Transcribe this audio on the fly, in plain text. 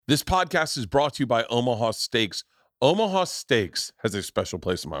This podcast is brought to you by Omaha Steaks. Omaha Steaks has a special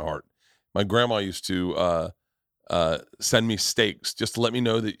place in my heart. My grandma used to send me steaks just to let me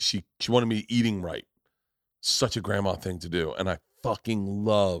know that she wanted me eating right. Such a grandma thing to do, and I fucking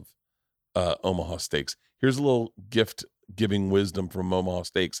love Omaha Steaks. Here's a little gift-giving wisdom from Omaha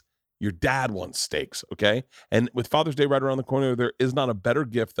Steaks. Your dad wants steaks, okay? And with Father's Day right around the corner, there is not a better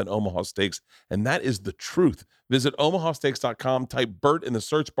gift than Omaha Steaks, and that is the truth. Visit omahasteaks.com, type Bert in the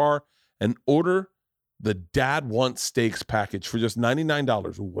search bar, and order the Dad Wants Steaks package for just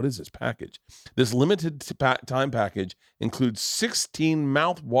 $99. Ooh, what is this package? This limited time package includes 16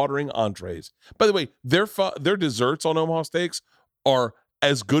 mouth-watering entrees. By the way, their desserts on Omaha Steaks are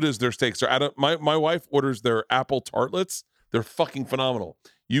as good as their steaks. My wife orders their apple tartlets. They're fucking phenomenal.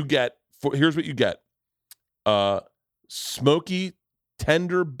 Here's what you get. Smoky,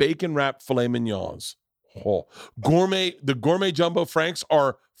 tender, bacon-wrapped filet mignons. Oh. The gourmet jumbo franks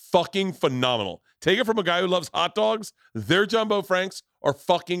are fucking phenomenal. Take it from a guy who loves hot dogs. Their jumbo franks are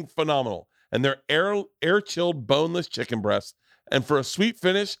fucking phenomenal. And their air-chilled boneless chicken breasts. And for a sweet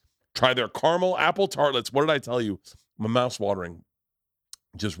finish, try their caramel apple tartlets. What did I tell you? My mouth's watering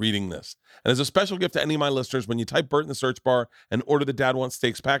just reading this. And as a special gift to any of my listeners, when you type Bert in the search bar and order the Dad Wants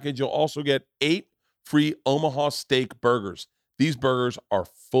Steaks package, you'll also get 8 free Omaha Steak burgers. These burgers are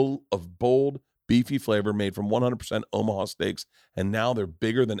full of bold, beefy flavor made from 100% Omaha steaks, and now they're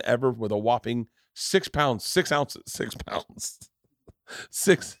bigger than ever with a whopping 6 pounds, 6 ounces, 6 pounds.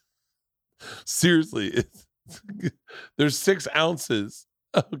 Seriously, there's 6 ounces.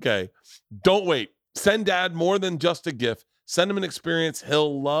 Okay, don't wait. Send Dad more than just a gift. Send him an experience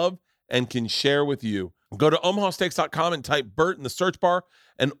he'll love and can share with you. Go to omahasteaks.com and type Bert in the search bar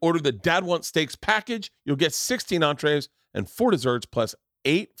and order the Dad Wants Steaks package. You'll get 16 entrees and 4 desserts plus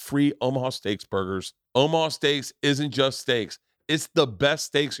 8 free Omaha Steaks burgers. Omaha Steaks isn't just steaks. It's the best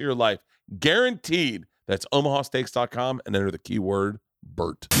steaks of your life. Guaranteed. That's omahasteaks.com and enter the keyword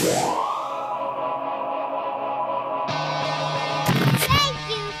Bert.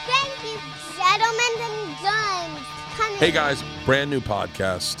 Hey guys, brand new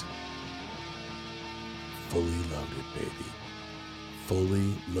podcast. Fully loaded, baby.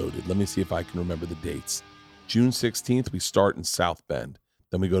 Fully loaded. Let me see if I can remember the dates. June 16th, we start in South Bend.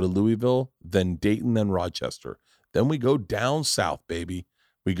 Then we go to Louisville, then Dayton, then Rochester. Then we go down south, baby.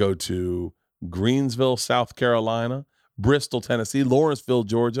 We go to Greensville, South Carolina, Bristol, Tennessee, Lawrenceville,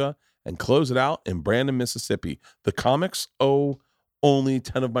 Georgia, and close it out in Brandon, Mississippi. The comics, only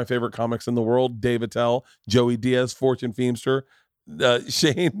 10 of my favorite comics in the world: Dave Attell, Joey Diaz, Fortune Feimster,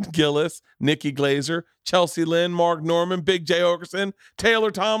 Shane Gillis, Nikki Glazer, Chelsea Lynn, Mark Norman, Big J. Okerson, Taylor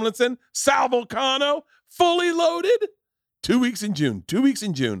Tomlinson, Sal Vulcano, fully loaded. 2 weeks in June. 2 weeks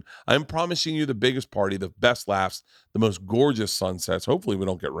in June. I'm promising you the biggest party, the best laughs, the most gorgeous sunsets. Hopefully we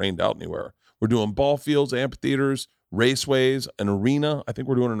don't get rained out anywhere. We're doing ball fields, amphitheaters, raceways, an arena. I think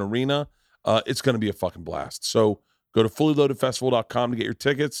we're doing an arena. It's going to be a fucking blast. So go to fullyloadedfestival.com to get your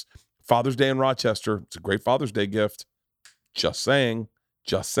tickets. Father's Day in Rochester. It's a great Father's Day gift. Just saying.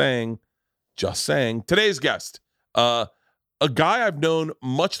 Just saying. Just saying. Today's guest, a guy I've known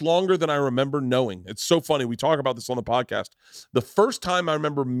much longer than I remember knowing. It's so funny. We talk about this on the podcast. The first time I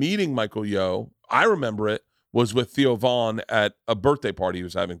remember meeting Michael Yo, I remember it, was with Theo Vaughn at a birthday party he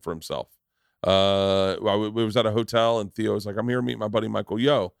was having for himself. It was at a hotel, and Theo was like, I'm here to meet my buddy Michael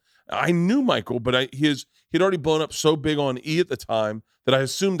Yo. I knew Michael, but he'd already blown up so big on E! At the time that I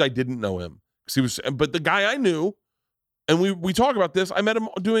assumed I didn't know him. But the guy I knew, and we talk about this, I met him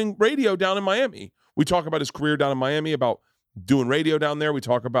doing radio down in Miami. We talk about his career down in Miami, about doing radio down there. We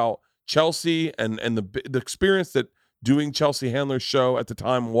talk about Chelsea and the experience that doing Chelsea Handler's show at the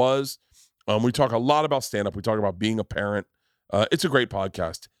time was. We talk a lot about stand-up. We talk about being a parent. It's a great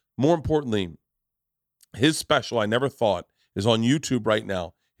podcast. More importantly, his special, I Never Thought, is on YouTube right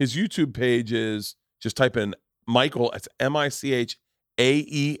now. His YouTube page is, just type in Michael, it's Michael,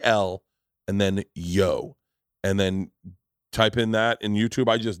 and then Yo. And then type in that in YouTube.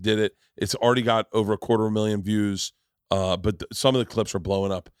 I just did it. It's already got over 250,000 views, but some of the clips are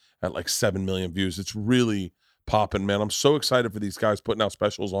blowing up at like 7 million views. It's really popping, man. I'm so excited for these guys putting out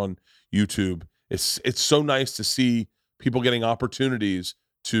specials on YouTube. It's so nice to see people getting opportunities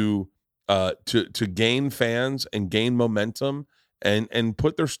to gain fans and gain momentum and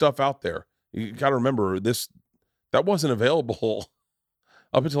put their stuff out there. You got to remember that wasn't available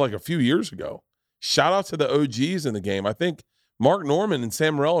up until like a few years ago. Shout out to the OGs in the game. I think Mark Norman and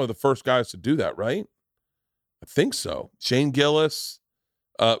Sam Morrell are the first guys to do that, right? I think so. Shane Gillis,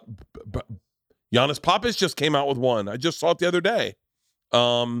 Giannis Pappas just came out with one. I just saw it the other day.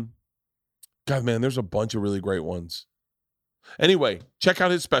 God, man, there's a bunch of really great ones. Anyway, check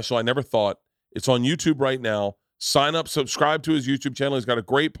out his special. I never thought. It's on YouTube right now. Sign up, subscribe to his YouTube channel. He's got a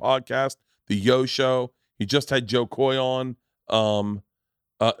great podcast, The Yo Show. He just had Joe Coy on.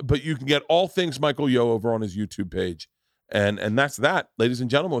 But you can get all things Michael Yo over on his YouTube page. And that's that, ladies and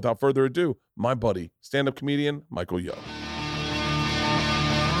gentlemen. Without further ado, my buddy, stand-up comedian, Michael Yo.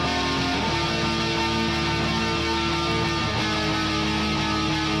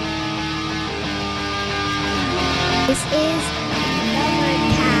 This is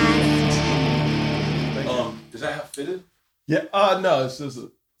Overcast. Does that have fitted? Yeah. No, it's a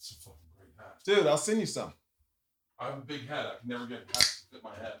fucking great hat. Dude, I'll send you some. I have a big head. I can never get hats to fit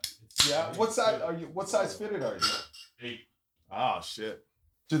my head. Yeah. What size fitted are you? 8. Oh shit.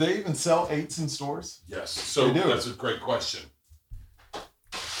 Do they even sell 8s in stores? Yes. So They do. that's a great question.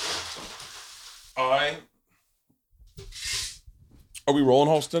 Are we rolling,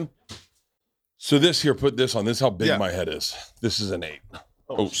 Holston? So this here, put this on. This is how big Yeah. my head is. This is an 8. Oh,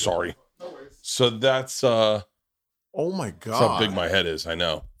 Oh, sorry. No worries. So that's Oh my god. that's how big my head is. I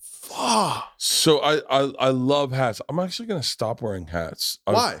know. Fuck. So I love hats. I'm actually gonna stop wearing hats.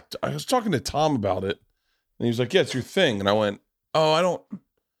 Why? I was talking to Tom about it, and he was like, "Yeah, it's your thing." And I went, "Oh, I don't."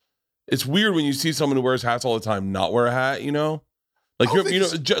 It's weird when you see someone who wears hats all the time not wear a hat. You know, like I don't you know,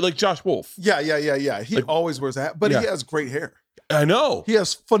 think like Josh Wolf. Yeah. He Like- always wears a hat, but Yeah. he has great hair. I know. He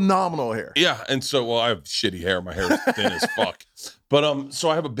has phenomenal hair. Yeah, and so I have shitty hair. My hair is thin as fuck. But so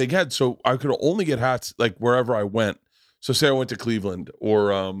I have a big head, so I could only get hats like wherever I went. So say I went to Cleveland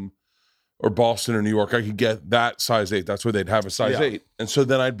or Boston or New York, I could get that size 8. That's where they'd have a size Yeah. 8. And so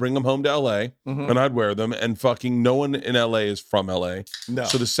then I'd bring them home to LA Mhm. and I'd wear them. And fucking no one in LA is from LA. No.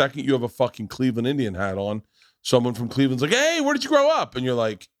 So the second you have a fucking Cleveland Indian hat on, someone from Cleveland's like, "Hey, where did you grow up?" And you're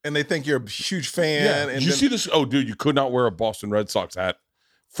like, And they think you're a huge fan. "Yeah." And Did you see this? Oh, dude, you could not wear a Boston Red Sox hat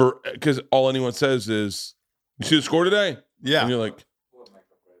because all anyone says is, "You see the score today?" Yeah. And you're like,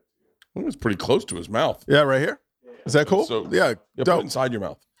 I think it's pretty close to his mouth. Yeah, right here. Is that cool? So- yeah. Yeah, put it Dope. inside your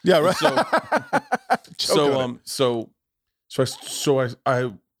mouth. Yeah, right. So, Choke on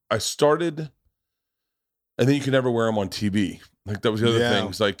I started, and then you can never wear them on TV. Like that was the other Yeah. thing.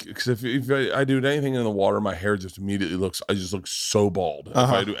 It's like, because if I do anything in the water, my hair just immediately I just look so bald if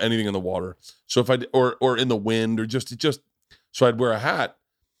Uh-huh. I do anything in the water. So if or in the wind or so I'd wear a hat.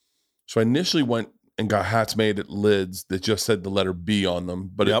 So I initially went and got hats made at Lids that just said the letter B on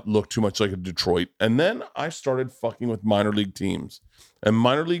them, but Yep. it looked too much like a Detroit. And then I started fucking with minor league teams and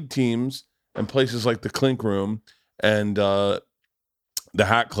places like the Clink Room and the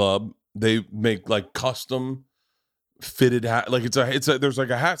Hat Club. They make like custom fitted hat. Like there's like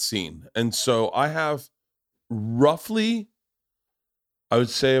a hat scene. And so I have roughly, I would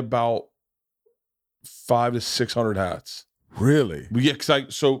say about 500 to 600 hats. Really? Yeah,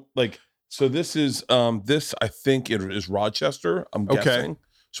 so this is this I think it is Rochester. I'm Okay. guessing.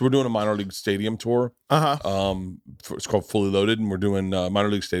 So we're doing a minor league stadium tour. Uh-huh. It's called Fully Loaded, and we're doing minor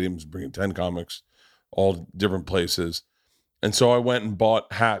league stadiums, bringing 10 comics, all different places. And so I went and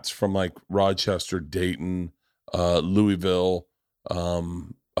bought hats from like Rochester, Dayton, Louisville,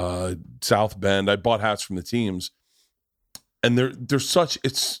 South Bend. I bought hats from the teams, and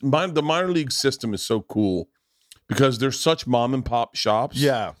the minor league system is so cool because there's such mom and pop shops.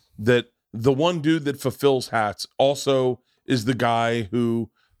 Yeah. That the one dude that fulfills hats also is the guy who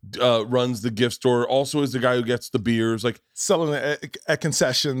runs the gift store, also is the guy who gets the beers. Like Selling at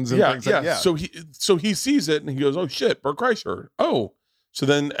concessions and yeah, things yeah. like that. So he sees it and he goes, "Oh shit, Bert Kreischer." Oh, so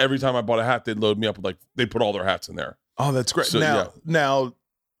then every time I bought a hat, they'd load me up with they put all their hats in there. Oh, that's great. So, Now,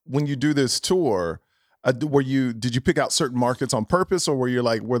 when you do this tour, did you pick out certain markets on purpose, or were you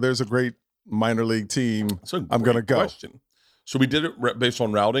like, where there's a great minor league team, So I'm gonna go? So we did it based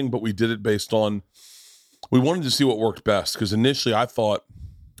on routing, but we did it based on we wanted to see what worked best because initially I thought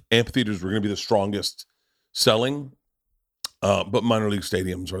amphitheaters were going to be the strongest selling, but minor league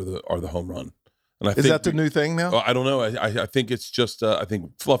stadiums are the home run. And I Is that the new thing now? I don't know. I think it's just I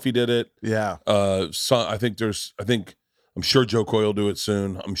think Fluffy did it. Yeah. I'm sure Joe Coy will do it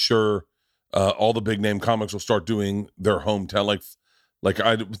soon. I'm sure all the big name comics will start doing their hometown.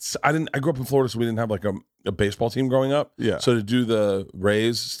 I grew up in Florida, so we didn't have like a baseball team growing up. Yeah. So to do the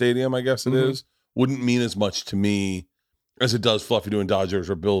Rays Stadium, I guess it Mhm. is, wouldn't mean as much to me as it does Fluffy doing Dodgers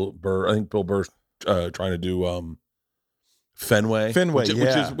or Bill Burr. I think Bill Burr's trying to do Fenway.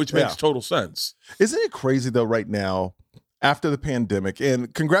 Which makes total sense. Isn't it crazy though, right now, after the pandemic,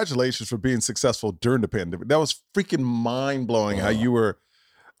 and congratulations for being successful during the pandemic. That was freaking mind blowing how you were.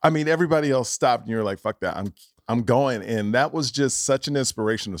 I mean, everybody else stopped and you were like, fuck that. I'm going. And that was just such an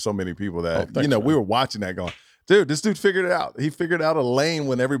inspiration to so many people that, thanks, we man. were watching that going, Dude, this dude figured it out. He figured out a lane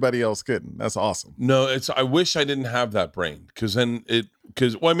when everybody else couldn't. That's awesome. No, I wish I didn't have that brain because I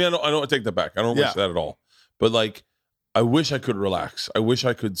don't take that back. I don't wish that at all. But like, I wish I could relax. I wish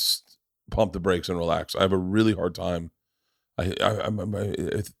I could pump the brakes and relax. I have a really hard time.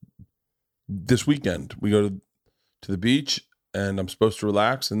 This weekend we go to the beach and I'm supposed to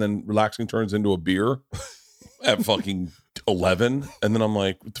relax, and then relaxing turns into a beer at fucking 11, and then I'm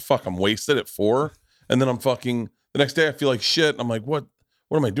like, what the fuck? I'm wasted at 4, and then I'm fucking the next day I feel like shit. I'm like, what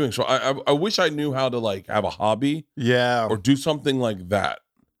am I doing? So I wish I knew how to like have a hobby, or do something like that.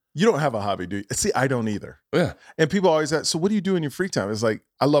 You don't have a hobby, do you? See, I don't either. Yeah. And people always ask, so what do you do in your free time? It's like,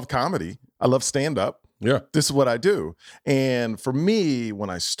 I love comedy. I love stand up. Yeah. This is what I do. And for me, when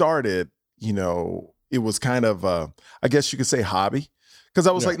I started, it was kind of, I guess you could say hobby. Because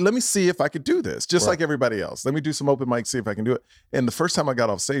I was like, let me see if I could do this, just like everybody else. Let me do some open mics, see if I can do it. And the first time I got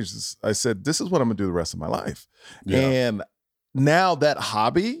off stage, I said, this is what I'm going to do the rest of my life. Yeah. And now that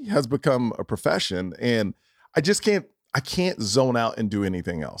hobby has become a profession, and I can't zone out and do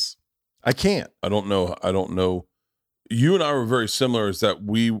anything else. I can't. I don't know. You and I were very similar, is that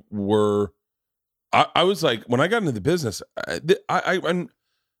we were, I was like, when I got into the business, I got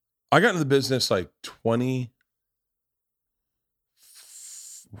into the business like 20,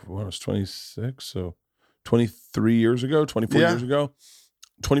 when I was 26, so 23 years ago, 24 years ago,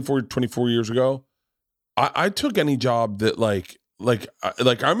 24 years ago. I took any job that like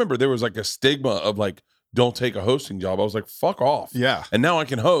I remember there was like a stigma of like, don't take a hosting job. I was like, fuck off. Yeah. And now I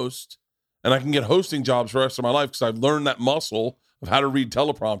can host, and I can get hosting jobs for the rest of my life because I've learned that muscle of how to read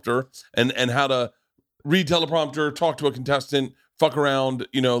teleprompter and how to read teleprompter, talk to a contestant, fuck around,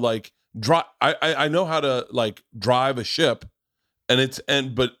 like drive. I know how to like drive a ship,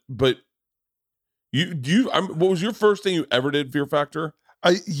 but what was your first thing you ever did, Fear Factor?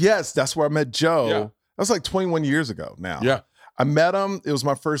 Yes, that's where I met Joe. Yeah. That was like 21 years ago now. Yeah. I met him. It was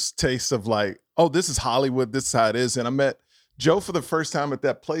my first taste of like, oh, this is Hollywood. This is how it is. And I met Joe for the first time at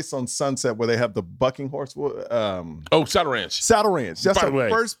that place on Sunset where they have the bucking horse. Saddle Ranch. Saddle Ranch. That's the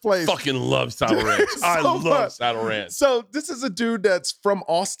first place. Fucking love Saddle Ranch. I love Saddle Ranch. So this is a dude that's from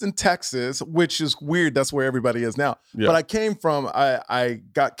Austin, Texas, which is weird. That's where everybody is now. Yeah. But I came from, I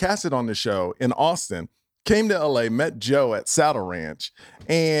got casted on the show in Austin, came to LA, met Joe at Saddle Ranch.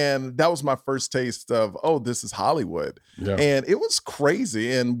 And that was my first taste of, oh, this is Hollywood. Yeah. And it was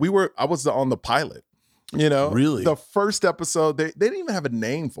crazy. And I was on the pilot. Really? The first episode, they didn't even have a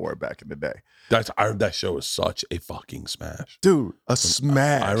name for it back in the day. That show was such a fucking smash. Dude,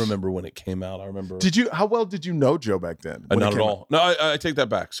 smash. I remember when it came out. How well did you know Joe back then? Not at all. No, I take that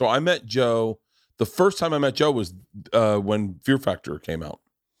back. So I met Joe. The first time I met Joe was when Fear Factor came out.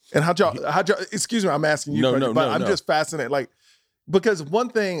 And how'd y'all, excuse me, I'm asking you, I'm just fascinated. Like, because one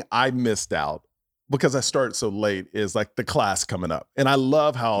thing I missed out, because I started so late, is like the class coming up. And I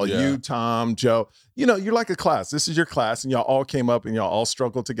love how you, Tom, Joe, you're like a class. This is your class, and y'all all came up and y'all all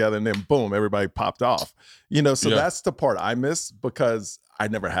struggled together, and then boom, everybody popped off. That's the part I miss because I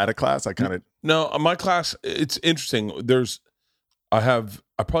never had a class. No, my class, it's interesting. I have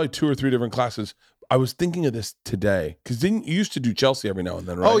probably 2 or 3 different classes. I was thinking of this today because you used to do Chelsea every now and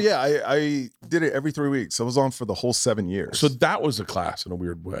then, right? Oh yeah, I did it every 3 weeks. I was on for the whole 7 years. So that was a class in a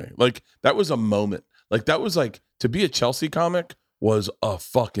weird way. Like that was a moment. Like that was like, to be a Chelsea comic was a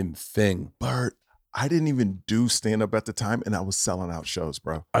fucking thing. Bert, I didn't even do stand up at the time, and I was selling out shows,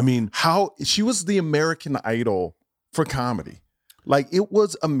 bro. I mean, she was the American Idol for comedy. Like, it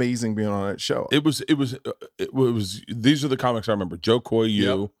was amazing being on that show. It was. These are the comics I remember: Joe Coy,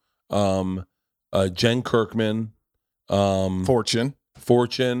 Jen Kirkman, Fortune,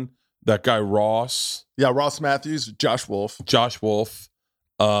 that guy Ross. Yeah, Ross Matthews, Josh Wolf.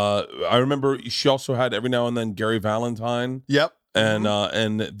 I remember she also had every now and then Gary Valentine. Yep. And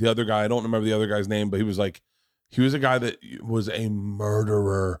the other guy, I don't remember the other guy's name, but he was a guy that was a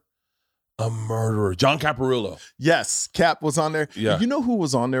murderer. John Caparulo. Yes, Cap was on there. Yeah. You know who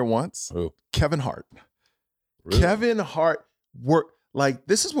was on there once? Who? Kevin Hart. Really? Kevin Hart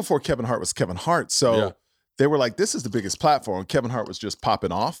this is before Kevin Hart was Kevin Hart. So they were like, this is the biggest platform. Kevin Hart was just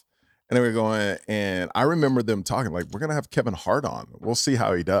popping off. And they were going, and I remember them talking like, we're going to have Kevin Hart on. We'll see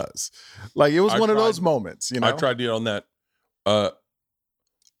how he does. Like, it was one of those moments, I tried to get on that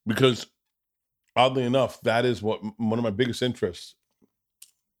because oddly enough, that is one of my biggest interests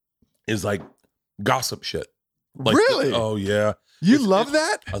is like gossip shit. Like, really? Oh yeah. You love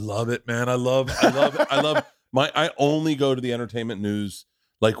that? I love it, man. I love it. I only go to the entertainment news.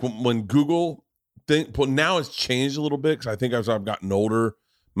 Like when Google now it's changed a little bit because I think as I've gotten older,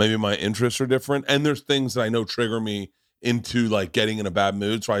 maybe my interests are different. And there's things that I know trigger me into like getting in a bad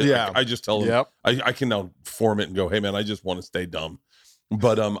mood. So I just tell them, I can now form it and go, hey man, I just want to stay dumb.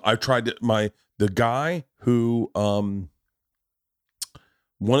 But I tried to, the guy who, one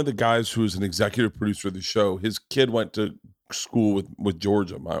of the guys who's an executive producer of the show, his kid went to school with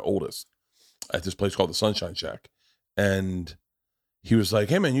Georgia, my oldest, at this place called the Sunshine Shack. And he was like,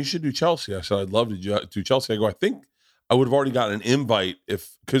 hey man, you should do Chelsea. I said, I'd love to do Chelsea. I go, I think I would have already gotten an invite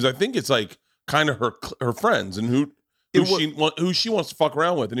because I think it's like kind of her friends and who she wants to fuck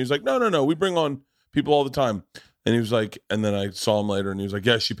around with. And he was like, no, we bring on people all the time. And he was like, and then I saw him later and he was like,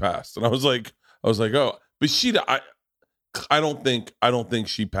 yeah, she passed. And I was like, oh, but I don't think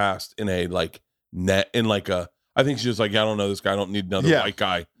she passed in a like net in like a, I think she's just like, yeah, I don't know this guy. I don't need another white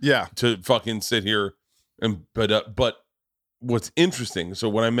guy to fucking sit here. And, but what's interesting. So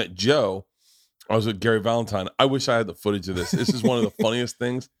when I met Joe, I was with Gary Valentine. I wish I had the footage of this. This is one of the funniest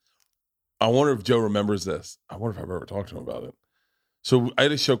things. I wonder if Joe remembers this. I wonder if I've ever talked to him about it. So I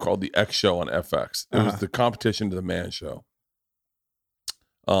had a show called The X Show on FX. It was the competition to the Man Show.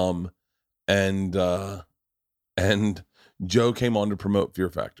 And Joe came on to promote Fear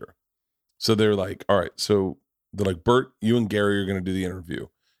Factor. So they're like, all right. So they're like, Bert, you and Gary are going to do the interview.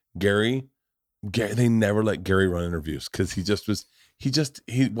 Gary, they never let Gary run interviews because he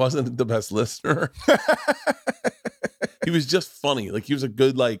wasn't the best listener. He was just funny. Like he was a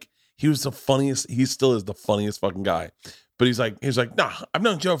good, like, he was the funniest. He still is the funniest fucking guy. But he's like, nah, I've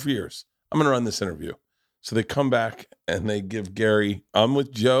known Joe for years. I'm going to run this interview. So they come back and they give Gary, I'm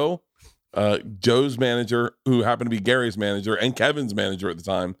with Joe, Joe's manager, who happened to be Gary's manager and Kevin's manager at the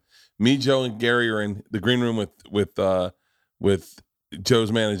time. Me, Joe, and Gary are in the green room with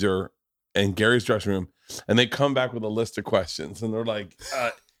Joe's manager and Gary's dressing room. And they come back with a list of questions. And they're like,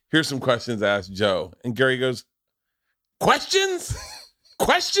 here's some questions to ask Joe. And Gary goes, questions?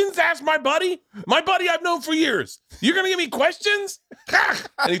 Questions asked my buddy I've known for years. You're going to give me questions?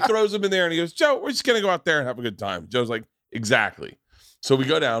 And he throws them in there and he goes, Joe, we're just going to go out there and have a good time. Joe's like, exactly. So we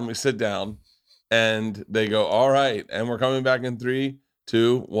go down, we sit down and they go, all right. And we're coming back in 3,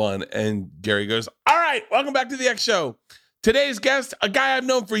 2, 1. And Gary goes, all right, welcome back to the X Show. Today's guest, a guy I've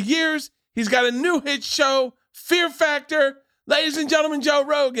known for years. He's got a new hit show, Fear Factor. Ladies and gentlemen, Joe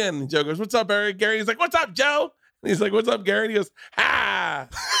Rogan. And Joe goes, what's up, Eric? Gary, he's like, what's up, Joe? And he's like, what's up, Gary? And he goes, ha,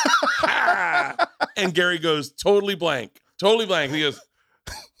 ha. And Gary goes, totally blank. And he goes,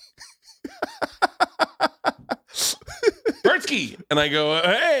 Bertsky. And I go,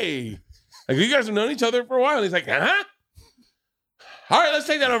 hey. I go, you guys have known each other for a while. And he's like, huh? All right, let's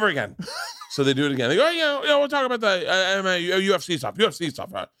take that over again. So they do it again. They go, we'll talk about the UFC stuff.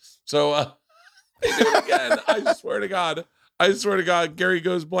 So they do it again. I swear to God, Gary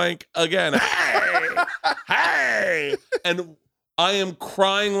goes blank again. Hey. And I am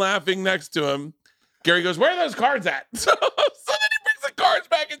crying, laughing next to him. Gary goes, where are those cards at? So then he brings the cards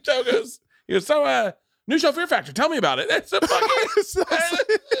back and Joe goes, new show Fear Factor. Tell me about it. It's a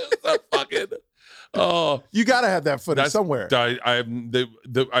fucking, oh. You got to have that footage somewhere.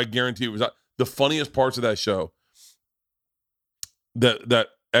 I guarantee it was the funniest parts of that show. That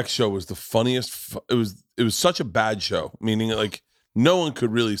X Show was the funniest. It was such a bad show, meaning like no one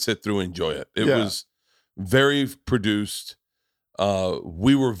could really sit through and enjoy it. It was very produced.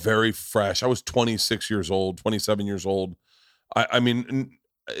 We were very fresh. I was 26 years old, 27 years old. I mean,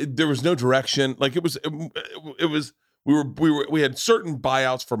 there was no direction. Like it was, we had certain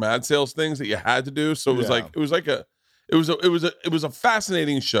buyouts for ad sales things that you had to do. So it was a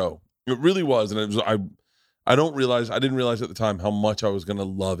fascinating show. It really was. And I didn't realize at the time how much I was going to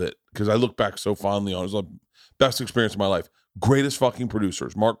love it because I look back so fondly on it. It was the best experience of my life. Greatest fucking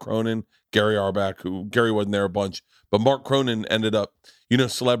producers, Mark Cronin, Gary Arbach, who Gary wasn't there a bunch, but Mark Cronin ended up,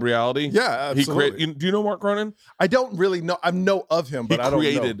 Celeb Reality. Yeah, absolutely. Do you know Mark Cronin? I don't really know. I know of him, but I don't know.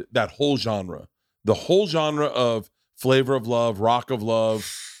 He created that whole genre, the whole genre of Flavor of Love, Rock of Love,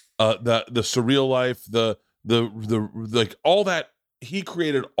 the surreal life, the like all that. He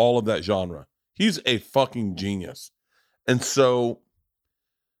created all of that genre. He's a fucking genius. And so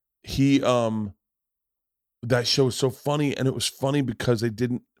he that show was so funny, and it was funny because at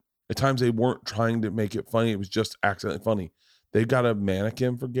times they weren't trying to make it funny, it was just accidentally funny. They got a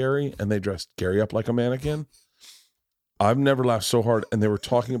mannequin for Gary and they dressed Gary up like a mannequin. I've never laughed so hard. And they were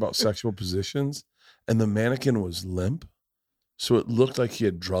talking about sexual positions and the mannequin was limp. So it looked like he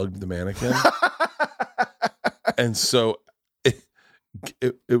had drugged the mannequin. And so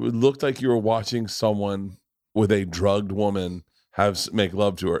it looked like you were watching someone with a drugged woman make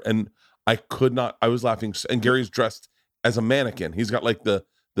love to her. And I was laughing. And Gary's dressed as a mannequin. He's got like the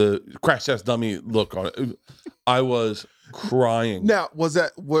crash test dummy look on it. I was crying. Now, was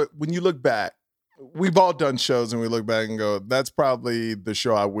that when you look back, we've all done shows and we look back and go, that's probably the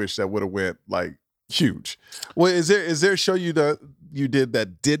show I wish that would have went like huge. Well, is there a show you did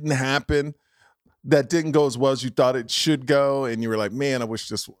that didn't happen, that didn't go as well as you thought it should go, and you were like, man,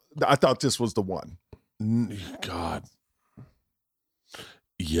 I thought this was the one? God.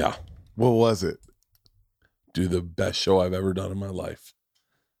 Yeah. What was it? Dude, the best show I've ever done in my life.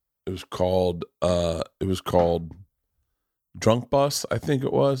 It was called Drunk Bus, I think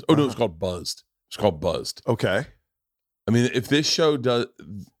it was. Oh, no, it was called Buzzed. It's called Buzzed. Okay. I mean, if this show does...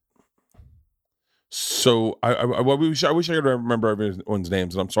 So, I wish I could remember everyone's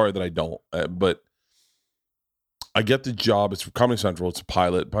names, and I'm sorry that I don't. But I get the job. It's for Comedy Central. It's a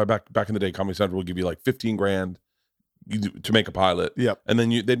pilot. Back in the day, Comedy Central would give you like $15,000 to make a pilot. Yep. And then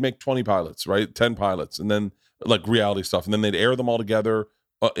they'd make 20 pilots, right? 10 pilots, and then like reality stuff. And then they'd air them all together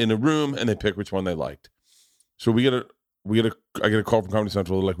in a room, and they pick which one they liked. So I get a call from Comedy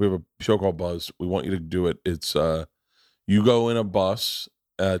Central. They're like, we have a show called Buzz. We want you to do it. It's you go in a bus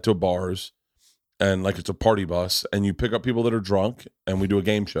to bars, and like it's a party bus, and you pick up people that are drunk, and we do a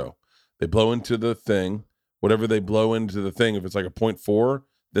game show. They blow into the thing, whatever they blow into the thing. If it's like a 0.4,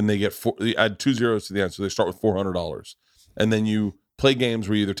 then they get you add 2 zeros to the end, so they start with $400, and then you play games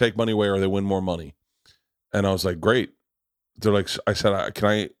where you either take money away or they win more money. And I was like, great. They're like, I said, can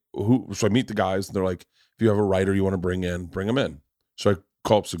I? Who? So I meet the guys, and they're like, if you have a writer you want to bring them in. So I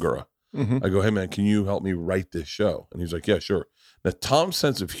call up Segura. Mm-hmm. I go, hey man, can you help me write this show? And he's like, yeah, sure. Now Tom's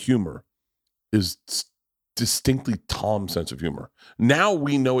sense of humor is distinctly Tom's sense of humor. Now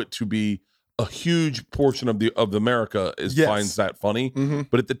we know it to be a huge portion of America finds that funny. Mm-hmm.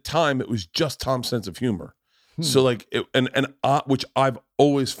 But at the time, it was just Tom's sense of humor. So like, which I've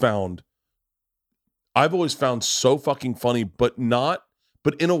always found so fucking funny, but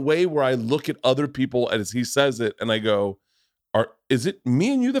in a way where I look at other people as he says it, and I go, is it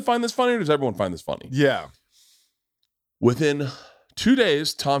me and you that find this funny, or does everyone find this funny? Yeah. Within 2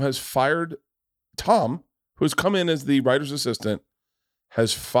 days, Tom, who has come in as the writer's assistant,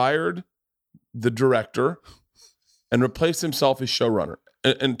 has fired the director and replaced himself as showrunner.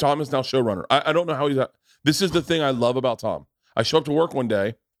 And Tom is now showrunner. I don't know how he's at. This is the thing I love about Tom. I show up to work one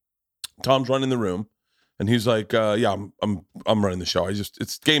day, Tom's running the room, and he's like, yeah, I'm running the show.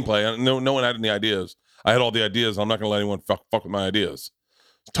 It's gameplay. No one had any ideas. I had all the ideas. I'm not going to let anyone fuck with my ideas.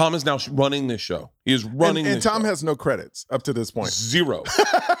 Tom is now running this show. He is running and this Tom show. has no credits up to this point. 0.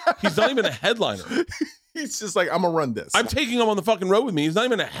 He's not even a headliner. He's just like, I'm going to run this. I'm taking him on the fucking road with me. He's not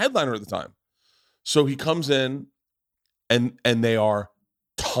even a headliner at the time. So he comes in, and they are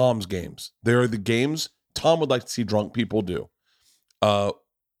Tom's games. They are the games Tom would like to see drunk people do.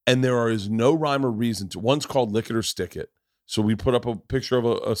 And there is no rhyme or reason to. One's called Lick It or Stick It. So we put up a picture of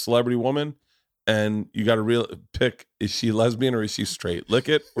a celebrity woman, and you got to pick, is she lesbian or is she straight? Lick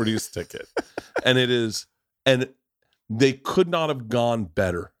it or do you stick it? And it is, and they could not have gone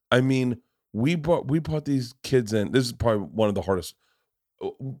better. I mean, we brought these kids in. This is probably one of the hardest.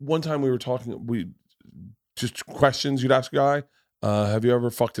 One time we were talking, just questions you'd ask a guy, have you ever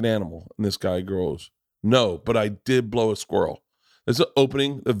fucked an animal? And this guy goes, no, but I did blow a squirrel. This is the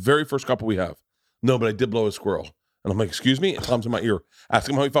opening, the very first couple we have. No, but I did blow a squirrel. And I'm like, excuse me? And Tom's in my ear. Ask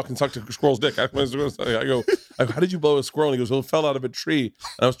him how he fucking sucked a squirrel's dick. I go, how did you blow a squirrel? And he goes, well, it fell out of a tree,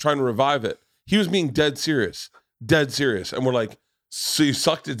 and I was trying to revive it. He was being dead serious. And we're like, so you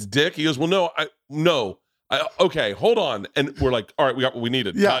sucked its dick? He goes, well, no. Okay, hold on. And we're like, all right, we got what we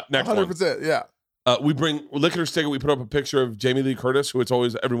needed. Yeah, next 100%, one. yeah. We bring Lick It or Stick It. We put up a picture of Jamie Lee Curtis, who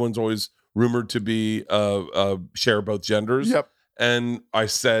everyone's always rumored to be share both genders. Yep. And I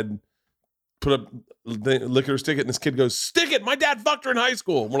said, put up Lick It or Stick It, and this kid goes, stick it, my dad fucked her in high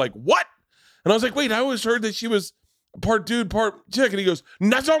school. And we're like, what? And I was like, wait, I always heard that she was part dude, part chick. And he goes,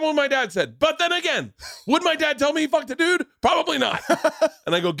 that's not what my dad said. But then again, would my dad tell me he fucked a dude? Probably not.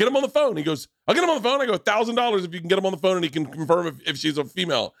 And I go, get him on the phone. He goes, I'll get him on the phone. I go, $1,000 if you can get him on the phone and he can confirm if she's a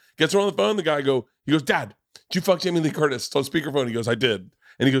female. Gets her on the phone. The guy he goes, Dad, did you fuck Jamie Lee Curtis? It's on speakerphone. He goes, I did.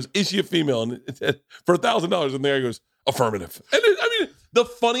 And he goes, is she a female? And for $1,000. And there he goes, affirmative. And I mean, the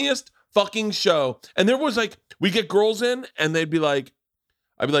funniest fucking show. And there was like, we get girls in and I'd be like,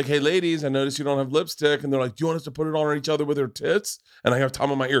 hey ladies, I noticed you don't have lipstick. And they're like, do you want us to put it on each other with our tits? And I have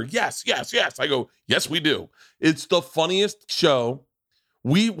Tom in my ear. Yes. I go, yes, we do. It's the funniest show.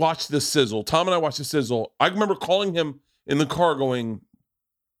 We watched The Sizzle. Tom and I watched The Sizzle. I remember calling him in the car going,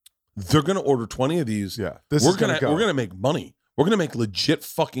 they're going to order 20 of these. Yeah. We're going to make money. We're going to make legit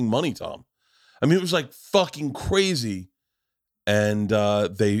fucking money, Tom. I mean, it was like fucking crazy. And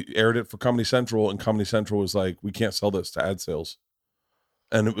they aired it for Comedy Central, and Comedy Central was like, we can't sell this to ad sales.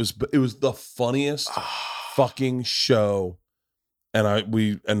 And it was the funniest fucking show and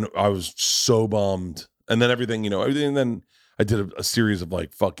I was so bummed. And then everything, everything. And then I did a series of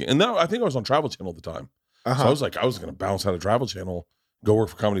like fucking, and then I think I was on Travel Channel at the time. So I was like, I was going to bounce out of Travel Channel, go work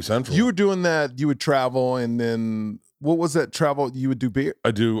for Comedy Central. You were doing that. You would travel, and then what was that travel? You would do beer?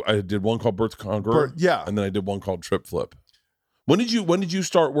 I did one called Birth to Conquer. Yeah. And then I did one called Trip Flip. When did you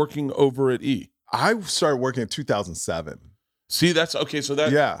start working over at E? I started working in 2007. See, that's okay. So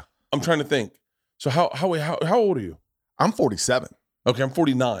that, yeah. I'm trying to think. So how old are you? I'm 47. Okay, I'm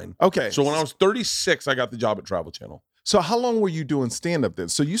 49. Okay. So when I was 36, I got the job at Travel Channel. So how long were you doing stand-up then?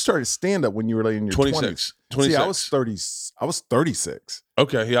 So you started stand-up when you were like in your 26. 20s. See, I was 36.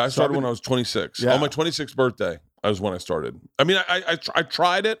 Okay, yeah, I started when I was 26. Yeah. On my 26th birthday, that was when I started. I mean, I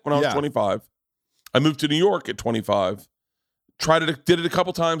tried it when I was 25. I moved to New York at 25. Tried it, did it a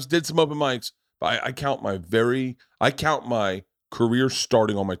couple times, did some open mics. But I count my career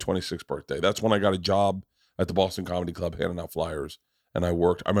starting on my 26th birthday. That's when I got a job at the Boston Comedy Club handing out flyers, and I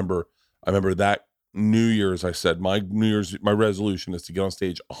worked. I remember that New Year's. I said my resolution is to get on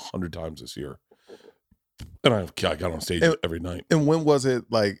stage 100 times this year, and I got on stage every night. And when was it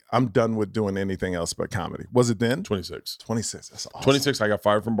like I'm done with doing anything else but comedy? Was it then? 26. 26. That's awesome. 26. I got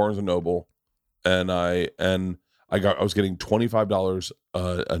fired from Barnes and Noble, and I was getting $25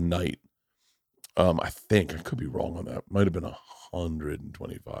 a night. I think I could be wrong on that. Might have been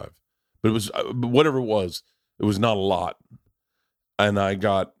 125, but it was whatever it was not a lot. And I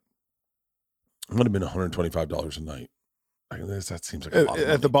got, it might have been $125 a night. That seems like a lot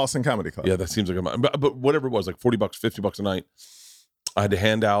at the Boston Comedy Club. Yeah, that seems like a lot. But whatever it was, like $40, $50 a night. I had to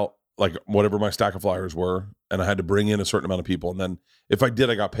hand out like whatever my stack of flyers were, and I had to bring in a certain amount of people. And then if I did,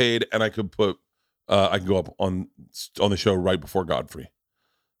 I got paid, and I could put, I could go up on the show right before Godfrey.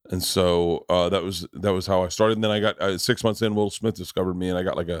 And so that was how I started. And then I got 6 months in, Will Smith discovered me, and I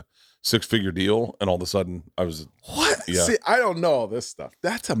got like a 6-figure deal. And all of a sudden, I was what? Yeah. See, I don't know all this stuff.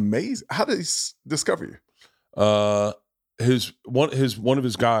 That's amazing. How did he discover you? One of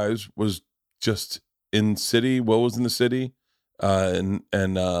his guys was just in city. Will was in the city, and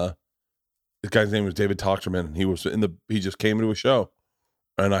the guy's name was David Tochterman. He just came into a show,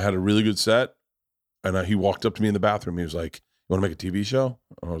 and I had a really good set. And he walked up to me in the bathroom. He was like, "You want to make a TV show?"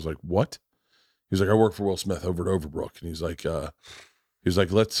 And I was like, "What?" He was like, "I work for Will Smith over at Overbrook." And he's like,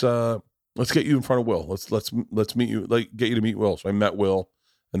 let's get you in front of Will. Let's meet you, like get you to meet Will. So I met Will,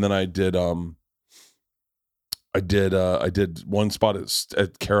 and then I did one spot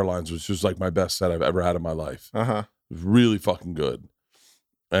at Caroline's, which was like my best set I've ever had in my life. It was really fucking good.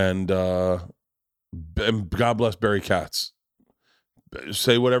 And God bless Barry Katz.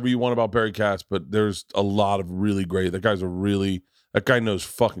 Say whatever you want about Barry Katz, but there's a lot of really great. That guy knows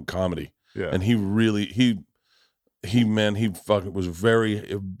fucking comedy. Yeah. And he fucking was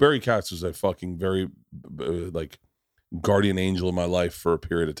Barry Katz was a fucking very like guardian angel in my life for a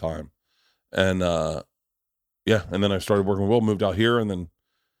period of time. And and then I started working with Will, moved out here, and then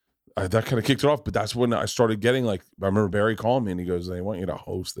that kind of kicked it off. But that's when I started getting like, I remember Barry calling me and he goes, "They want you to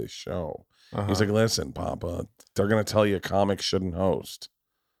host this show." He's like, "Listen, Papa, they're going to tell you comics shouldn't host.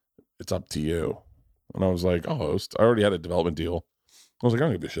 It's up to you." And I was like, "I'll host." I already had a development deal. I was like, "I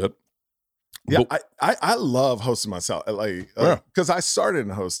don't give a shit." Yeah, I love hosting myself, because I started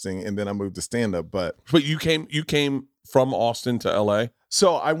in hosting and then I moved to stand up. But you came from Austin to LA.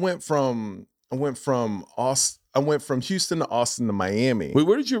 So I went from Houston to Austin to Miami. Wait,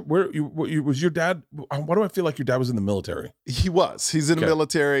 was your dad? Why do I feel like your dad was in the military? He's in the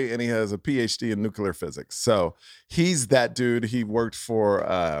military, and he has a PhD in nuclear physics. So he's that dude. He worked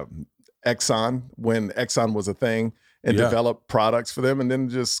for Exxon when Exxon was a thing, and developed products for them, and then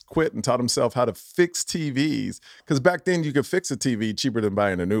just quit and taught himself how to fix TVs. Because back then you could fix a TV cheaper than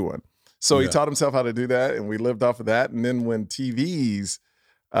buying a new one. So he taught himself how to do that, and we lived off of that. And then when TVs,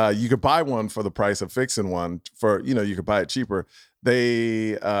 you could buy one for the price of fixing one you could buy it cheaper.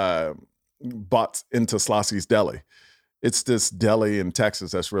 They bought into Slosky's Deli. It's this deli in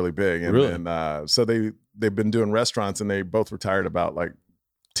Texas that's really big. And, really? So they've been doing restaurants, and they both retired about like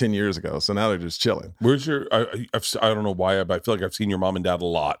 10 years ago. So now they're just chilling. Where's your, I don't know why, but I feel like I've seen your mom and dad a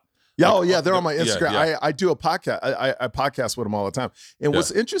lot. Yeah. They're on my Instagram. Yeah. I do a podcast. I podcast with them all the time. And what's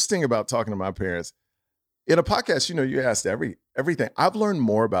interesting about talking to my parents, in a podcast, you asked everything. I've learned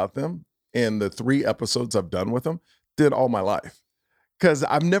more about them in the 3 episodes I've done with them than all my life. Because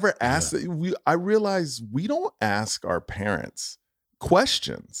I've never asked, I realize we don't ask our parents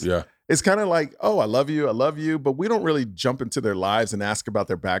questions. Yeah. It's kind of like, "Oh, I love you," but we don't really jump into their lives and ask about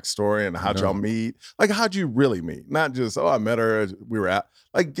their backstory and how'd y'all meet. Like, how'd you really meet? Not just, "Oh, I met her, we were at,"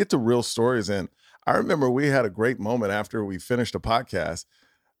 get the real stories. And I remember we had a great moment after we finished a podcast.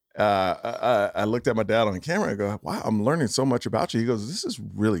 I looked at my dad on the camera and go, wow, I'm learning so much about you. He goes, this is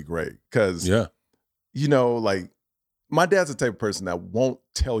really great. Because, Yeah. you know, like my dad's the type of person that won't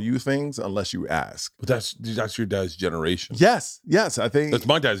tell you things unless you ask. But that's your dad's generation. Yes. I think That's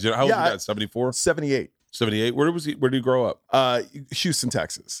my dad's generation. How old Yeah, is your dad? 74? 78. 78? Where did he grow up? Houston,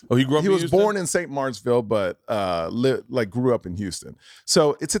 Texas. Oh, he grew up He in was Houston? born in St. Martinsville, but grew up in Houston.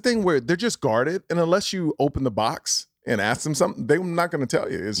 So it's a thing where they're just guarded. And unless you open the box and ask them something, they're not going to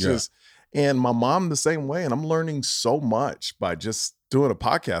tell you. It's just, and my mom the same way. And I'm learning so much by just doing a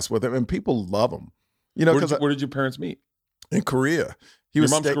podcast with him. And people love him. You know, Where did your parents meet? In Korea. Your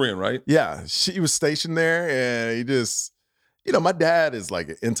mom's Korean, right? Yeah. She was stationed there and he just, you know, my dad is like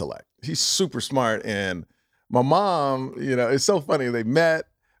an intellect. He's super smart. And my mom, you know, it's so funny. They met.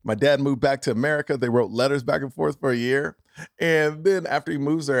 My dad moved back to America. They wrote letters back and forth for a year. And then after he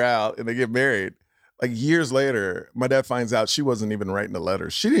moves her out and they get married, like years later, my dad finds out she wasn't even writing the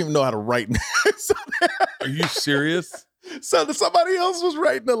letters. She didn't even know how to write. Are you serious? So somebody else was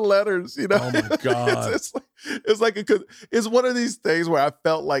writing the letters, you know. Oh my God. It's one of these things where I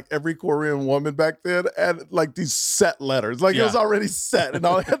felt like every Korean woman back then had like these set letters. Like it was already set and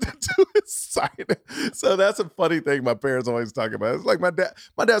all I had to do is sign it. So that's a funny thing my parents always talk about. It's like my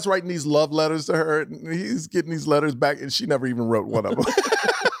dad's writing these love letters to her and he's getting these letters back and she never even wrote one of them.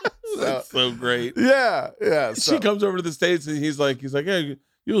 That's so great. Yeah. She comes over to the States and he's like, hey,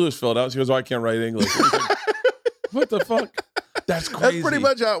 you just filled out. She goes, oh, I can't write English. What the fuck? That's crazy. That's pretty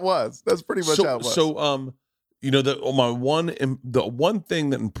much how it was. So, you know, the one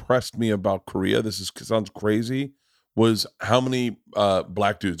thing that impressed me about Korea, sounds crazy, was how many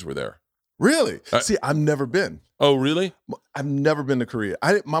black dudes were there. Really? See, I've never been. Oh, really? I've never been to Korea.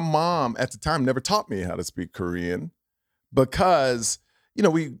 My mom at the time never taught me how to speak Korean because, you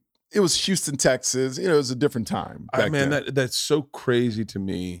know, it was Houston, Texas. You know, it was a different time. That's so crazy to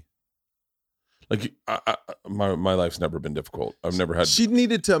me. Like my life's never been difficult. I've never had. She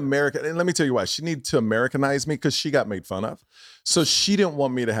needed to and let me tell you why. She needed to Americanize me because she got made fun of. So she didn't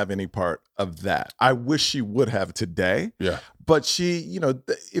want me to have any part of that. I wish she would have today. Yeah. But she, you know,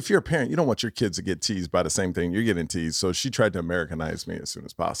 if you're a parent, you don't want your kids to get teased by the same thing you're getting teased. So she tried to Americanize me as soon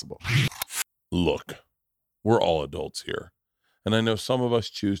as possible. Look, we're all adults here. And I know some of us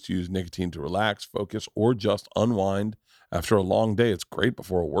choose to use nicotine to relax, focus, or just unwind. After a long day, it's great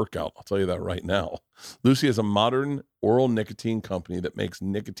before a workout. I'll tell you that right now. Lucy is a modern oral nicotine company that makes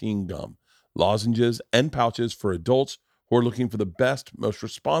nicotine gum, lozenges, and pouches for adults who are looking for the best, most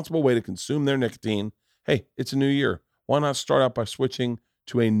responsible way to consume their nicotine. Hey, it's a new year. Why not start out by switching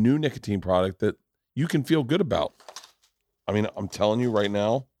to a new nicotine product that you can feel good about? I mean, I'm telling you right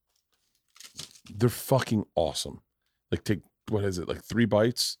now, they're fucking awesome. Like take, what is it, like 3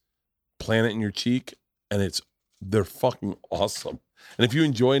 bites, plant it in your cheek, and they're fucking awesome. And if you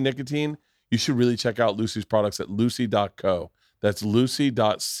enjoy nicotine, you should really check out Lucy's products at lucy.co. That's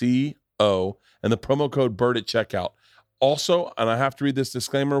lucy.co and the promo code BIRD at checkout. Also, and I have to read this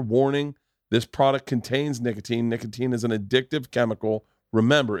disclaimer, warning, this product contains nicotine. Nicotine is an addictive chemical.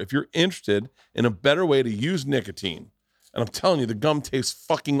 Remember, if you're interested in a better way to use nicotine, and I'm telling you, the gum tastes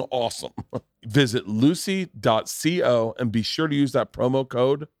fucking awesome, visit lucy.co and be sure to use that promo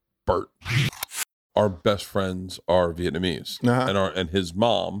code BIRD. Our best friends are Vietnamese, and his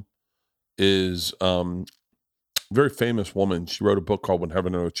mom is a very famous woman. She wrote a book called When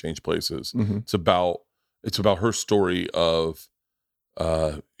Heaven and Earth Change Places. Mm-hmm. It's about her story of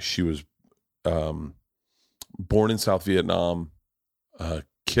she was born in South Vietnam,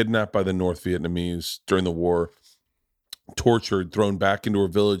 kidnapped by the North Vietnamese during the war, tortured, thrown back into her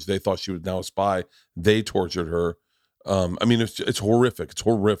village. They thought she was now a spy. They tortured her. I mean, it's horrific. It's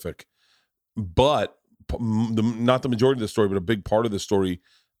horrific. But not the majority of the story, but a big part of the story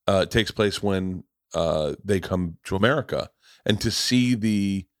takes place when they come to America. And to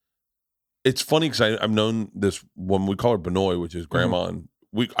see it's funny because I've known this woman. We call her Benoy, which is grandma, and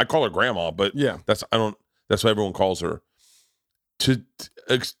I call her grandma, but that's what everyone calls her. To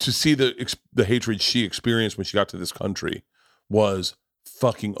see the hatred she experienced when she got to this country was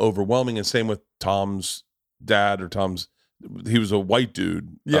fucking overwhelming. And same with Tom's dad he was a white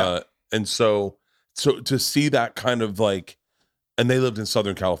dude. Yeah. And so to see that kind of like, and they lived in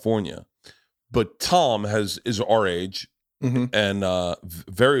Southern California, but Tom is our age and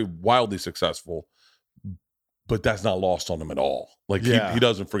very wildly successful, but that's not lost on him at all. Like he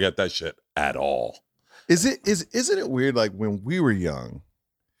doesn't forget that shit at all. Isn't it weird? Like when we were young,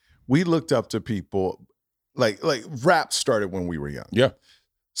 we looked up to people like rap started when we were young. Yeah.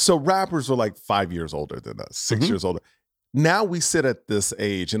 So rappers were like 5 years older than us, 6 years older. Now we sit at this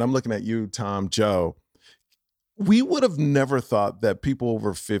age, and I'm looking at you, Tom, Joe. we would have never thought that people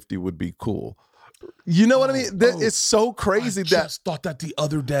over 50 would be cool. You know what I mean? It's so crazy I that just thought that the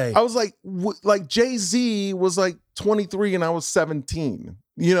other day. I was like Jay-Z was like 23 and I was 17,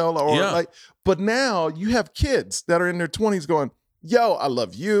 you know, or like, but now you have kids that are in their 20s going, yo, I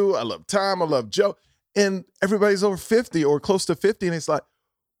love you. I love Tom. I love Joe. And everybody's over 50 or close to 50. And it's like,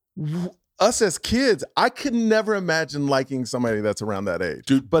 us as kids, I could never imagine liking somebody that's around that age.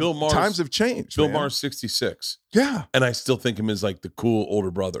 Dude, but Bill Maher's, times have changed. Bill man. Maher's 66. Yeah. And I still think him as like the cool older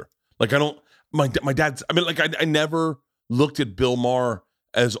brother. Like my dad's, I mean, like I never looked at Bill Maher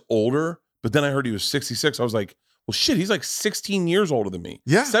as older, but then I heard he was 66. I was like, well, shit, he's like 16 years older than me.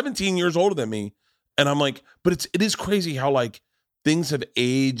 Yeah. 17 years older than me. And I'm like, but it is crazy how like things have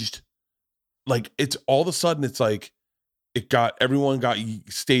aged. Like it's all of a sudden it's like, everyone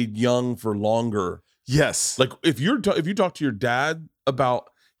stayed young for longer. Yes. Like if you talk to your dad about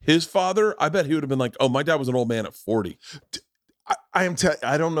his father, I bet he would have been like, oh, my dad was an old man at 40. I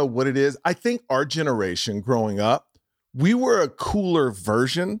don't know what it is. I think our generation growing up, we were a cooler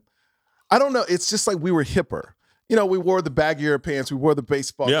version. I don't know. It's just like we were hipper. You know, we wore the baggier pants, we wore the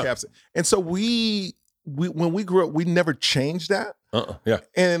baseball caps. And so we when we grew up, we never changed that. Yeah.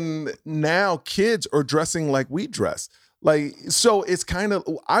 And now kids are dressing like we dress. Like, so it's kind of,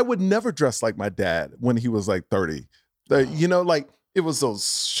 I would never dress like my dad when he was like 30. You know, like it was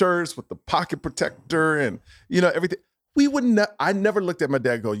those shirts with the pocket protector and, you know, everything. I never looked at my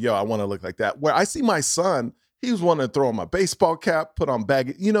dad and go, yo, I want to look like that. Where I see my son, he was wanting to throw on my baseball cap, put on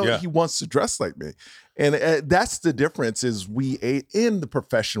baggy, you know, he wants to dress like me. And that's the difference is we in the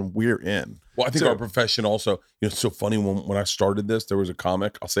profession we're in. Well, I think our profession also, you know, it's so funny when I started this, there was a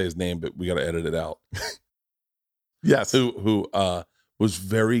comic, I'll say his name, but we got to edit it out. Yes. Who was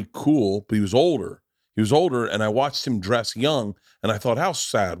very cool, but he was older. He was older, and I watched him dress young, and I thought, how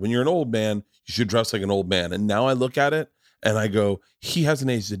sad. When you're an old man, you should dress like an old man. And now I look at it, and I go, he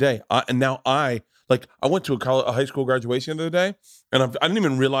hasn't aged a day. And now I went to a high school graduation the other day, and I didn't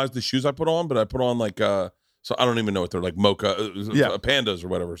even realize the shoes I put on, but I put on like, so I don't even know what they're like, mocha, pandas or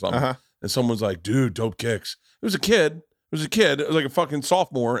whatever, something. Uh-huh. And someone's like, dude, dope kicks. It was a kid. It was like a fucking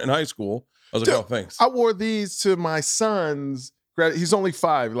sophomore in high school. I was like, oh, thanks. I wore these to my son's, he's only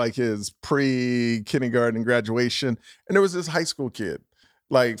 5, like his pre-kindergarten graduation. And there was this high school kid,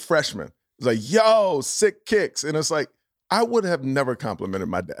 like freshman. It was like, yo, sick kicks. And it's like, I would have never complimented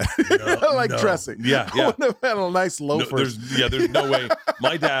my dad. Dressing. Yeah. I would have had a nice loafers. There's no way.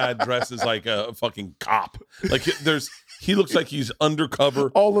 My dad dresses like a fucking cop. Like he looks like he's undercover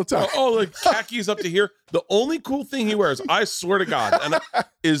all the time. Oh, like khakis up to here. The only cool thing he wears, I swear to God, and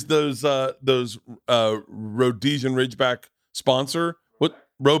is those Rhodesian Ridgeback sponsor. What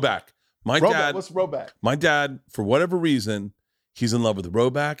Rhoback? Dad. What's Rhoback? My dad, for whatever reason, he's in love with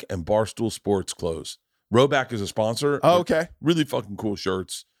Rhoback and Barstool Sports clothes. Rhoback is a sponsor. Oh, okay. Really fucking cool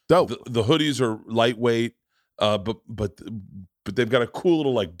shirts. Dope. The hoodies are lightweight, but they've got a cool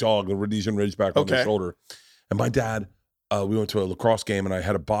little like dog, the Rhodesian Ridgeback on their shoulder. And my dad, we went to a lacrosse game, and I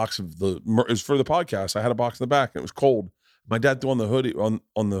had a box of it was for the podcast. I had a box in the back, and it was cold. My dad threw on the hoodie on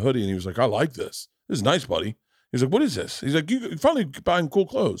the hoodie, and he was like, "I like this. This is nice, buddy." He's like, "What is this?" He's like, "You finally buying cool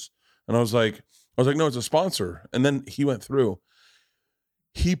clothes." And I was like, "No, it's a sponsor." And then he went through.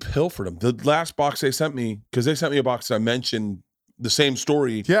 He pilfered them. The last box they sent me, because they sent me a box. I mentioned the same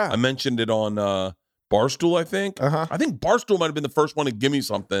story. Yeah, I mentioned it on Barstool. I think. I think Barstool might have been the first one to give me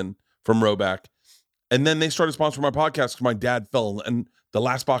something from Rhoback, and then they started sponsoring my podcast because my dad fell. And the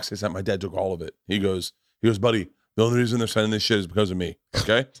last box they sent, my dad took all of it. He goes, buddy, the only reason they're sending this shit is because of me.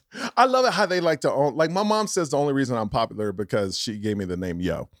 Okay. I love it how they like to own. Like my mom says, the only reason I'm popular because she gave me the name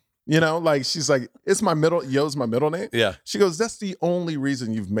Yo. You know, like she's like, Yo's my middle name. Yeah. She goes, that's the only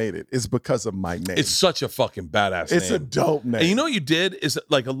reason you've made it is because of my name. It's such a fucking badass name. It's a dope name. And you know what you did is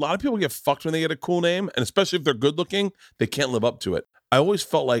like a lot of people get fucked when they get a cool name, and especially if they're good looking, they can't live up to it. I always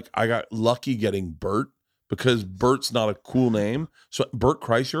felt like I got lucky getting Bert because Bert's not a cool name. So Bert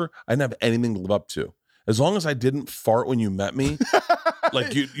Kreischer, I didn't have anything to live up to. As long as I didn't fart when you met me,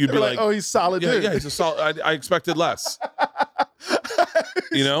 like you'd be like, oh, he's solid. Yeah, dude. yeah, he's a solid. I expected less.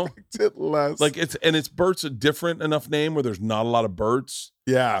 You know, less. Like it's Bert's a different enough name where there's not a lot of Berts.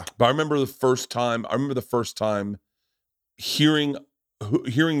 Yeah, but I remember the first time hearing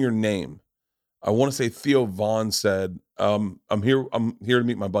your name. I want to say Theo Vaughn said, "I'm here to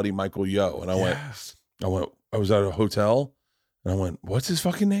meet my buddy Michael Yo," and I was at a hotel, and I went, "What's his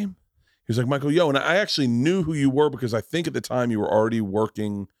fucking name?" He was like, "Michael Yo," and I actually knew who you were because I think at the time you were already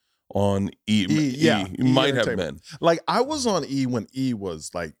working on E. Yeah, you might have been. Like I was on E when E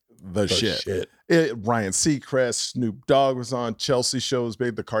was like the shit. Ryan Seacrest, Snoop Dogg was on. Chelsea show was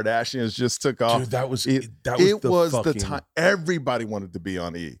big. The Kardashians just took off. Dude, that was the time everybody wanted to be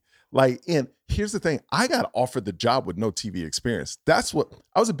on E. Like, and here's the thing. I got offered the job with no TV experience. That's what,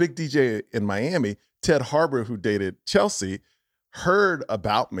 I was a big DJ in Miami. Ted Harbor, who dated Chelsea, heard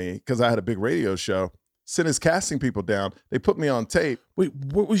about me because I had a big radio show, sent his casting people down. They put me on tape. Wait,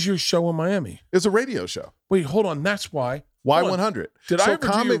 what was your show in Miami? It was a radio show. Wait, hold on. That's why. Y100. Did I ever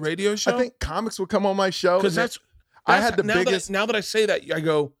do your radio show? I think comics would come on my show. Because I had the biggest. Now that I say that, I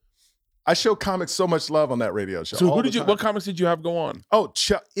go. I show comics so much love on that radio show. So what comics did you have go on? Oh,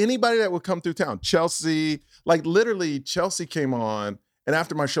 anybody that would come through town. Chelsea, like literally Chelsea came on, and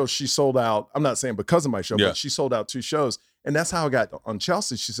after my show, she sold out. I'm not saying because of my show, but she sold out 2 shows. And that's how I got on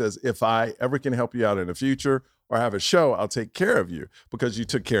Chelsea. She says, if I ever can help you out in the future or have a show, I'll take care of you because you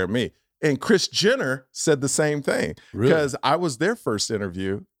took care of me. And Kris Jenner said the same thing because I was their first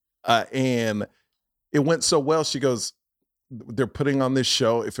interview, and it went so well. She goes, they're putting on this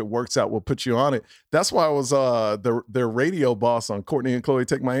show. If it works out, we'll put you on it. That's why I was their radio boss on Courtney and Chloe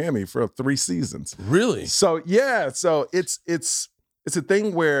Take Miami for 3 seasons. Really? So yeah. So it's a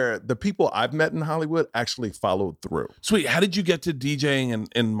thing where the people I've met in Hollywood actually followed through. Sweet. How did you get to DJing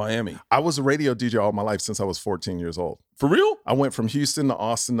in Miami? I was a radio DJ all my life since I was 14 years old. For real? I went from Houston to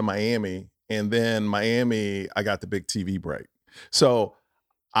Austin to Miami, and then Miami, I got the big TV break. So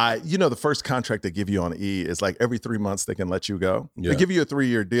the first contract they give you on E is like every 3 months they can let you go. Yeah. They give you a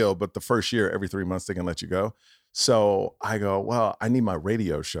 3-year deal, but the first year, every 3 months they can let you go. So I go, well, I need my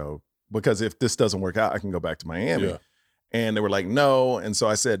radio show because if this doesn't work out, I can go back to Miami. Yeah. And they were like, no. And so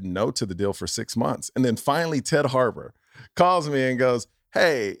I said no to the deal for 6 months. And then finally Ted Harbor calls me and goes,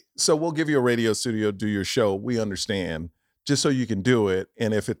 hey, so we'll give you a radio studio, do your show. We understand, just so you can do it.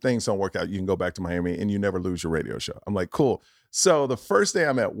 And if things don't work out, you can go back to Miami and you never lose your radio show. I'm like, cool. So the first day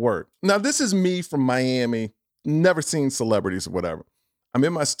I'm at work, now this is me from Miami, never seen celebrities or whatever. I'm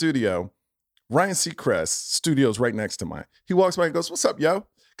in my studio. Ryan Seacrest studio's right next to mine. He walks by and goes, what's up, yo?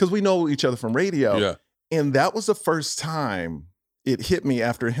 Because we know each other from radio. Yeah. And that was the first time it hit me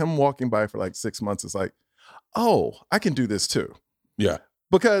after him walking by for like 6 months. It's like, oh, I can do this too. Yeah.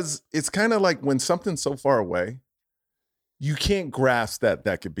 Because it's kind of like when something's so far away, you can't grasp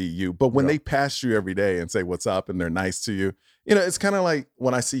that could be you. But when they pass you every day and say what's up and they're nice to you, it's kind of like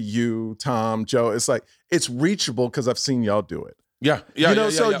when I see you, Tom, Joe, it's like it's reachable because I've seen y'all do it. Yeah.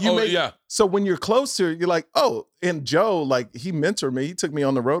 So when you're close to it, you're like, oh, and Joe, like he mentored me. He took me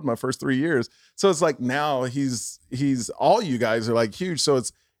on the road my first 3 years. So it's like now he's all you guys are like huge. So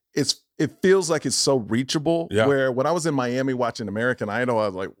it feels like it's so reachable. Yeah. Where when I was in Miami watching American Idol, I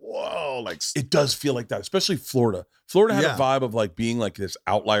was like, whoa, like it does feel like that, especially Florida. Florida had a vibe of like being like this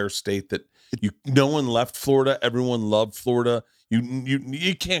outlier state that no one left Florida. Everyone loved Florida.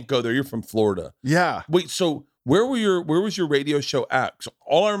 You can't go there. You're from Florida. Yeah. Wait, so where was your radio show at? So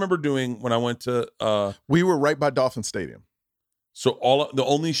all I remember doing when I went to we were right by Dolphin Stadium. So the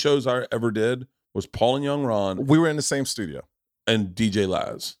only shows I ever did was Paul and Young Ron. We were in the same studio. And DJ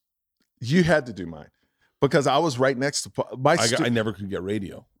Laz. You had to do mine because I was right next to I never could get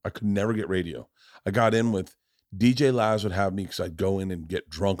radio. I could never get radio. I got in with DJ Laz would have me because I'd go in and get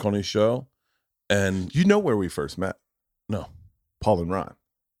drunk on his show. And you know where we first met? No. Paul and Ron.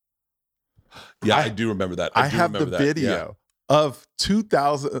 Yeah, I do remember that. I have the video of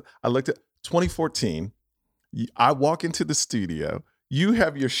 2000. I looked at 2014. I walk into the studio. You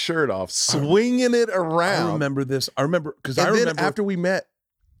have your shirt off, swinging it around. I remember this. I remember because then after we met,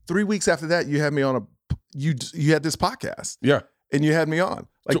 3 weeks after that, you had me on you had this podcast. Yeah, and you had me on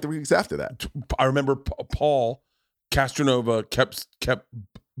 3 weeks after that. I remember Paul Castronova kept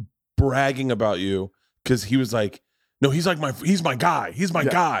bragging about you because he was like, no, he's my guy. He's my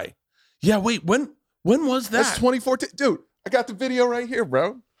guy. Yeah, wait, when was that? That's 2014. Dude, I got the video right here,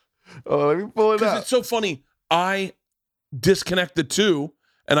 bro. Oh, let me pull it up. It's so funny. I disconnect the two,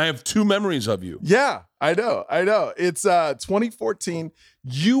 and I have 2 memories of you. Yeah, I know. It's 2014.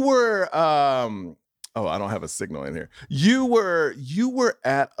 You were I don't have a signal in here. You were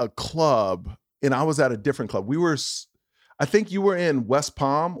at a club, and I was at a different club. I think you were in West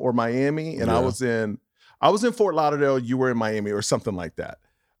Palm or Miami, and I was in Fort Lauderdale. You were in Miami or something like that.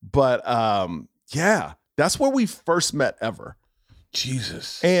 But that's where we first met ever.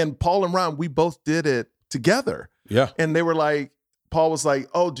 Jesus. And Paul and Ron, we both did it together. Yeah. And they were like, Paul was like,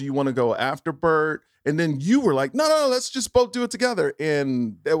 oh, do you want to go after Bert? And then you were like, no, let's just both do it together.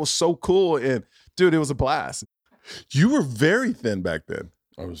 And it was so cool. And dude, it was a blast. You were very thin back then.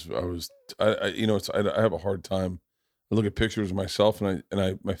 I have a hard time. I look at pictures of myself and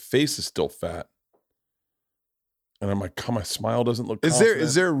my face is still fat. And I'm like, my smile doesn't look Is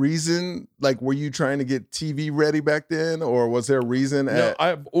confident. there a reason? Like, were you trying to get TV ready back then, or was there a reason? No,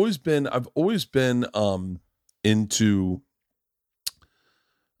 I've always been into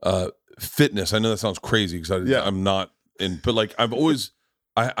fitness. I know that sounds crazy because I'm not in, but like I've always,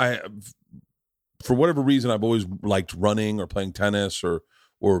 I for whatever reason, I've always liked running or playing tennis or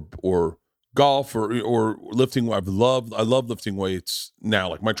golf or lifting. I love lifting weights now.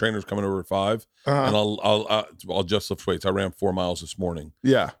 Like my trainer's coming over at 5, and I'll just lift weights. I ran 4 miles this morning.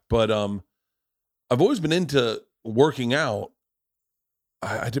 Yeah, but I've always been into working out.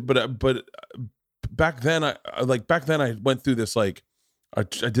 I did, but back then I went through this like I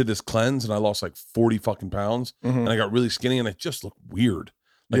did this cleanse and I lost like 40 fucking pounds and I got really skinny and I just looked weird.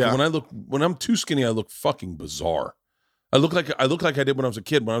 Like when I'm too skinny, I look fucking bizarre. I look like I did when I was a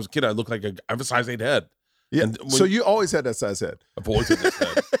kid. When I was a kid, I looked like I have a size 8 head. Yeah. So you always had that size head. I've always had this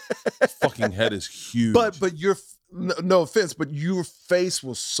head. Fucking head is huge. But your no offense, but your face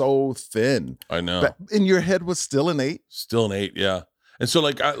was so thin. I know. And your head was still an 8. Still an 8, yeah. And so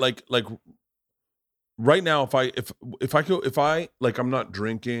like right now, if I I'm not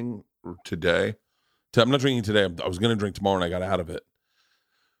drinking today. I'm not drinking today. I was going to drink tomorrow and I got out of it.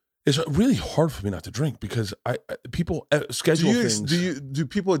 It's really hard for me not to drink because people schedule things. Do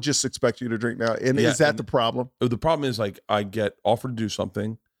people just expect you to drink now? And is that the problem? The problem is like I get offered to do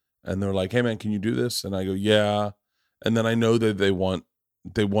something, and they're like, "Hey man, can you do this?" And I go, "Yeah," and then I know that they want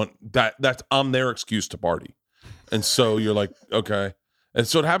that I'm their excuse to party, and so you're like, okay, and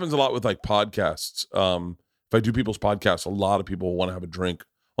so it happens a lot with like podcasts. If I do people's podcasts, a lot of people want to have a drink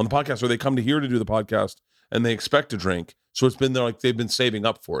on the podcast, or they come to here to do the podcast and they expect to drink. So it's been there like they've been saving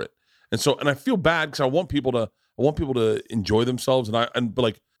up for it, and I feel bad because I want people to enjoy themselves, but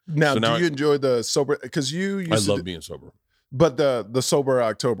like now, do you enjoy the sober? Because I love being sober, but the sober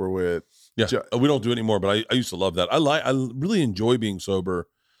October with we don't do it anymore. But I used to love that. I really enjoy being sober,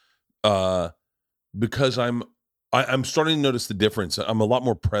 because I'm starting to notice the difference. I'm a lot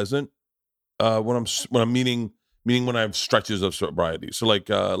more present when I'm meaning when I have stretches of sobriety. So like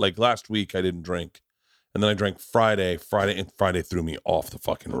last week I didn't drink. And then I drank Friday, and Friday threw me off the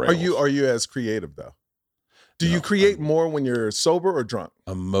fucking rails. Are you as creative though? Do you create more when you're sober or drunk?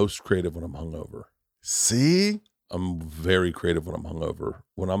 I'm most creative when I'm hungover. See? I'm very creative when I'm hungover.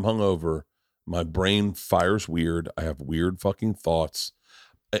 When I'm hungover, my brain fires weird. I have weird fucking thoughts.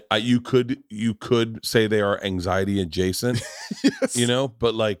 You could say they are anxiety adjacent, Yes.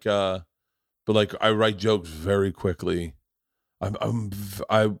 but I write jokes very quickly.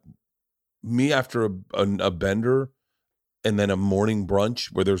 Me after a bender and then a morning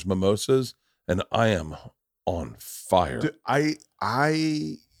brunch where there's mimosas and I am on fire. Dude, I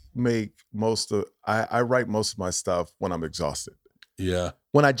make I write most of my stuff when I'm exhausted. Yeah.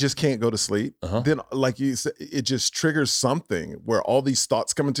 When I just can't go to sleep, then like you said, it just triggers something where all these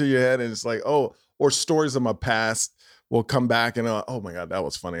thoughts come into your head and it's like, oh, or stories of my past will come back and oh my God, that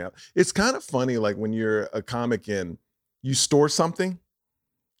was funny. It's kind of funny like when you're a comic and you store something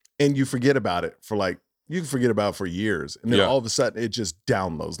and you forget about it you can forget about it for years. And then all of a sudden it just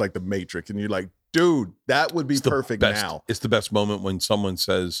downloads like the Matrix. And you're like, dude, that would be perfect now. It's the best moment when someone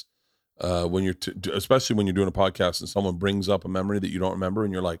says, when you're, especially when you're doing a podcast and someone brings up a memory that you don't remember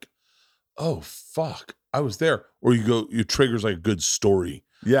and you're like, oh, fuck, I was there. Or you triggers like a good story.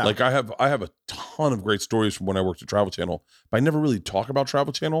 Yeah. Like I have a ton of great stories from when I worked at Travel Channel, but I never really talk about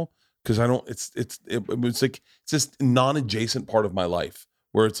Travel Channel because it's just non-adjacent part of my life.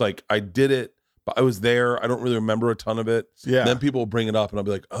 Where it's like, I did it, but I was there. I don't really remember a ton of it. Yeah. And then people will bring it up and I'll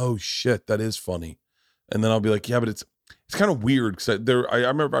be like, oh shit, that is funny. And then I'll be like, yeah, but it's kind of weird. Cause I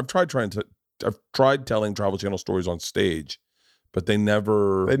remember I've tried telling Travel Channel stories on stage, but they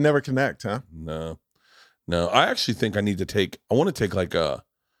never connect, huh? No. I actually think I want to take like a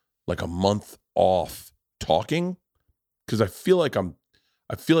month off talking. Cause I feel like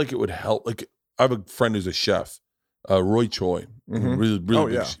it would help. Like I have a friend who's a chef. Roy Choi, really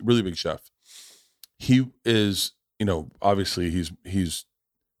big chef. He is, obviously he's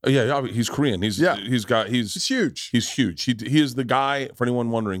Korean. He's huge. He's huge. He is the guy, for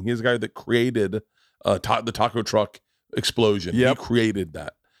anyone wondering, he is the guy that created the taco truck explosion. Yep. He created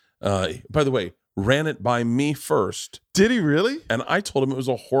that. By the way, ran it by me first. Did he really? And I told him it was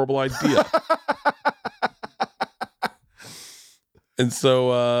a horrible idea. And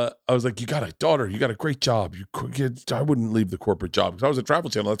so I was like, you got a daughter. You got a great job. I wouldn't leave the corporate job because I was at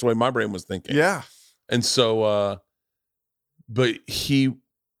Travel Channel. That's the way my brain was thinking. Yeah. And so, but we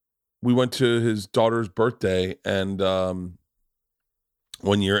went to his daughter's birthday and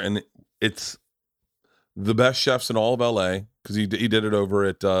one year, and it's the best chefs in all of LA because he did it over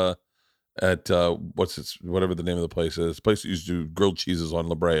at at whatever the name of the place is. The place that used to do grilled cheeses on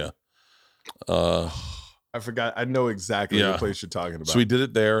La Brea. I forgot. I know exactly the place you're talking about. So we did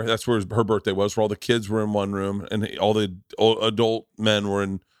it there. That's where her birthday was. Where all the kids were in one room, and all the adult men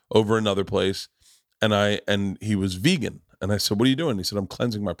were over another place. And he was vegan. And I said, "What are you doing?" He said, "I'm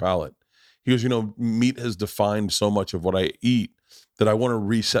cleansing my palate." He goes, meat has defined so much of what I eat that I want to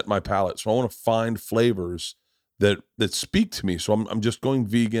reset my palate. So I want to find flavors that speak to me. So I'm just going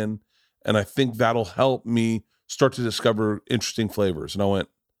vegan, and I think that'll help me start to discover interesting flavors. And I went,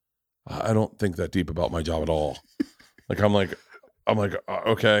 I don't think that deep about my job at all. I'm like,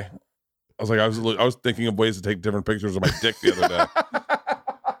 okay. I was thinking of ways to take different pictures of my dick the other day.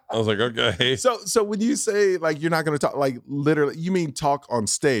 I was like, okay. So when you say like you're not going to talk, like literally, you mean talk on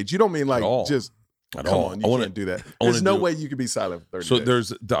stage? You don't mean like just at come all. on, you can't do that. There's no way you can be silent for 30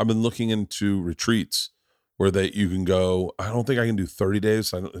 days. I've been looking into retreats where you can go. I don't think I can do 30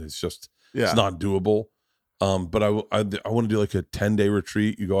 days. It's not doable. But I want to do like a 10-day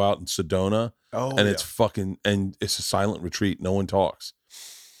retreat. You go out in Sedona, and it's a silent retreat. No one talks.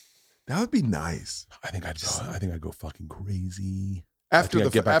 That would be nice. I think I'd go fucking crazy. After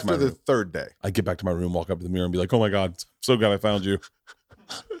the third day, I get back to my room, walk up to the mirror, and be like, "Oh my God, so glad I found you."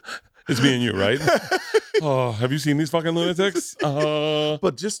 It's me and you, right? Oh, have you seen these fucking lunatics?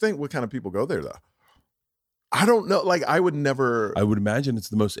 But just think what kind of people go there, though. I don't know. Like, I would never. I would imagine it's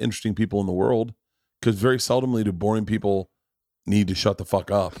the most interesting people in the world, because very seldomly do boring people need to shut the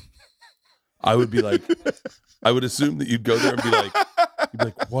fuck up. I would be like, I would assume that you'd go there and be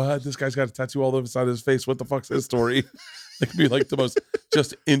like, "What? This guy's got a tattoo all over the side of his face. What the fuck's his story?" It could be like the most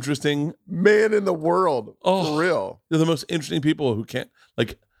just interesting man in the world. For real. They're the most interesting people who can't,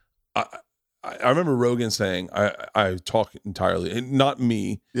 like, I remember Rogan saying, I talk entirely, and not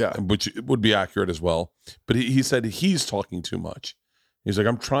me, which would be accurate as well. But he said he's talking too much. He's like,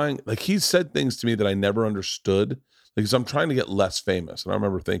 I'm trying, like, he said things to me that I never understood, because I'm trying to get less famous. And I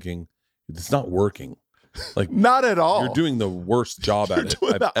remember thinking, it's not working. Like, not at all. You're doing the worst job at it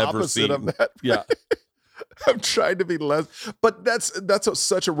I've ever seen. Of that. Yeah. I'm trying to be less, but that's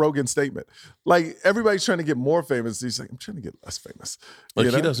such a Rogan statement. Like, everybody's trying to get more famous. He's like, I'm trying to get less famous. Like,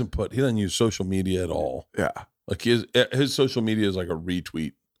 he doesn't use social media at all. Yeah. Like his social media is like a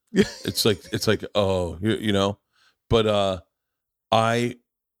retweet. It's like, oh, but I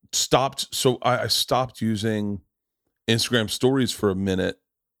stopped using Instagram stories for a minute,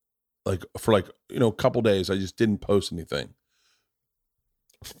 like for a couple days. I just didn't post anything.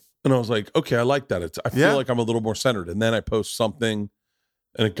 And I was like, okay, I like that. I feel like I'm a little more centered. And then I post something,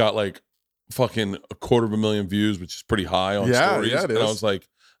 and it got like fucking 250,000 views, which is pretty high on stories. Yeah, it is. I was like,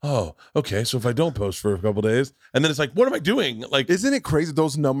 oh, okay. So if I don't post for a couple days, and then it's like, what am I doing? Like, isn't it crazy?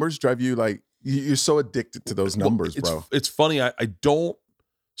 Those numbers drive you like you're so addicted to those numbers, bro. It's funny. I don't.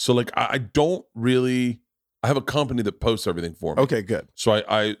 So like, I don't really. I have a company that posts everything for me. Okay, good. So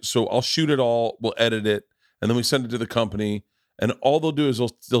so I'll shoot it all. We'll edit it, and then we send it to the company. And all they'll do is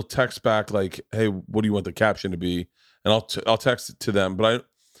they'll text back like, "Hey, what do you want the caption to be?" And I'll text it to them. But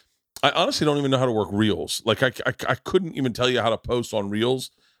I honestly don't even know how to work Reels. Like, I couldn't even tell you how to post on Reels,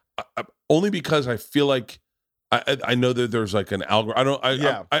 only because I feel like I know that there's like an algorithm.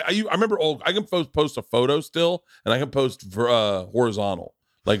 I remember I can post a photo still, and I can post horizontal,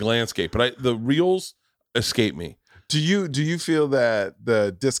 like landscape. But the Reels escape me. Do you feel that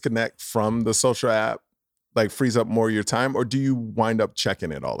the disconnect from the social app like frees up more of your time, or do you wind up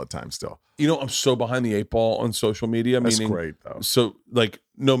checking it all the time still? I'm so behind the 8 ball on social media. That's great though. So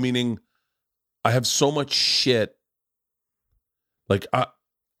meaning I have so much shit. Like I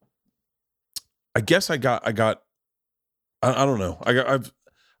guess I don't know. I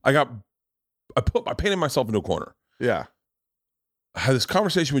painted myself into a corner. Yeah. I had this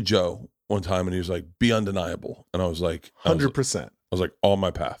conversation with Joe one time, and he was like, "Be undeniable." And I was like, 100%. I was like, on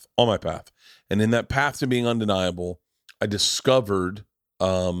my path. And in that path to being undeniable, I discovered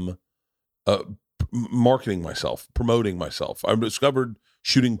marketing myself, promoting myself. I discovered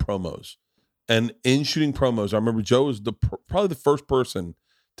shooting promos. And in shooting promos, I remember Joe was probably the first person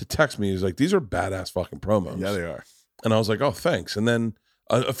to text me. He's like, "These are badass fucking promos." Yeah, they are. And I was like, "Oh, thanks." And then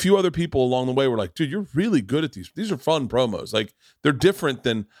a few other people along the way were like, "Dude, you're really good at these. These are fun promos. Like, they're different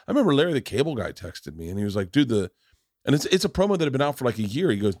than." I remember Larry the Cable Guy texted me, and he was like, "Dude, and it's a promo that had been out for like a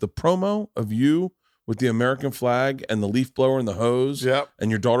year." He goes, "The promo of you with the American flag and the leaf blower and the hose, and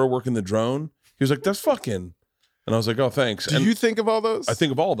your daughter working the drone." He was like, "That's fucking." And I was like, "Oh, thanks." Do you think of all those? I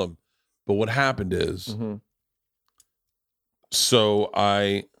think of all of them. But what happened is, so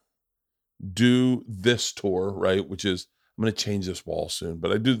I do this tour, right? Which is, I'm going to change this wall soon,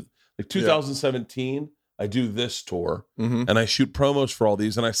 but I do like 2017. I do this tour, Mhm. and I shoot promos for all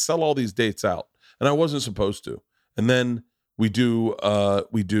these, and I sell all these dates out, and I wasn't supposed to. And then we do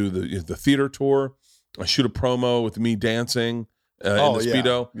the theater tour. I shoot a promo with me dancing in the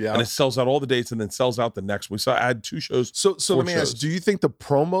Speedo, Yeah. and it sells out all the dates, and then sells out the next week. So I had 2 shows. So 4 let me ask, shows. do you think the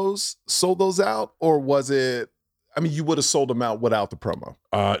promos sold those out, or was it, I mean, you would have sold them out without the promo?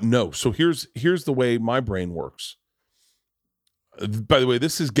 No. So here's the way my brain works. By the way,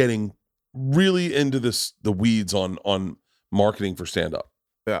 this is getting really into the weeds on marketing for stand-up.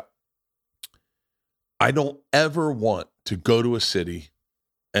 Yeah. I don't ever want to go to a city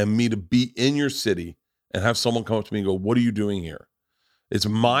and me to be in your city and have someone come up to me and go, "What are you doing here?" It's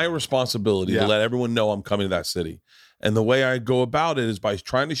my responsibility to let everyone know I'm coming to that city. And the way I go about it is by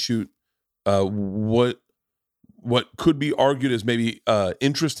trying to shoot what could be argued as maybe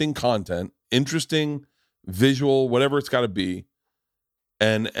interesting content, interesting visual, whatever it's got to be,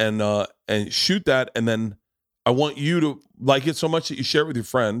 and shoot that. And then I want you to like it so much that you share it with your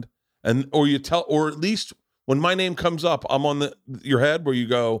friend, or you tell, or at least when my name comes up, I'm on your head where you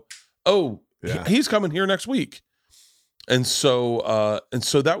go, "Oh, he's coming here next week." And so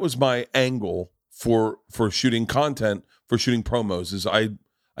that was my angle for shooting content, for shooting promos. Is I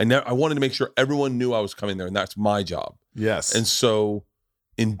wanted to make sure everyone knew I was coming there, and that's my job. Yes. And so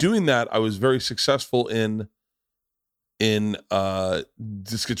in doing that, I was very successful in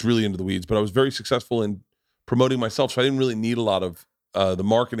this gets really into the weeds, but I was very successful in promoting myself. So I didn't really need a lot of the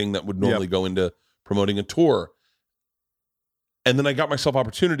marketing that would normally go into promoting a tour. And then I got myself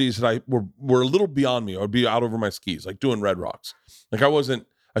opportunities that were a little beyond me. I would be out over my skis, like doing Red Rocks. Like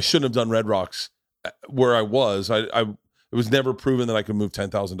I shouldn't have done Red Rocks where I was. It was never proven that I could move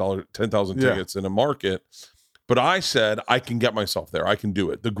 10,000 tickets in a market. But I said, I can get myself there. I can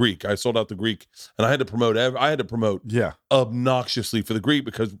do it. The Greek. I sold out the Greek, and I had to promote obnoxiously for the Greek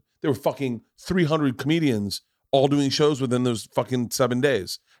because there were fucking 300 comedians all doing shows within those fucking 7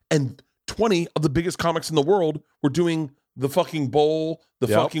 days. And 20 of the biggest comics in the world were doing the fucking Bowl, the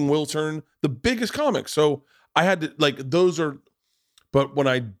fucking Wiltern, the biggest comics. So I had to, like, but when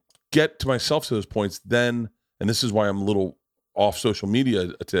I get to myself to those points, then, and this is why I'm a little off social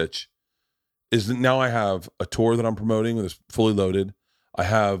media a titch, is that now I have a tour that I'm promoting that's fully loaded. I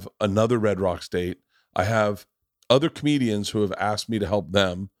have another Red Rocks date. I have other comedians who have asked me to help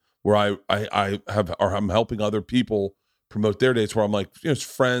them, where I'm helping other people promote their dates, where I'm like, it's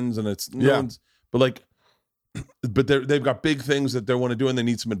friends and it's but they've got big things that they want to do and they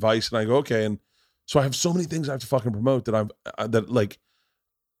need some advice, and I go, okay. And so I have so many things I have to fucking promote that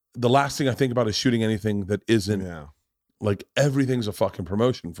the last thing I think about is shooting anything that isn't like, everything's a fucking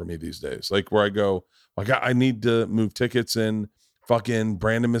promotion for me these days. Like, where I go, I need to move tickets in fucking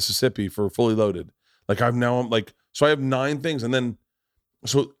Brandon, Mississippi for Fully Loaded. Like, I'm like, so I have 9 things, and then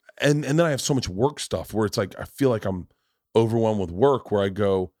then I have so much work stuff where it's like I feel like I'm overwhelmed with work, where I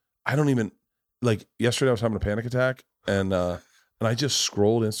go, I don't even, like, yesterday I was having a panic attack, and I just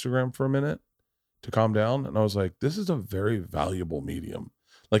scrolled Instagram for a minute to calm down, and I was like, this is a very valuable medium.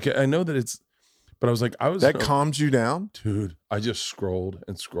 Like, I know that it's, but I was like, that calms you down, dude. I just scrolled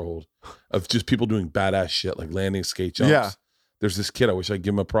and scrolled of just people doing badass shit, like landing skate jumps. Yeah. There's this kid, I wish I'd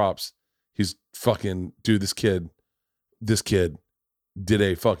give him a props. He's fucking, dude, this kid did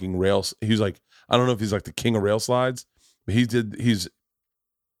a fucking rails. He was like, I don't know if he's like the king of rail slides, but he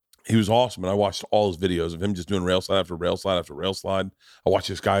was awesome. And I watched all his videos of him just doing rail slide after rail slide after rail slide. I watched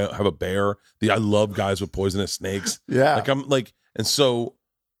this guy have a bear. I love guys with poisonous snakes. Yeah. Like, I'm like, and so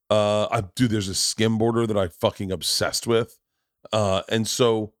there's a skimboarder that I fucking obsessed with. And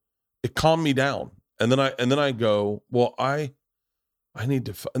so it calmed me down. And then I go, well, I need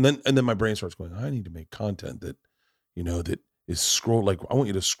to, and then my brain starts going, I need to make content that, that is scroll. Like, I want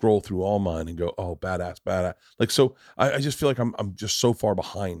you to scroll through all mine and go, oh, badass. Like, so I just feel like I'm just so far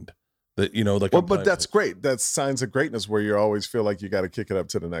behind that, like, well, but that's great. That's signs of greatness, where you always feel like you got to kick it up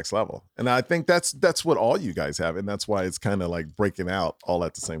to the next level. And I think that's what all you guys have. And that's why it's kind of like breaking out all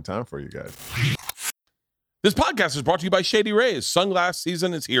at the same time for you guys. This podcast is brought to you by Shady Rays. Sunglass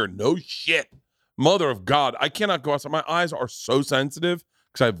season is here. No shit. Mother of God. I cannot go outside. My eyes are so sensitive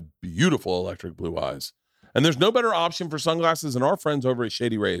because I have beautiful electric blue eyes. And there's no better option for sunglasses than our friends over at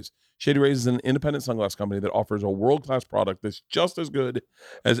Shady Rays. Shady Rays is an independent sunglass company that offers a world-class product that's just as good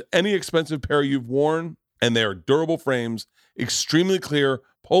as any expensive pair you've worn, and they are durable frames, extremely clear,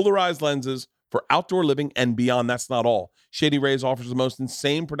 polarized lenses for outdoor living and beyond. That's not all. Shady Rays offers the most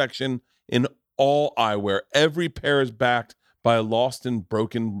insane protection in all eyewear. Every pair is backed by lost and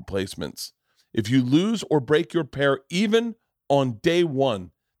broken replacements. If you lose or break your pair, even on day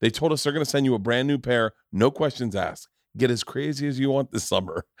one, they told us they're going to send you a brand new pair, no questions asked. Get as crazy as you want this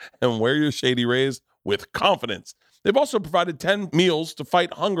summer and wear your Shady Rays with confidence. They've also provided 10 meals to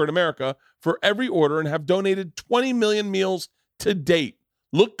fight hunger in America for every order and have donated 20 million meals to date.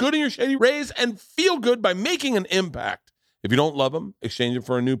 Look good in your Shady Rays and feel good by making an impact. If you don't love them, exchange them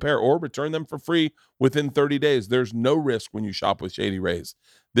for a new pair or return them for free within 30 days. There's no risk when you shop with Shady Rays.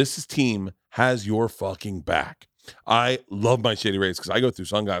 This team has your fucking back. I love my Shady Rays because I go through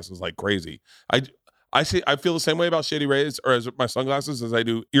sunglasses like crazy. I feel the same way about Shady Rays or as my sunglasses as I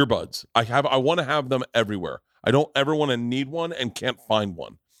do earbuds. I want to have them everywhere. I don't ever want to need one and can't find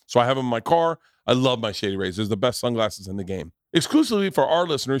one. So I have them in my car. I love my Shady Rays. They're the best sunglasses in the game. Exclusively for our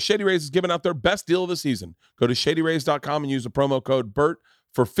listeners, Shady Rays is giving out their best deal of the season. Go to shadyrays.com and use the promo code BERT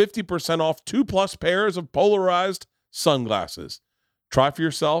for 50% off 2+ pairs of polarized sunglasses. Try for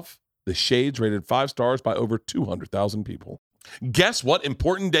yourself the shades rated 5 stars by over 200,000 people. Guess what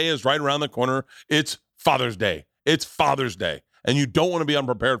important day is right around the corner? It's Father's Day. It's Father's Day. And you don't want to be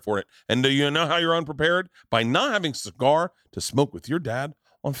unprepared for it. And do you know how you're unprepared? By not having a cigar to smoke with your dad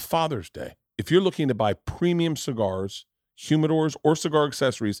on Father's Day. If you're looking to buy premium cigars, humidors, or cigar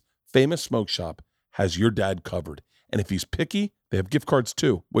accessories, Famous Smoke Shop has your dad covered. And if he's picky, they have gift cards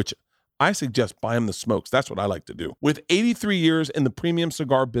too, which I suggest buy him the smokes. That's what I like to do. With 83 years in the premium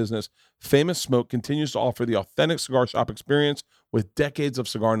cigar business, Famous Smoke continues to offer the authentic cigar shop experience with decades of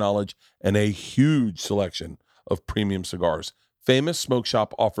cigar knowledge and a huge selection of premium cigars. Famous Smoke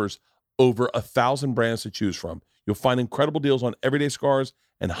Shop offers over 1,000 brands to choose from. You'll find incredible deals on everyday cigars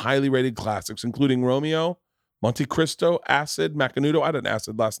and highly rated classics, including Romeo, Monte Cristo, Acid, Macanudo. I had an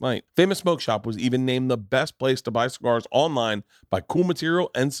Acid last night. Famous Smoke Shop was even named the best place to buy cigars online by Cool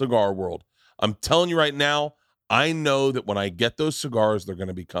Material and Cigar World. I'm telling you right now, I know that when I get those cigars, they're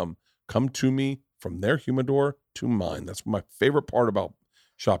going to come to me from their humidor to mine. That's my favorite part about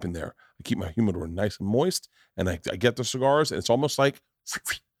shopping there. I keep my humidor nice and moist, and I get the cigars, and it's almost like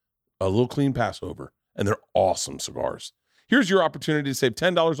a little clean Passover, and they're awesome cigars. Here's your opportunity to save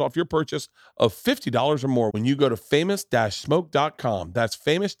 $10 off your purchase of $50 or more when you go to famous-smoke.com. That's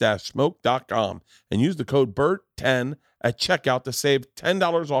famous-smoke.com and use the code BERT10 at checkout to save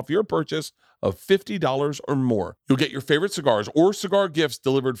 $10 off your purchase of $50 or more. You'll get your favorite cigars or cigar gifts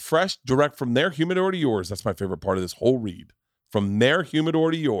delivered fresh, direct from their humidor to yours. That's my favorite part of this whole read. From their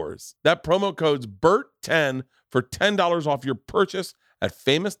humidor to yours. That promo code's BERT10 for $10 off your purchase at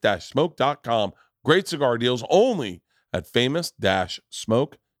famous-smoke.com. Great cigar deals only at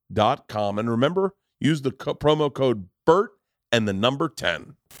famous-smoke.com. And remember, use the promo code BERT and the number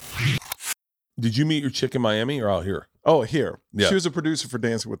 10. Did you meet your chick in Miami or out here? Oh, here. Yeah. She was a producer for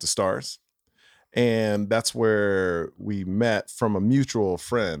Dancing with the Stars. And that's where we met from a mutual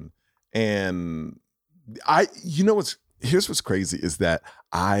friend. And here's what's crazy is that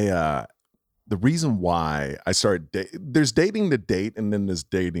the reason why I started there's dating to date and then there's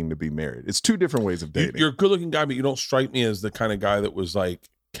dating to be married. It's two different ways of dating. You're a good looking guy, but you don't strike me as the kind of guy that was like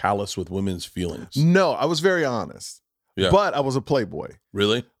callous with women's feelings. No, I was very honest. Yeah. But I was a playboy.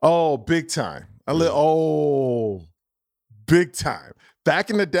 Really? Oh, big time. Big time. Back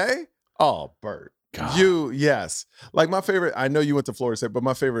in the day, Bert. God. Yes. Like my favorite, I know you went to Florida State, but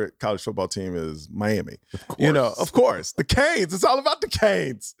my favorite college football team is Miami. Of course. Of course. The Canes. It's all about the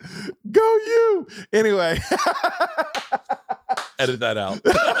Canes. Go you. Anyway. Edit that out.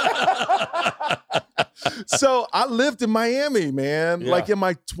 So I lived in Miami, man. Yeah. Like in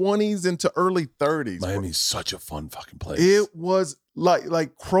my 20s into early 30s. Miami's such a fun fucking place. It was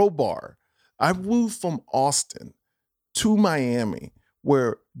like Crowbar. I moved from Austin to Miami,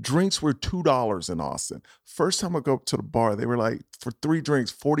 where drinks were $2 in Austin. First time I go up to the bar, they were like, for 3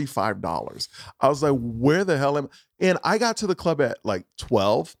 drinks, $45. I was like, where the hell am I? And I got to the club at like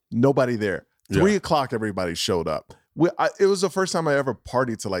 12, nobody there. 3 o'clock, everybody showed up. It was the first time I ever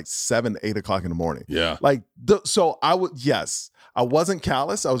partied to like 7, 8 o'clock in the morning. Yeah. So I wasn't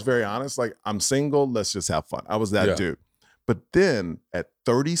callous. I was very honest. Like, I'm single, let's just have fun. I was that dude. But then at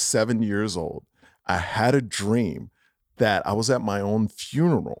 37 years old, I had a dream that I was at my own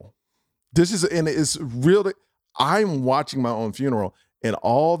funeral. It's real. I'm watching my own funeral, and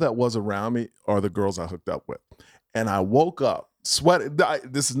all that was around me are the girls I hooked up with. And I woke up sweating.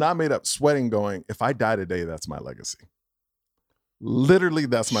 This is not made up. Sweating, going, if I die today, that's my legacy. Literally,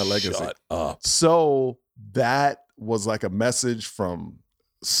 that's my legacy. Shut up. So that was like a message from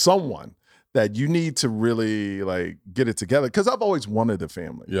someone that you need to really like get it together. Because I've always wanted a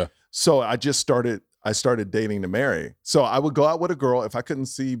family. Yeah. So I started dating to marry. So I would go out with a girl. If I couldn't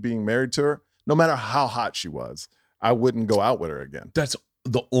see being married to her, no matter how hot she was, I wouldn't go out with her again. That's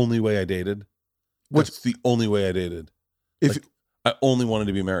the only way I dated. That's the only way I dated. I only wanted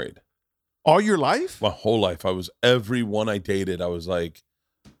to be married. All your life? My whole life. Everyone I dated, I was like,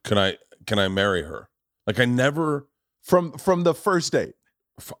 can I marry her? Like I never from the first date.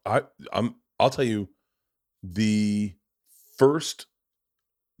 I'll tell you, the first,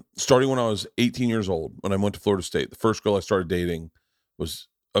 starting when I was 18 years old, when I went to Florida State, the first girl I started dating was,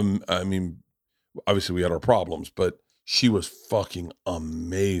 I mean, obviously we had our problems, but she was fucking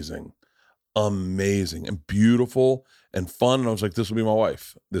amazing and beautiful and fun. And I was like, this will be my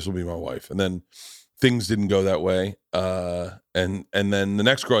wife. This will be my wife. And then things didn't go that way. And then the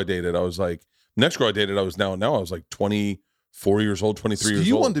next girl I dated, I was like, I was like 24 years old, 23 years old.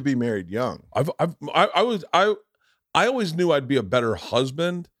 You wanted to be married young. I always knew I'd be a better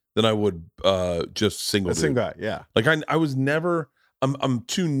husband than I would just single. A single guy, yeah. Like I was never. I'm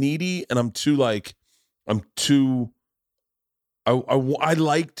too needy, and I'm too. I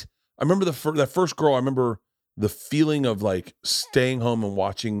liked. I remember that first girl. I remember the feeling of like staying home and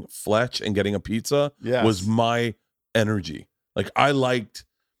watching Fletch and getting a pizza. Yes. Was my energy. Like I liked.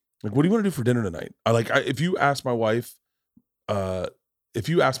 Like, what do you want to do for dinner tonight? If you ask my wife,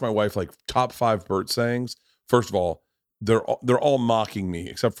 like top 5 Bert sayings, first of all, they're all mocking me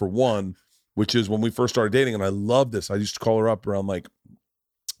except for one, which is when we first started dating, and I love this. I used to call her up around like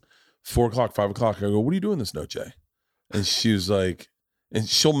 4 o'clock, 5 o'clock. I go, "What are you doing this noche?" And she was like, and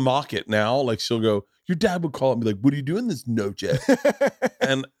she'll mock it now. Like she'll go, "Your dad would call it and be like, 'What are you doing this noche?'"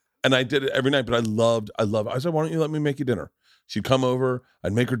 and I did it every night, but I loved it. I said, "Why don't you let me make you dinner?" She'd come over,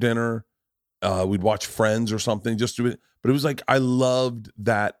 I'd make her dinner. We'd watch Friends or something, just do it. But it was like, I loved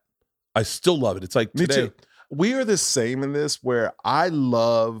that. I still love it. It's like today. Me too. We are the same in this, where I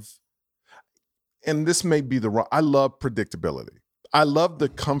love, and this may be I love predictability. I love the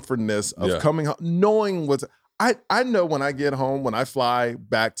comfortness of coming home, knowing what's, I know when I get home, when I fly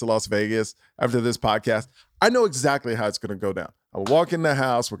back to Las Vegas after this podcast, I know exactly how it's going to go down. I will walk in the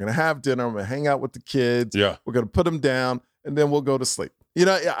house, we're going to have dinner, I'm going to hang out with the kids. Yeah. We're going to put them down, and then we'll go to sleep. You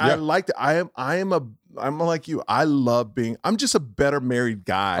know, I like that. I'm like you. I love I'm just a better married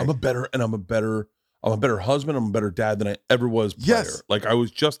guy. I'm a better husband. I'm a better dad than I ever was prior. Yes. Like I was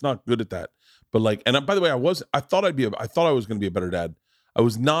just not good at that. But like, and by the way, I thought I was going to be a better dad. I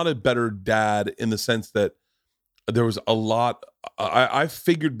was not a better dad in the sense that there was a lot. I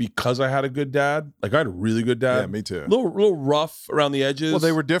figured because I had a good dad, like I had a really good dad. Yeah, me too. A little rough around the edges. Well,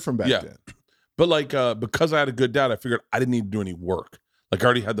 they were different back then. But like, because I had a good dad, I figured I didn't need to do any work. Like I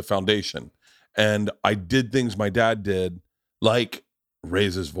already had the foundation, and I did things my dad did, like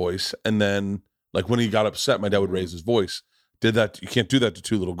raise his voice. And then like when he got upset, my dad would raise his voice. Did that. You can't do that to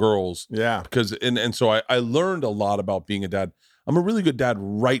 2 little girls. Yeah. Because, and so I learned a lot about being a dad. I'm a really good dad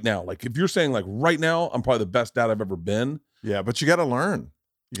right now. Like if you're saying like right now, I'm probably the best dad I've ever been. Yeah. But you got to learn.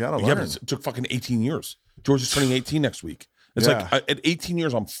 Yeah, but it took fucking 18 years. George is turning 18 next week. It's like at 18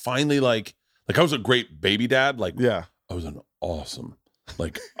 years, I'm finally like I was a great baby dad. Like, yeah, I was an awesome,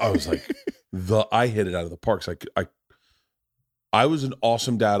 like, I was like, I hit it out of the park. So I was an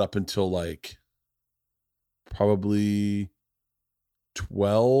awesome dad up until like probably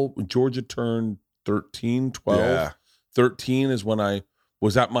 12. When Georgia turned 13, 12. Yeah. 13 is when I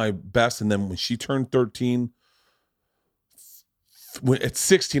was at my best. And then when she turned 13, at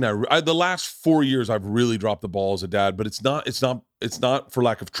 16, the last 4 years I've really dropped the ball as a dad, but it's not for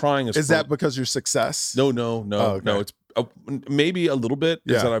lack of trying. Is that because your success? No, okay. No. It's maybe a little bit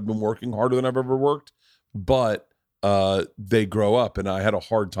is that I've been working harder than I've ever worked, but they grow up, and I had a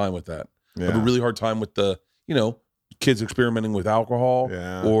hard time with that. Yeah. I have a really hard time with the, kids experimenting with alcohol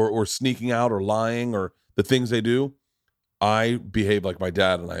or sneaking out or lying or the things they do. I behave like my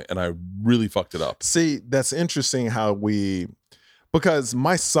dad, and I really fucked it up. See, that's interesting because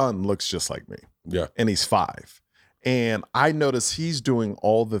my son looks just like me. Yeah. And he's 5. And I notice he's doing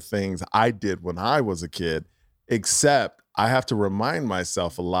all the things I did when I was a kid, except I have to remind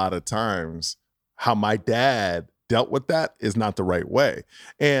myself a lot of times how my dad dealt with that is not the right way.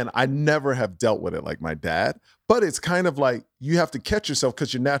 And I never have dealt with it like my dad, but it's kind of like you have to catch yourself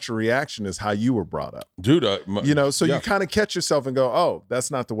because your natural reaction is how you were brought up. Dude, you kind of catch yourself and go, oh,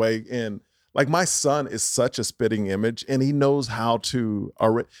 that's not the way. And like my son is such a spitting image, and he knows how to,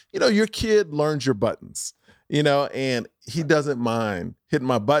 your kid learns your buttons, and he doesn't mind hitting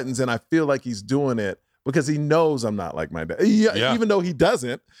my buttons. And I feel like he's doing it because he knows I'm not like my dad. Even though he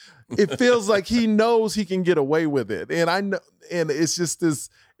doesn't, it feels like he knows he can get away with it. And I know, and it's just this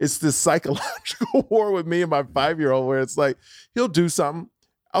psychological war with me and my 5-year-old where it's like, he'll do something.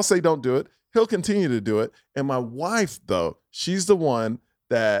 I'll say, don't do it. He'll continue to do it. And my wife, though, she's the one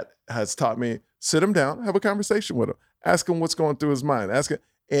that has taught me, sit him down, have a conversation with him, ask him what's going through his mind, ask him.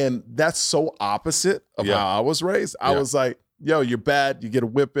 And that's so opposite of how I was raised. I was like, yo, you're bad. You get a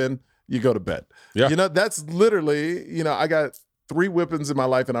whipping, you go to bed. Yeah. That's literally, I got 3 whippings in my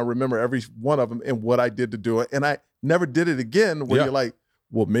life, and I remember every one of them and what I did to do it. And I never did it again where you're like,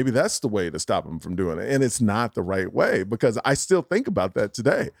 well, maybe that's the way to stop him from doing it. And it's not the right way, because I still think about that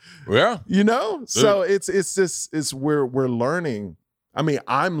today. Yeah. You know? So it's where we're learning. I mean,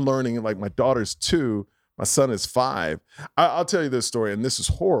 I'm learning, like my daughter's 2, my son is 5. I'll tell you this story, and this is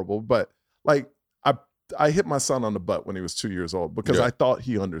horrible, but like I hit my son on the butt when he was 2 years old because I thought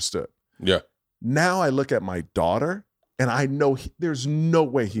he understood. Yeah. Now I look at my daughter and I know there's no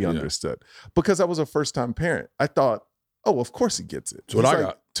way he understood, because I was a first-time parent. I thought, oh, of course he gets it. That's what I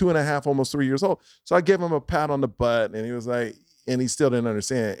got. 2.5, almost 3 years old. So I gave him a pat on the butt, and he was like, and he still didn't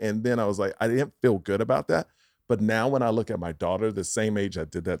understand. And then I was like, I didn't feel good about that. But now when I look at my daughter, the same age I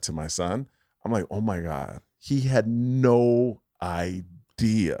did that to my son, I'm like, oh my God, he had no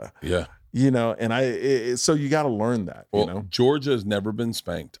idea. Yeah. You know, and so you got to learn that, well, you know? Georgia has never been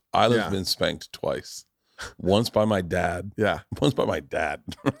spanked. Isla's been spanked twice. Once by my dad. Yeah. Once by my dad.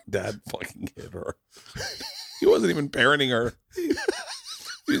 Dad fucking hit her. He wasn't even parenting her. He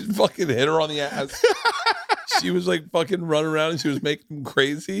just fucking hit her on the ass. She was like fucking running around and she was making him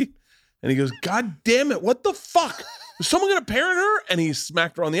crazy. And he goes, God damn it, what the fuck? Is someone gonna parent her? And he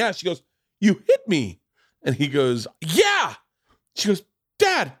smacked her on the ass. She goes, you hit me. And he goes, yeah. She goes,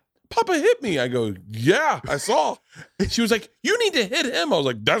 Dad, Papa hit me. I go, yeah, I saw. She was like, you need to hit him. I was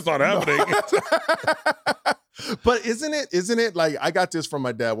like, that's not happening. But isn't it like, I got this from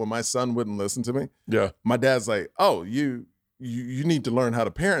my dad when my son wouldn't listen to me. Yeah. My dad's like, oh, you need to learn how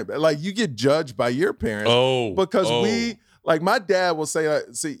to parent. Like, you get judged by your parents. Because like my dad will say,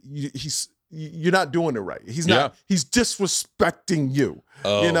 see, you're not doing it right. He's not, he's disrespecting you,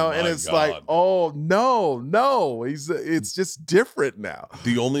 you know? And it's like, oh no, it's just different now.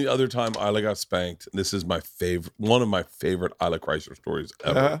 The only other time Isla got spanked, this is my favorite, one of my favorite Isla Chrysler stories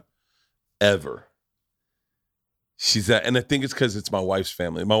ever. She's at, and I think it's because it's my wife's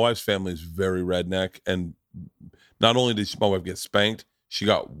family. My wife's family is very redneck, and not only did my wife get spanked, she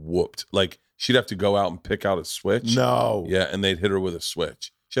got whooped. Like, she'd have to go out and pick out a switch. No. Yeah, and they'd hit her with a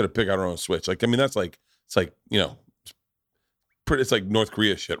switch. She had to pick out her own switch. Like, I mean, that's like, it's like, you know, it's like North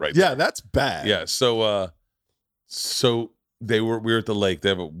Korea shit right there. Yeah, that's bad. Yeah, so we were at the lake.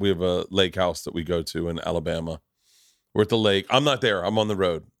 We have a lake house that we go to in Alabama. We're at the lake. I'm not there. I'm on the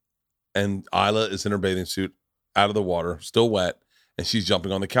road. And Isla is in her bathing suit, out of the water, still wet, and she's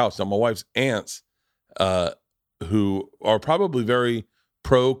jumping on the couch. Now, my wife's aunts, who are probably very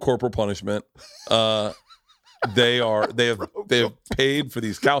pro corporal punishment, they have paid for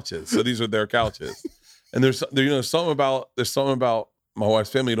these couches, so these are their couches. And there's something about my wife's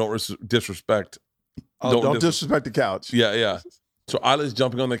family. Don't disrespect. Don't disrespect the couch. Yeah. So Isla's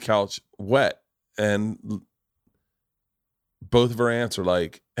jumping on the couch, wet, and both of her aunts are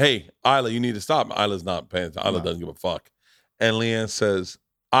like, "Hey, Isla, you need to stop." Isla's not paying attention. Isla doesn't give a fuck. And Leanne says,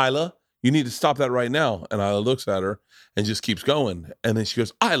 "Isla, you need to stop that right now." And Isla looks at her and just keeps going. And then she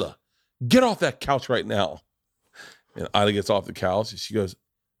goes, "Isla, get off that couch right now." And Isla gets off the couch and she goes,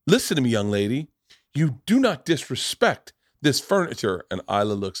 "Listen to me, young lady. You do not disrespect this furniture." And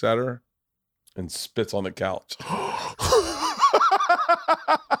Isla looks at her and spits on the couch.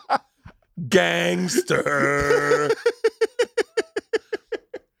 Gangster.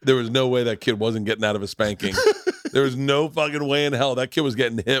 There was no way that kid wasn't getting out of a spanking. There was no fucking way in hell that kid was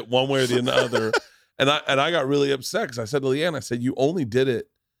getting hit one way or the other. And I got really upset because I said to Leanne, I said, you only did it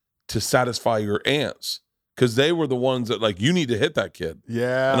to satisfy your aunts, because they were the ones that, like, you need to hit that kid.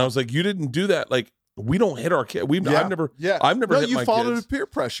 Yeah. And I was like, you didn't do that. Like, we don't hit our kid. I've never hit my kids. You fall under peer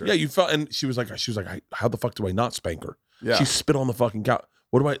pressure. Yeah, you felt, and she was like, how the fuck do I not spank her? Yeah. She spit on the fucking couch.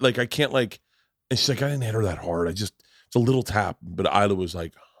 What do I, like, I can't, like, and she's like, I didn't hit her that hard. it's a little tap. But Isla was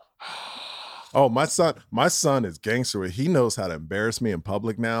like, oh, my son is gangster. He knows how to embarrass me in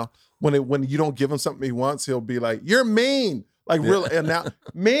public now. When you don't give him something he wants, he'll be like, you're mean. Like, really, and now,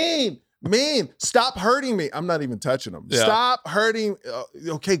 mean, stop hurting me. I'm not even touching him. Yeah. Stop hurting.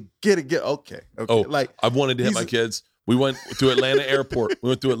 Okay, get it. Okay. oh, like, I've wanted to hit my kids. We went to Atlanta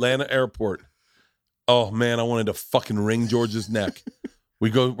Airport. Oh man, I wanted to fucking wring George's neck. We're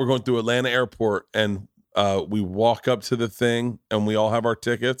going through Atlanta Airport, and we walk up to the thing, and we all have our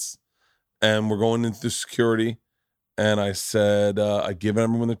tickets, and we're going into security. And I said, I give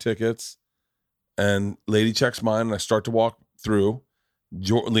everyone their tickets, and lady checks mine, and I start to walk through.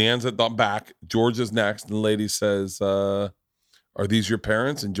 Leanne's at the back, George is next, and the lady says, are these your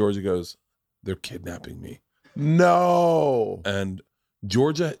parents? And Georgia goes, they're kidnapping me. No. And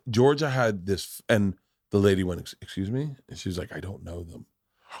Georgia had this, and the lady went, excuse me? And she was like, I don't know them.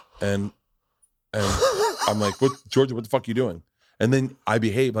 And I'm like, Georgia, what the fuck are you doing? And then I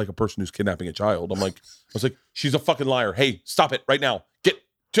behave like a person who's kidnapping a child. I was like, she's a fucking liar. Hey, stop it right now. Get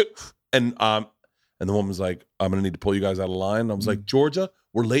to, and the woman's like, I'm going to need to pull you guys out of line. And I was like, Georgia,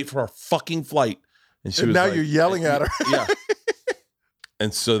 we're late for our fucking flight. And she was now like, you're yelling at her. Yeah.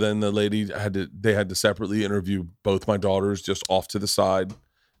 And so then the lady they had to separately interview both my daughters just off to the side.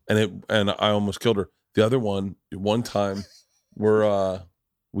 And I almost killed her. The other one time we're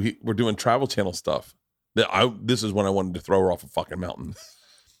doing Travel Channel stuff. This is when I wanted to throw her off a fucking mountain.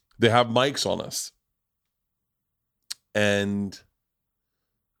 They have mics on us. And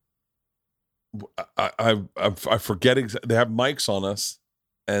I forget they have mics on us,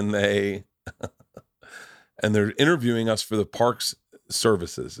 and they're interviewing us for the park's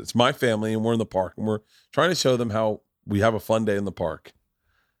services. It's my family, and we're in the park, and we're trying to show them how we have a fun day in the park.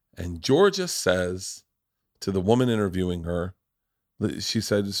 And Georgia says to the woman interviewing her, she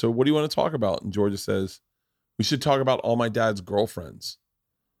said, so what do you want to talk about? And Georgia says, we should talk about all my dad's girlfriends.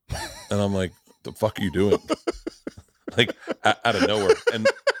 And I'm like, the fuck are you doing? Like out of nowhere. And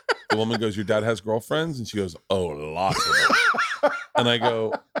the woman goes, your dad has girlfriends? And she goes, oh, lots of them. And I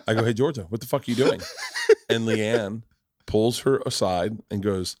go, hey, Georgia, what the fuck are you doing? And Leanne pulls her aside and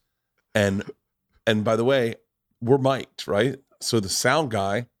goes, and by the way, we're mic'd, right? So the sound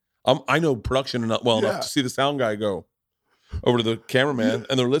guy, I know production enough to see the sound guy go over to the cameraman,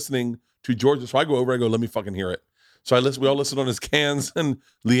 and they're listening to Georgia. So I go over, I go, let me fucking hear it. So we all listen on his cans, and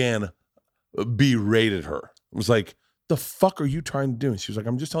Leanne berated her. It was like, the fuck are you trying to do? And she was like,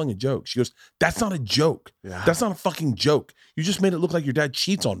 I'm just telling a joke. She goes, that's not a joke. Yeah. That's not a fucking joke. You just made it look like your dad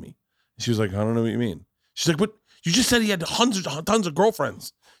cheats on me. And she was like, I don't know what you mean. She's like, but you just said he had tons of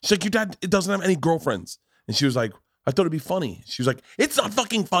girlfriends. She's like, your dad doesn't have any girlfriends. And she was like, I thought it'd be funny. She was like, it's not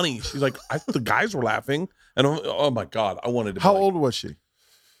fucking funny. She's like, the guys were laughing. And oh my God, I wanted to. How old was she?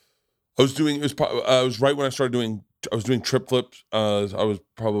 I was right when I was doing trip flips. I was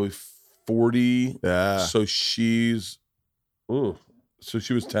probably 40. Yeah. So she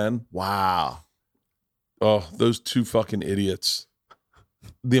was 10. Wow. Oh, those two fucking idiots.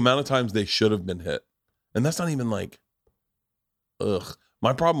 The amount of times they should have been hit. And that's not even like, ugh.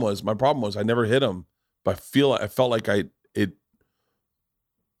 My problem was I never hit them, but I felt like I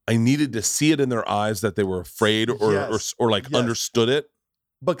needed to see it in their eyes that they were afraid or understood it.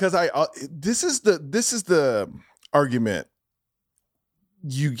 Because this is the argument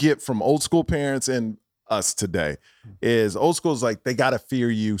you get from old school parents and us today is old school is like, they got to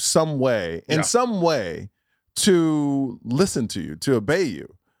fear you some way to listen to you, to obey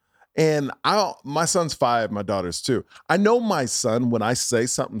you. And my son's 5, my daughter's 2. I know my son, when I say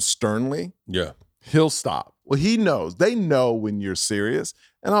something sternly, he'll stop. Well, he knows. They know when you're serious,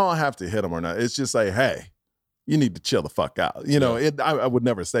 and I don't have to hit him or not. It's just like, hey, you need to chill the fuck out. You know, I would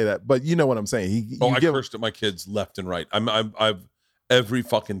never say that, but you know what I'm saying. I cursed at my kids left and right. I've every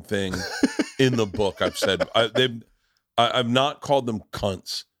fucking thing in the book I've said. I've not called them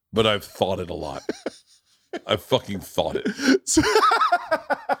cunts, but I've thought it a lot. I fucking thought it.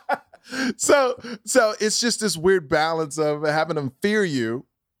 So it's just this weird balance of having them fear you,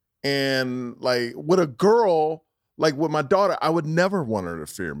 and like with a girl, like with my daughter, I would never want her to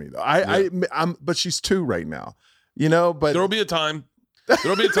fear me though. But she's 2 right now, you know. But there'll be a time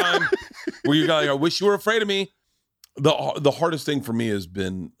where you're like, I wish you were afraid of me. The hardest thing for me has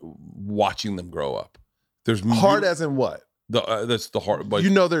been watching them grow up. There's hard as in what? That's the hard. Like, you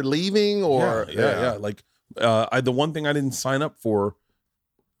know, they're leaving or yeah. Like the one thing I didn't sign up for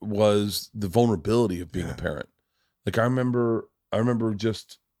was the vulnerability of being a parent. Like I remember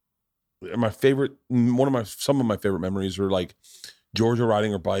just some of my favorite memories were like Georgia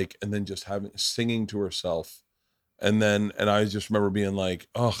riding her bike and then just singing to herself. And I just remember being like,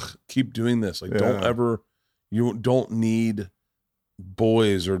 ugh, keep doing this. Like you don't need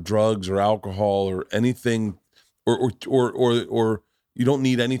boys or drugs or alcohol or anything or you don't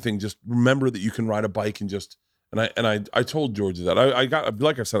need anything. Just remember that you can ride a bike and just, and I told Georgia that I got,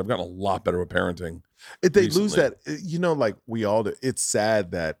 like I said, I've gotten a lot better with parenting. If they lose that, you know, like we all do, it's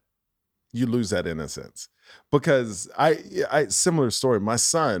sad that you lose that innocence, because I similar story. My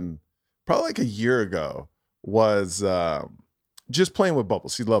son, probably like a year ago, was just playing with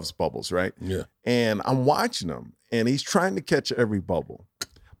bubbles. He loves bubbles, right? Yeah. And I'm watching him, and he's trying to catch every bubble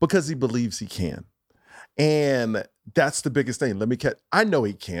because he believes he can. And that's the biggest thing. Let me catch. I know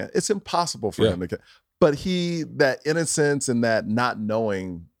he can't. It's impossible for him to catch. But that innocence and that not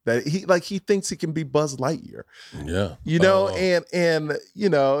knowing that he thinks he can be Buzz Lightyear. Yeah. You know, and you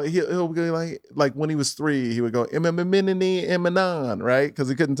know, he'll go like when he was 3, he would go Emanon, right? Because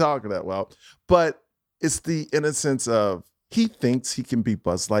he couldn't talk that well. But it's the innocence of he thinks he can be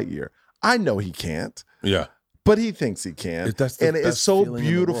Buzz Lightyear. I know he can't. Yeah. but he thinks he can. That's the and it's best so feeling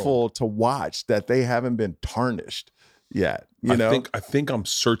in the world. beautiful to watch that they haven't been tarnished yet. You know, I think I'm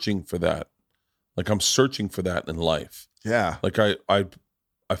searching for that. Like I'm searching for that in life. yeah, Like I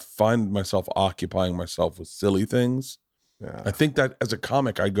find myself occupying myself with silly things. yeah, I think that as a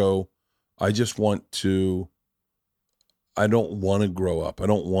comic, I just want to. I don't want to grow up. I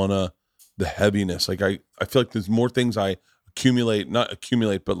don't want to the heaviness. Like I feel like there's more things I not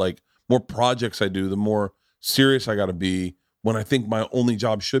accumulate, but like more projects I do, the more serious I got to be. When I think my only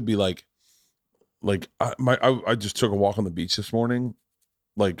job should be like I just took a walk on the beach this morning.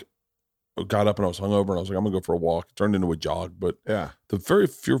 Like got up and I was hungover and I was like, I'm gonna go for a walk. It turned into a jog, but yeah, the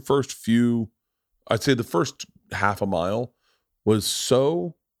first few, I'd say the first half a mile was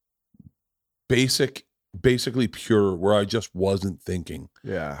so basically pure, where I just wasn't thinking.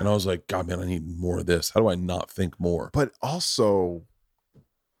 yeah. And I was like, God, man, I need more of this. How do I not think more? But also,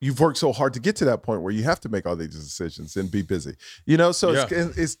 you've worked so hard to get to that point where you have to make all these decisions and be busy. You know, so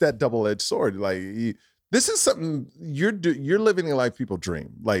it's that double-edged sword. Like this is something you're living a life people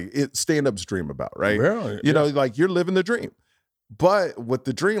dream, like stand-ups dream about, right? Really? You know, like you're living the dream. But with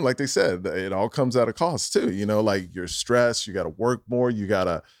the dream, like they said, it all comes at a cost too. You know, like you're stressed, you got to work more, you got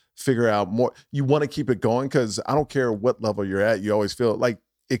to figure out more. You want to keep it going because I don't care what level you're at, you always feel like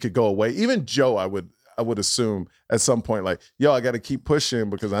it could go away. Even Joe, I would assume at some point, like, yo, I got to keep pushing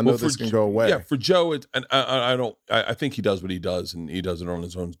because I know this can go away. Yeah, for Joe, I think he does what he does, and he does it on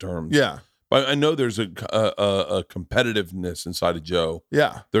his own terms. Yeah. But I know there's a competitiveness inside of Joe.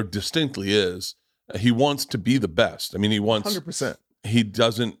 Yeah. There distinctly is. He wants to be the best. I mean, he wants 100%.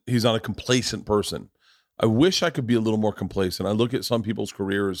 He's not a complacent person. I wish I could be a little more complacent. I look at some people's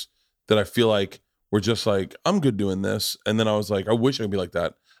careers that I feel like were just like, I'm good doing this. And then I was like, I wish I could be like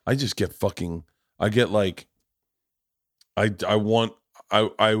that. I just get I don't want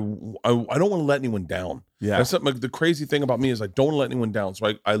to let anyone down. Yeah. That's something, like, the crazy thing about me is I don't want to let anyone down.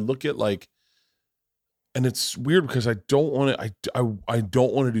 So I look at like, and it's weird because I don't want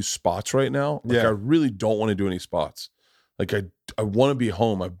to do spots right now. Like, Yeah. I really don't want to do any spots. Like I want to be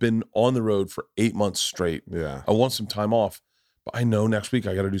home. I've been on the road for 8 months straight. Yeah. I want some time off, but I know next week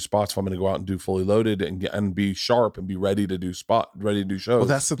I got to do spots if I'm going to go out and do Fully Loaded and be sharp and be ready to do shows. Well,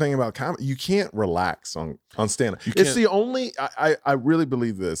 that's the thing about comedy. You can't relax on stand-up. You It's can't. the only, I really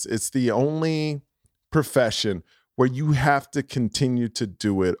believe this. It's the only profession where you have to continue to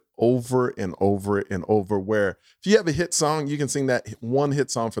do it over and over and over, where if you have a hit song, you can sing that one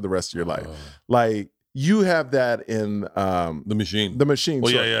hit song for the rest of your life. Like you have that in The Machine. The Machine.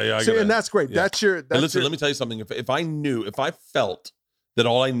 Well, So- yeah. See, and that's great. Yeah. That's your. And listen, let me tell you something. If I felt that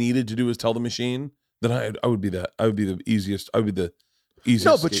all I needed to do was tell The Machine, then I would be that. I would be the easiest. I would be the easiest.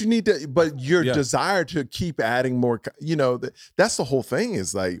 No, but you need to. But your Yeah. desire to keep adding more. You know, that's the whole thing.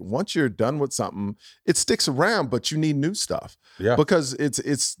 Is like once you're done with something, it sticks around, but you need new stuff. Yeah. Because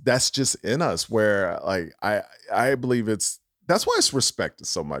that's just in us. Where like I believe that's why it's respected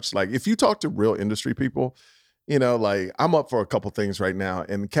so much. Like if you talk to real industry people, you know, like I'm up for a couple things right now,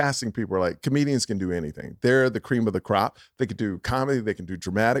 and casting people are like, comedians can do anything. They're the cream of the crop. They can do comedy, they can do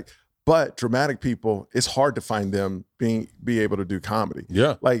dramatic, but dramatic people, it's hard to find them be able to do comedy.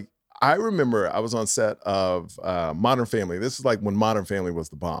 Yeah. Like I remember I was on set of Modern Family. This is like when Modern Family was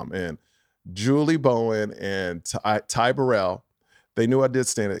the bomb, and Julie Bowen and Ty Burrell, they knew I did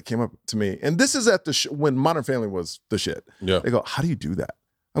stand it, came up to me. And this is at when Modern Family was the shit. Yeah. They go, how do you do that?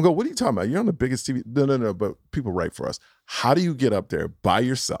 I'm going, what are you talking about? You're on the biggest TV. No, but people write for us. How do you get up there by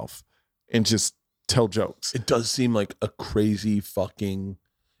yourself and just tell jokes? It does seem like a crazy fucking.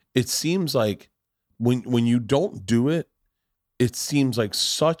 It seems like when you don't do it, it seems like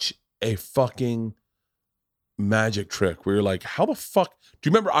such a fucking magic trick where you're like, how the fuck do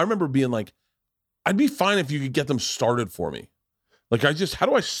you remember? I remember being like, I'd be fine if you could get them started for me. Like how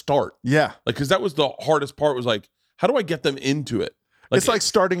do I start? Yeah. Like, cause that was the hardest part, was like, how do I get them into it? It's like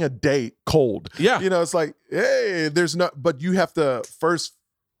starting a date cold. Yeah. You know, it's like, hey, but you have to first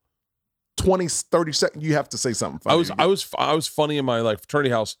 20, 30 seconds, you have to say something funny. I was funny in my like fraternity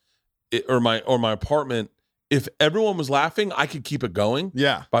house or my apartment. If everyone was laughing, I could keep it going.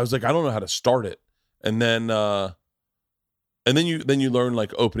 Yeah. But I was like, I don't know how to start it. And then you learn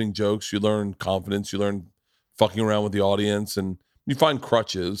like opening jokes, you learn confidence, you learn fucking around with the audience, and you find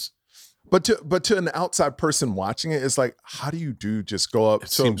crutches. But to an outside person watching it, it's like, how do you just go up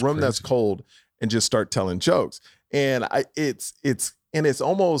to a room that's cold and just start telling jokes? And it's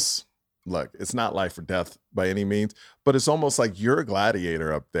almost, look, it's not life or death by any means, but it's almost like you're a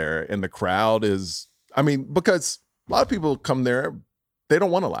gladiator up there, and the crowd is, I mean, because a lot of people come there, they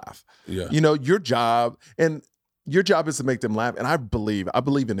don't want to laugh. Yeah. You know, your job, and your job is to make them laugh. And I believe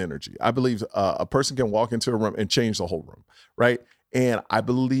in energy. I believe a person can walk into a room and change the whole room, right? And I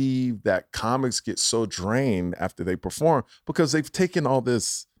believe that comics get so drained after they perform because they've taken all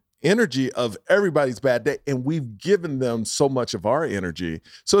this energy of everybody's bad day and we've given them so much of our energy.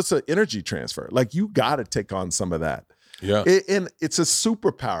 So it's an energy transfer. Like, you got to take on some of that. Yeah. And it's a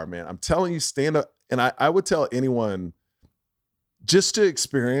superpower, man. I'm telling you, stand up. And I would tell anyone just to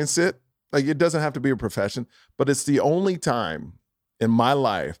experience it. Like, it doesn't have to be a profession, but it's the only time in my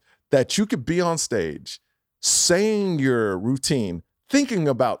life that you could be on stage saying your routine, thinking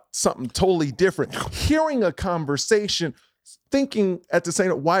about something totally different, hearing a conversation, thinking at the same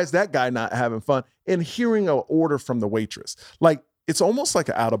time, why is that guy not having fun? And hearing an order from the waitress. Like, it's almost like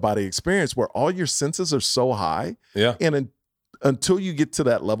an out-of-body experience where all your senses are so high. Yeah. And until you get to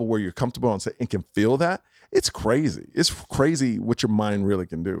that level where you're comfortable on stage and can feel that, it's crazy. It's crazy what your mind really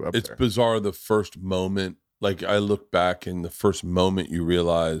can do up It's there. bizarre the first moment. Like, I look back and the first moment you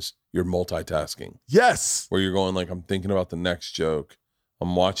realize you're multitasking. Yes. Where you're going, like, I'm thinking about the next joke.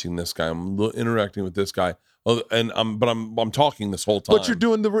 I'm watching this guy. I'm interacting with this guy. Oh, and I'm talking this whole time. But you're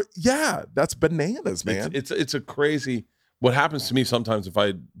doing that's bananas, man. It's a crazy. What happens to me sometimes if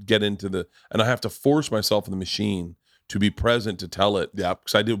I get into and I have to force myself in the machine to be present to tell it. Yeah.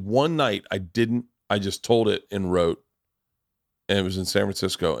 Because I did one night, I just told it and wrote, and it was in San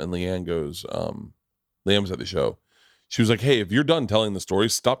Francisco. And Leanne goes, Leanne was at the show. She was like, "Hey, if you're done telling the story,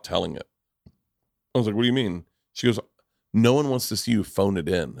 stop telling it." I was like, "What do you mean?" She goes, "No one wants to see you phone it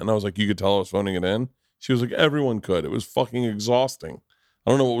in." And I was like, "You could tell I was phoning it in?" She was like, "Everyone could." It was fucking exhausting. I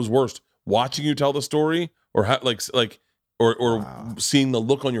don't know what was worst, watching you tell the story or Wow. seeing the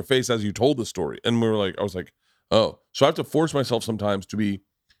look on your face as you told the story. And I was like, oh. So I have to force myself sometimes to be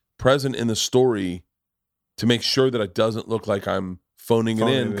present in the story to make sure that it doesn't look like I'm phoning it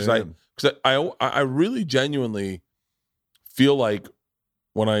in. Because I really genuinely feel like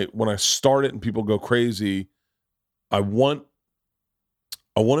when I start it and people go crazy, I know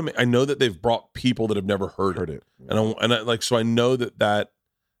that they've brought people that have never heard it. So I know that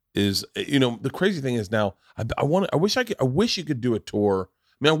is, the crazy thing is now I wish you could do a tour.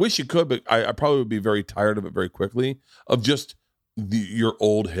 I mean, I wish you could, but I probably would be very tired of it very quickly, of just your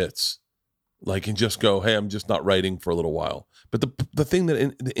old hits, like, and just go, hey, I'm just not writing for a little while. But the thing the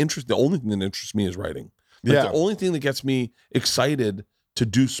only thing that interests me is writing. Like, the only thing that gets me excited to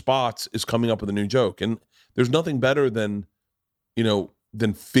do spots is coming up with a new joke. And there's nothing better than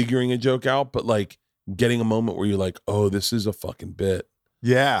figuring a joke out, but like getting a moment where you're like, oh, this is a fucking bit.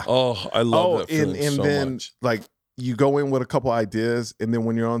 Yeah. Oh, I love that feeling and so then much. like you go in with a couple ideas, and then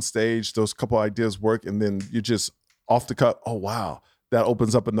when you're on stage, those couple ideas work, and then you're just off the cut. Oh wow, that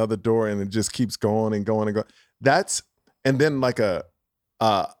opens up another door, and it just keeps going and going and going. And then like a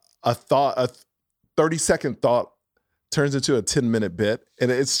 30-second thought turns into a 10-minute bit, and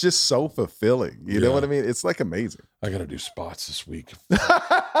it's just so fulfilling. You know what I mean? It's like amazing. I gotta do spots this week.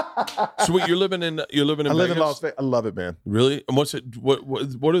 So what, you're living in I live Vegas? in Las Vegas. I love it, man. Really? And what's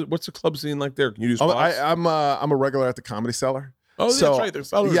the club scene like there? Can you do spots? I'm a regular at the Comedy Cellar. Oh, So, that's right. There's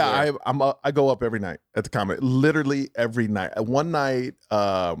sellers there. I go up every night at the Comedy, literally every night. One night,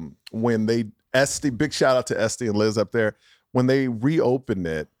 when big shout out to Esty and Liz up there, when they reopened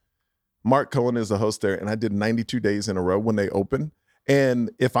it, Mark Cohen is the host there, and I did 92 days in a row when they opened. And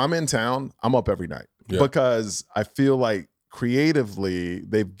if I'm in town, I'm up every night because I feel like creatively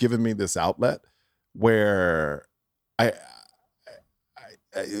they've given me this outlet where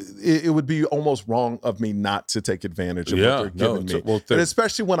it would be almost wrong of me not to take advantage of what they're giving me. And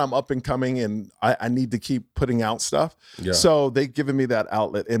especially when I'm up and coming and I need to keep putting out stuff. Yeah. So they've given me that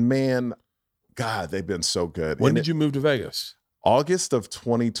outlet. And man, God, they've been so good. When did you move to Vegas? August of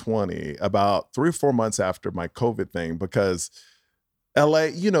 2020, about 3 or 4 months after my COVID thing, because LA,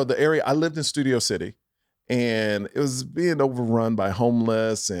 the area, I lived in Studio City, and it was being overrun by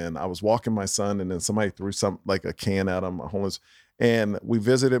homeless, and I was walking my son, and then somebody threw a can at him, homeless. And we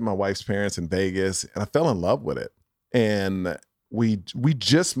visited my wife's parents in Vegas, and I fell in love with it. And we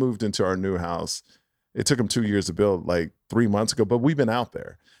just moved into our new house. It took them 2 years to build, like 3 months ago, but we've been out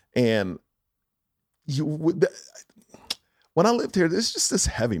there. And when I lived here, there's just this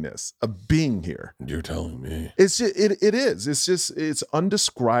heaviness of being here. You're telling me. It's just, it is. It's just, it's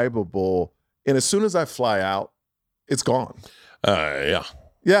undescribable. And as soon as I fly out, it's gone. Yeah.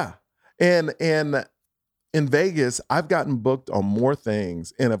 Yeah. And in Vegas, I've gotten booked on more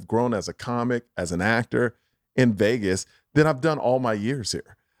things and have grown as a comic, as an actor in Vegas than I've done all my years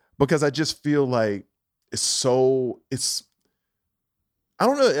here. Because I just feel like I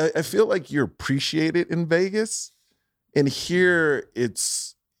don't know. I feel like you're appreciated in Vegas. And here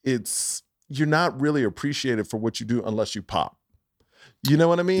you're not really appreciated for what you do unless you pop. You know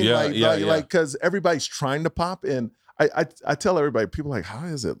what I mean? Like, because everybody's trying to pop. And I tell everybody, people are like, how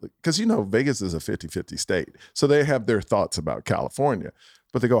is it? Because, Vegas is a 50-50 state. So they have their thoughts about California.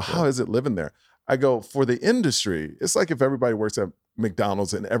 But they go, how is it living there? I go, for the industry, it's like if everybody works at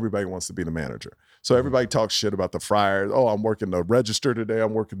McDonald's and everybody wants to be the manager. So everybody talks shit about the fryers. Oh, I'm working the register today.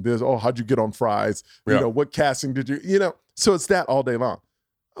 I'm working this. Oh, how'd you get on fries? What casting did you, So it's that all day long.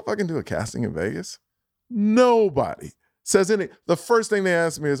 If I can do a casting in Vegas, nobody says anything. The first thing they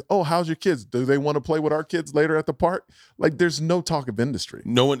ask me is, oh, how's your kids? Do they want to play with our kids later at the park? Like, there's no talk of industry.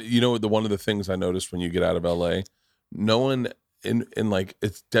 No one, one of the things I noticed when you get out of LA, no one in like,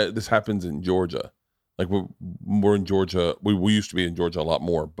 this happens in Georgia. Like we're in Georgia. We used to be in Georgia a lot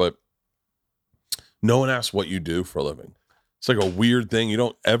more, but no one asks what you do for a living. It's like a weird thing. You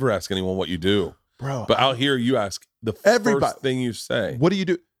don't ever ask anyone what you do. Bro. But out here, you ask the first thing you say. What do you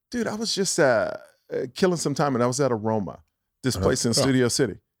do? Dude, I was just killing some time, and I was at Aroma, this place in Studio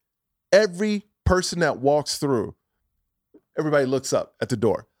City. Every person that walks through, everybody looks up at the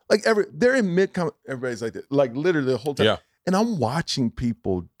door. Like they're in everybody's like this, like literally the whole time. Yeah. And I'm watching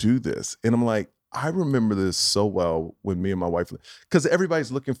people do this, and I'm like, I remember this so well when me and my wife, because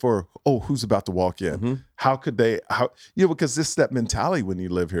everybody's looking for, who's about to walk in? Mm-hmm. How could they, because this is that mentality when you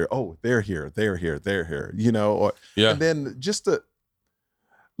live here. Oh, they're here, they're here, they're here, and then just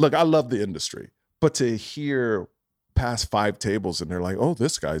look, I love the industry, but to hear past 5 tables and they're like, oh,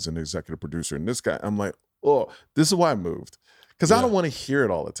 this guy's an executive producer and this guy, I'm like, oh, this is why I moved. Because I don't want to hear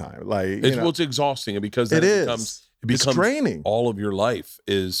it all the time. Like, it's exhausting because it becomes it's draining. All of your life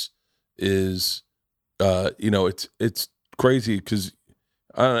is it's crazy because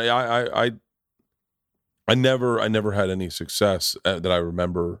I never had any success that I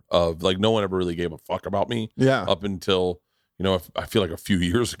remember of. Like, no one ever really gave a fuck about me. Yeah. Up until I feel like a few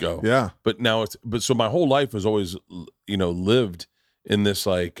years ago. Yeah. But now so my whole life was always lived in this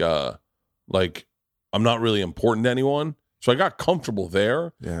like I'm not really important to anyone. So I got comfortable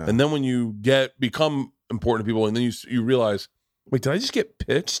there. Yeah. And then when you become important to people, and then you realize, wait, did I just get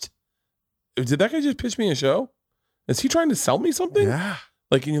pitched? Did that guy just pitch me a show? Is he trying to sell me something? Yeah.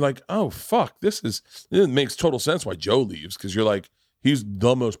 Like, and you're like, oh fuck, it makes total sense why Joe leaves, because you're like, he's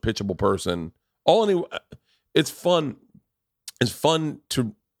the most pitchable person. It's fun. It's fun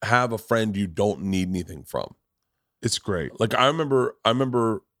to have a friend you don't need anything from. It's great. Like I remember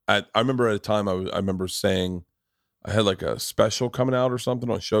at a time I remember saying I had like a special coming out or something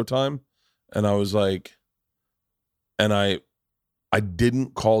on Showtime, and I was like, and I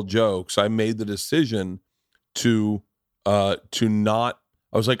didn't call Joe because I made the decision to not.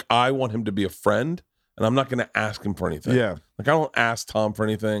 I was like, I want him to be a friend, and I'm not going to ask him for anything. Yeah, like I don't ask Tom for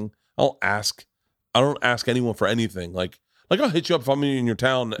anything. I don't ask anyone for anything. Like I'll hit you up if I'm in your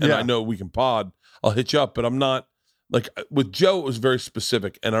town and I know we can pod. I'll hit you up, but I'm not like with Joe. It was very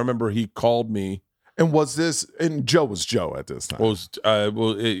specific, and I remember he called me. And Joe was Joe at this time?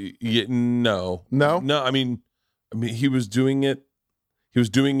 No. I mean, he was doing it. He was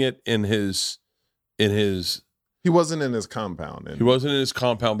doing it in his. He wasn't in his compound. He wasn't in his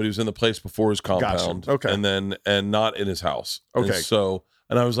compound, but he was in the place before his compound. Gotcha. Okay. And not in his house. Okay.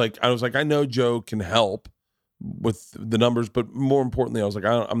 And I was like, I know Joe can help with the numbers, but more importantly, I was like,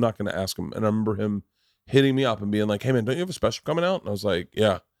 I'm not going to ask him. And I remember him hitting me up and being like, hey man, don't you have a special coming out? And I was like,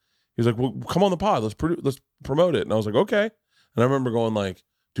 yeah. He was like, well, come on the pod. Let's promote it. And I was like, okay. And I remember going like,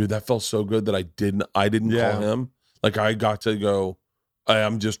 dude, that felt so good that I didn't call him. Like I got to go,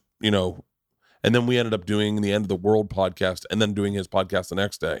 I'm just, and then we ended up doing the End of the World podcast and then doing his podcast the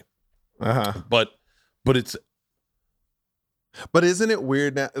next day. Uh-huh. But isn't it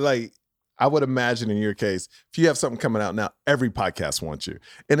weird now? Like, I would imagine in your case, if you have something coming out now, every podcast wants you.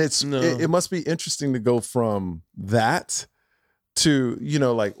 And it must be interesting to go from that to,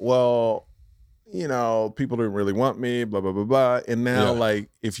 like, well, people don't really want me, blah, blah, blah, blah. And now, like,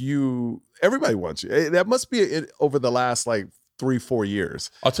 everybody wants you. That must be over the last, like, 3-4 years.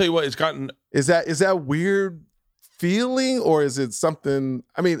 I'll tell you what, it's gotten... Is that weird feeling, or is it something...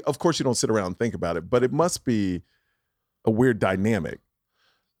 I mean, of course you don't sit around and think about it, but it must be a weird dynamic.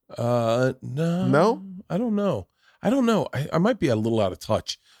 No? I don't know. I might be a little out of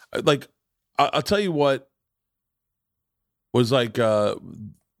touch. Like, I'll tell you what was like the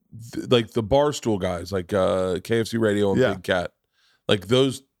Barstool guys, like KFC Radio and Big Cat. Like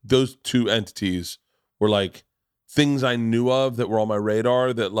those two entities were like things I knew of that were on my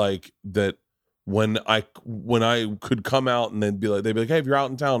radar that when I could come out and they'd be like, hey, if you're out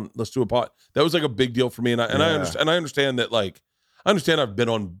in town, let's do a pod. That was like a big deal for me. And I understand that, like, I understand I've been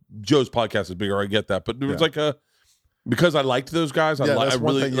on Joe's podcast is bigger. I get that. But there was like because I liked those guys. Yeah, I that's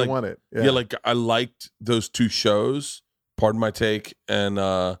one really thing you wanted. Yeah. Like I liked those two shows. Pardon My Take and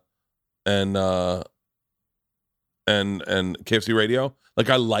KFC Radio. Like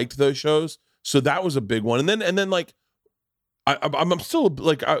I liked those shows, so that was a big one. And then like I'm still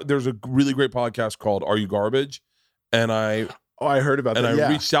like there's a really great podcast called Are You Garbage, and I heard about that. And I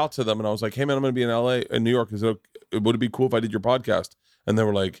reached out to them and I was like, hey man, I'm going to be in LA, in New York. Would it be cool if I did your podcast? And they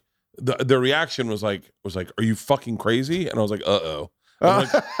were like, their reaction was like, are you fucking crazy? And I was like, uh-oh.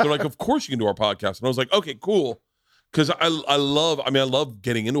 They're like, of course you can do our podcast. And I was like, okay, cool. Because I love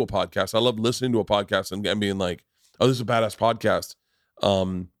getting into a podcast. I love listening to a podcast and being like, oh, this is a badass podcast.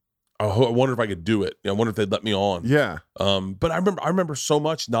 I wonder if I could do it. I wonder if they'd let me on. Yeah. But I remember so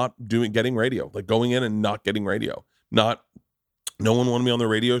much not getting radio, like going in and not getting radio. No one wanted me on their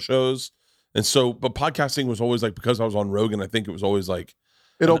radio shows. And so, but podcasting was always like, because I was on Rogan, I think it was always like,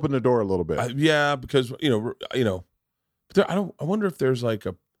 it opened the door a little bit. Yeah, because but I wonder if there's like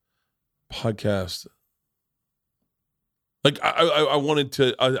a podcast. Like I wanted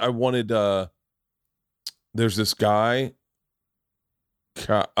there's this guy,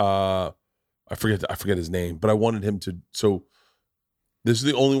 I forget his name, but I wanted him to. So this is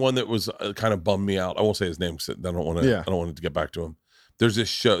the only one that was kind of bummed me out. I won't say his name because I don't want to. Yeah. I don't want to get back to him. There's this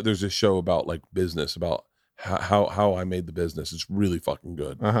show about like business, about how I made the business. It's really fucking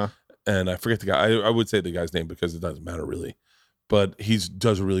good. And I forget the guy. I would say the guy's name because it doesn't matter really, but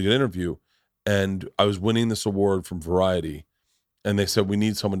does a really good interview. And I was winning this award from Variety, and they said we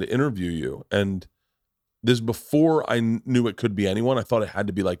need someone to interview you. And this before I knew it could be anyone. I thought it had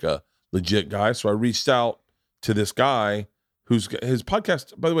to be like a legit guy. So I reached out to this guy who's his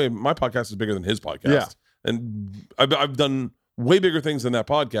podcast. By the way, my podcast is bigger than his podcast. Yeah. And I've done way bigger things than that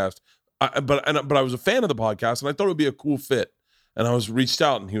podcast. But I was a fan of the podcast, and I thought it would be a cool fit. And I was reached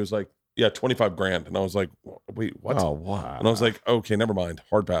out, and he was like, "Yeah, $25,000." And I was like, "Wait, what?" Oh, wow. And I was like, "Okay, never mind.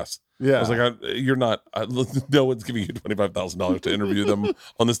 Hard pass." Yeah. I was like, "You're not. No one's giving you $25,000 to interview them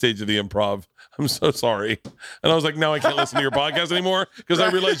on the stage of the Improv. I'm so sorry." And I was like, "Now I can't listen to your podcast anymore because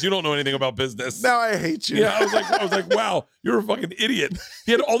I realized you don't know anything about business." Now I hate you. Yeah, I was like, "Wow, you're a fucking idiot."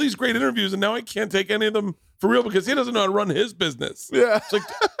 He had all these great interviews, and now I can't take any of them for real because he doesn't know how to run his business. Yeah. It's like,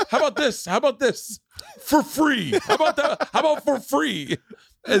 how about this? How about this? For free. How about that? How about for free?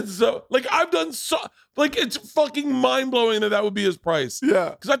 And so, like, I've done so, like, it's fucking mind-blowing that would be his price. Yeah.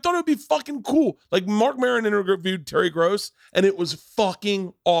 Because I thought it would be fucking cool. Like, Mark Maron interviewed Terry Gross, and it was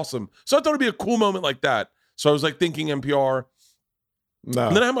fucking awesome. So I thought it'd be a cool moment like that. So I was, like, thinking NPR. No.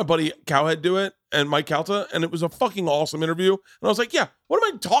 And then I had my buddy Cowhead do it, and Mike Calta, and it was a fucking awesome interview. And I was like, yeah, what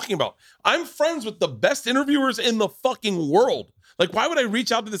am I talking about? I'm friends with the best interviewers in the fucking world. Like, why would I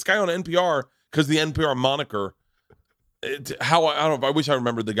reach out to this guy on NPR? Because the NPR moniker. I don't know. I wish I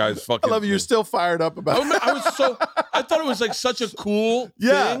remembered the guy's fucking. I love you. You're still fired up about it. I thought it was like such a cool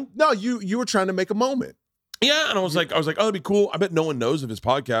thing. No, you were trying to make a moment. Yeah, and I was like, oh, that'd be cool. I bet no one knows of his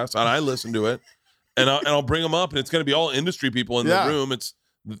podcast, and I listen to it, and I'll bring him up, and it's going to be all industry people in the room.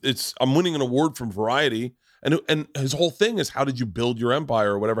 I'm winning an award from Variety, and his whole thing is how did you build your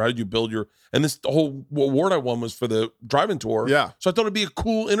empire or whatever? How did you build your? And this the whole award I won was for the drive-in tour. Yeah. So I thought it'd be a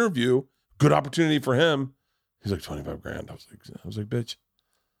cool interview, good opportunity for him. He's like $25,000. I was like, bitch.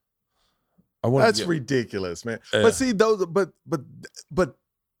 That's ridiculous, man. But see, those, but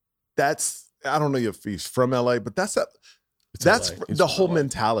that's, I don't know if he's from LA, but that's the whole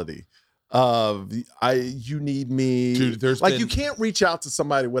mentality of you need me. Dude, you can't reach out to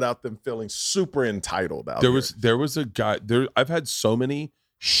somebody without them feeling super entitled out there was a guy there. I've had so many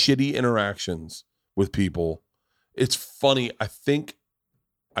shitty interactions with people. It's funny. I think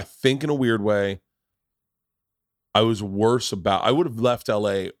in a weird way, I was worse about. I would have left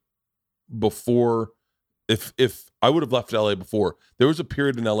LA before. If I would have left LA before, there was a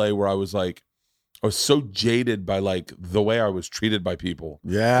period in LA where I was so jaded by like the way I was treated by people.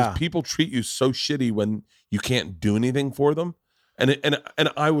 Yeah, people treat you so shitty when you can't do anything for them, and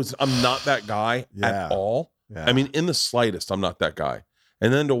I'm not that guy at all. Yeah. I mean, in the slightest, I'm not that guy.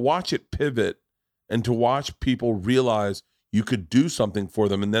 And then to watch it pivot, and to watch people realize you could do something for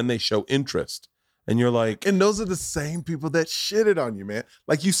them, and then they show interest. And you're like, and those are the same people that shitted on you, man.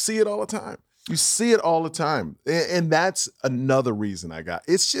 Like you see it all the time. You see it all the time. And that's another reason I got.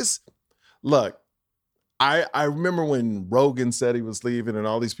 It's just, look, I remember when Rogan said he was leaving and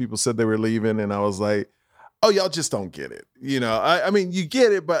all these people said they were leaving. And I was like, oh, y'all just don't get it. You know, I mean, you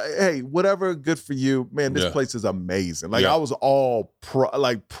get it, but hey, whatever, good for you. Man, this place is amazing. Like I was all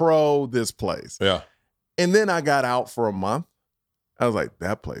pro this place. Yeah. And then I got out for a month. I was like,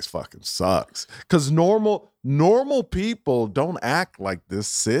 that place fucking sucks. Because normal people don't act like this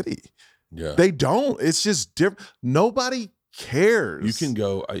city. Yeah. They don't. It's just different. Nobody cares. You can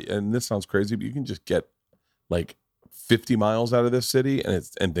go, and this sounds crazy, but you can just get like 50 miles out of this city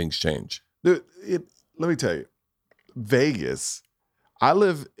and things change. Dude, let me tell you, Vegas, I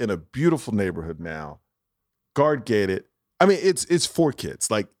live in a beautiful neighborhood now, guard gated. I mean, it's for kids,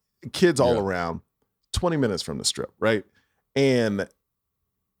 like kids all around, 20 minutes from the strip, right? And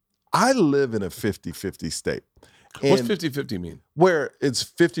I live in a 50-50 state. What's 50-50 mean? Where it's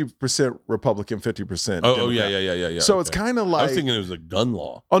 50% Republican, 50% Oh, yeah. So it's kind of like... I was thinking it was a gun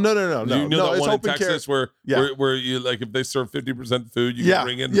law. Oh, no. You know that it's one in open Texas where you, like, if they serve 50% food, you can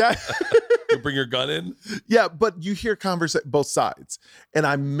bring in... Yeah. You bring your gun in? Yeah, but you hear both sides. And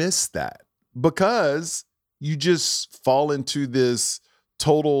I miss that because you just fall into this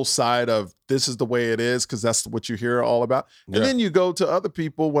total side of this is the way it is because that's what you hear all about. And then you go to other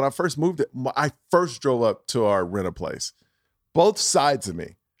people. When I first moved, I first drove up to our rental place. Both sides of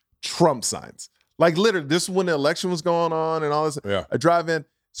me, Trump signs. Like literally, this is when the election was going on and all this. Yeah. I drive in.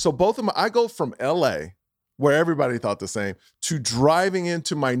 So both of I go from LA, where everybody thought the same, to driving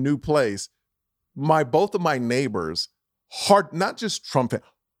into my new place. Both of my neighbors, not just Trump fans,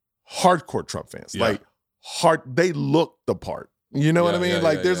 hardcore Trump fans. Yeah. Like they look the part. You know what I mean?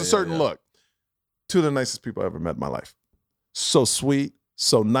 Like there's a certain look. Two of the nicest people I ever met in my life. So sweet,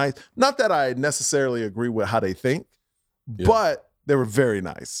 so nice. Not that I necessarily agree with how they think, but they were very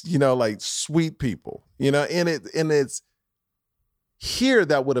nice. You know, like sweet people. You know, and it's here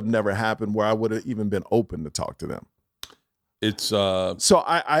that would have never happened where I would have even been open to talk to them. It's so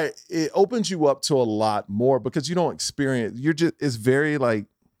it opens you up to a lot more because you don't experience. It's very like.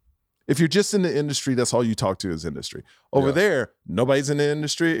 If you're just in the industry, that's all you talk to is industry. Over there, nobody's in the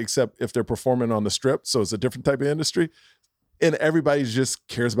industry except if they're performing on the strip. So it's a different type of industry. And everybody just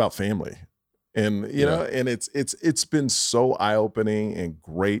cares about family. And, you know, and it's been so eye-opening and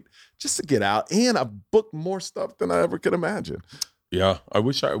great just to get out. And I've booked more stuff than I ever could imagine. Yeah. I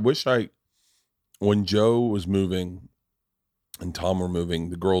wish when Joe was moving and Tom were moving,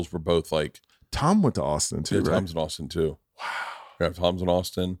 the girls were both like. Tom went to Austin too, right? Tom's in Austin too. Wow. Yeah, Tom's in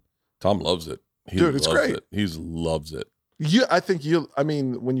Austin. Tom loves it. Dude, it's great. He loves it. I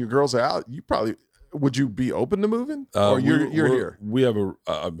mean, when your girls are out, would you be open to moving? Or you're here? We have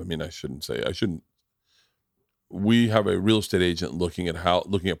we have a real estate agent looking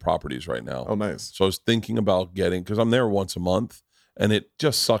at properties right now. Oh, nice. So I was thinking about because I'm there once a month and it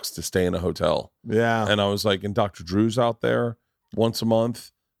just sucks to stay in a hotel. Yeah. And I was like, and Dr. Drew's out there once a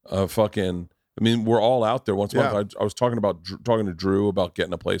month. We're all out there once a month. I was talking to Drew about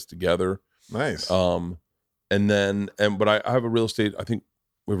getting a place together. Nice. But I have a real estate. I think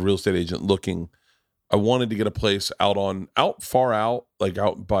we have a real estate agent looking. I wanted to get a place far out, like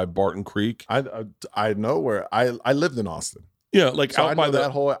out by Barton Creek. I know where I lived in Austin. Yeah, like so out by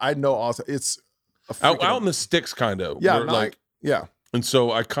I know Austin. It's out in the sticks, kind of. Yeah, And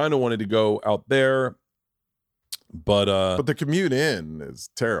so I kind of wanted to go out there. But the commute in is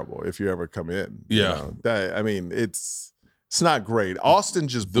terrible if you ever come in. Yeah. It's not great. Austin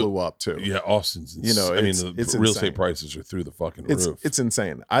just blew up too. Yeah, Austin's it's real estate prices are through the fucking roof. It's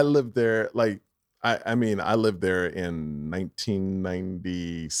insane. I lived there I lived there in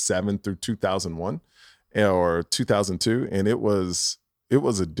 1997 through 2001 or 2002 and it was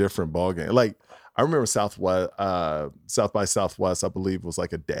a different ballgame. Like I remember South by Southwest, I believe was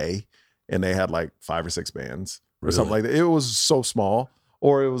like a day and they had like 5 or 6 bands. Or something like that. It was so small,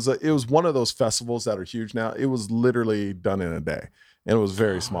 or it was one of those festivals that are huge now. It was literally done in a day, and it was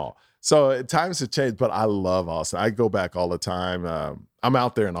very small. So times have changed, but I love Austin. I go back all the time. I'm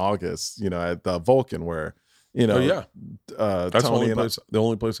out there in August, at the Vulcan, where that's Tony the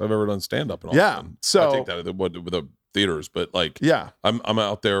only place I've ever done stand up in Austin. Yeah, so I take that with the theaters, but I'm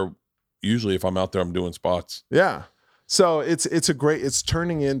out there. Usually, if I'm out there, I'm doing spots. Yeah. So it's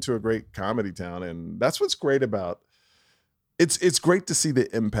turning into a great comedy town, and that's what's great about. It's great to see the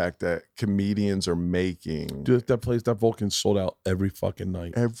impact that comedians are making. Dude, that Vulcan sold out every fucking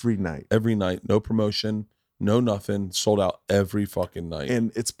night. Every night, no promotion, no nothing, sold out every fucking night.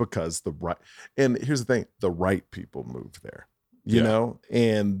 And it's because and here's the thing, the right people moved there, you know,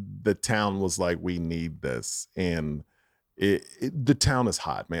 and the town was like, we need this, and. The town is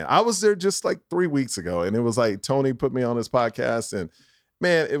hot, man. I was there just like 3 weeks ago, and it was like Tony put me on his podcast, and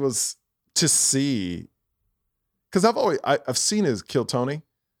man, it was to see because I've seen his Kill Tony.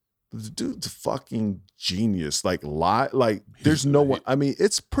 The dude's a fucking genius. Like there's no one. I mean,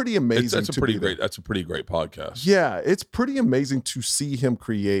 it's pretty amazing. That's a pretty great podcast. Yeah, it's pretty amazing to see him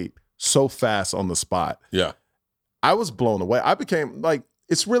create so fast on the spot. Yeah, I was blown away. I became like,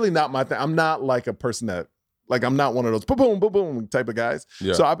 it's really not my thing. I'm not like a person that Like I'm not one of those boom, boom, boom type of guys.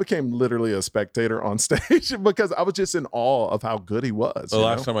 Yeah. So I became literally a spectator on stage because I was just in awe of how good he was. The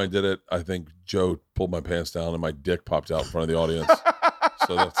last time I did it, I think Joe pulled my pants down and my dick popped out in front of the audience.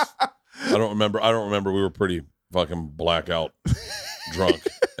 So I don't remember. We were pretty fucking blackout, drunk,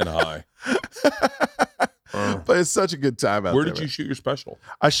 and high. But it's such a good time out there. Where did you shoot your special?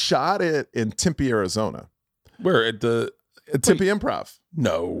 I shot it in Tempe, Arizona. Where at Tempe Improv.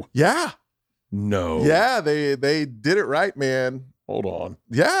 No. Yeah. No. Yeah, they did it right, man. Hold on.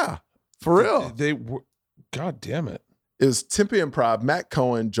 Yeah, for real. They were. God damn it. It was Tempe Improv. Matt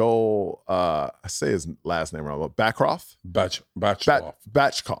Cohen, Joel. I say his last name wrong, but Backroff. Batchkoff.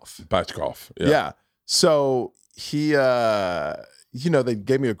 Yeah. So he, they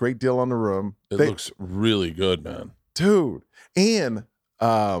gave me a great deal on the room. It looks really good, man. Dude, and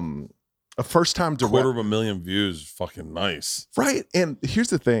a first-time director. 250,000 views is fucking nice. Right. And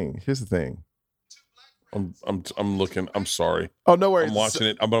here's the thing. I'm looking. I'm sorry. Oh, no worries. I'm watching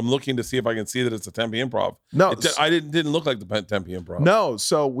it, but I'm looking to see if I can see that it's a Tempe Improv. No, I didn't look like the Tempe Improv. No,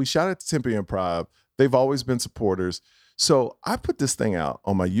 so we shot at the Tempe Improv. They've always been supporters. So I put this thing out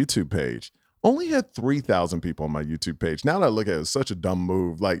on my YouTube page. Only had 3,000 people on my YouTube page. Now that I look at it, it's such a dumb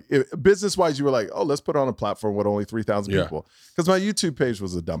move. Like business-wise, you were like, oh, let's put it on a platform with only 3,000 people. Because my YouTube page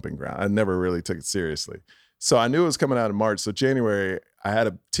was a dumping ground. I never really took it seriously. So I knew it was coming out in March. So January, I had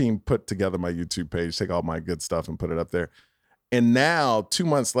a team put together my YouTube page, take all my good stuff and put it up there. And now, 2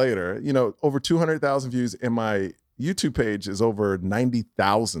 months later, over 200,000 views, and my YouTube page is over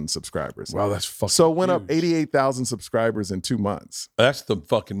 90,000 subscribers. Wow, that's fucking So it went huge. up 88,000 subscribers in 2 months. That's the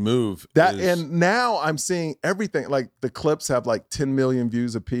fucking move. And now I'm seeing everything. Like the clips have like 10 million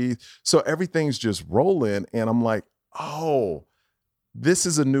views apiece. So everything's just rolling. And I'm like, oh, this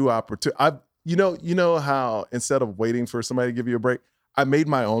is a new opportunity. You know how instead of waiting for somebody to give you a break, I made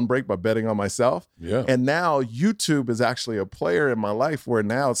my own break by betting on myself. Yeah. And now YouTube is actually a player in my life where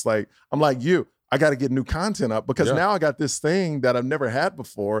now it's like, I'm like I got to get new content up because now I got this thing that I've never had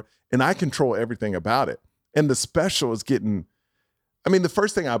before and I control everything about it. And the special is getting, the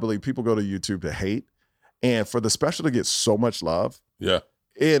first thing I believe, people go to YouTube to hate, and for the special to get so much love. Yeah.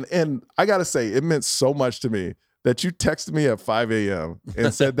 And I got to say, it meant so much to me that you texted me at 5 a.m.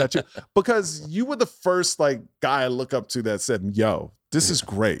 and said that because you were the first guy I look up to that said, yo, this is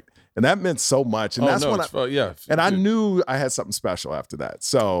great. And that meant so much. And I knew I had something special after that.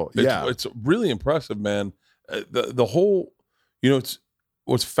 So it's really impressive, man. The whole,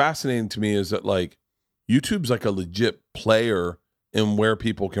 what's fascinating to me is that YouTube's like a legit player in where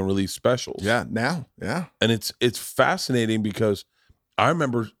people can release specials. Yeah, now. Yeah. And it's fascinating because I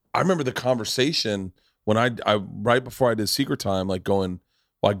remember the conversation when I right before I did Secret Time, going,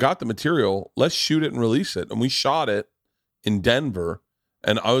 well, I got the material, let's shoot it and release it. And we shot it in Denver,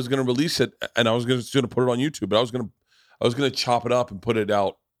 and I was going to release it, and I was going to put it on YouTube, but I was going to chop it up and put it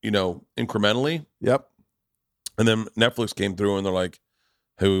out, incrementally. Yep. And then Netflix came through, and they're like,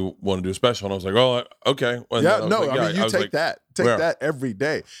 hey, we want to do a special. And I was like, oh, okay. And you take that every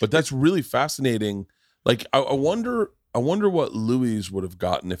day. But that's really fascinating. I wonder what Louis would have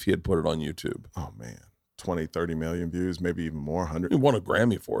gotten if he had put it on YouTube. Oh, man. 20, 30 million views, maybe even more, 100. He won a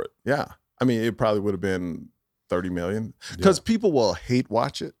Grammy for it. Yeah. It probably would have been 30 million because people will hate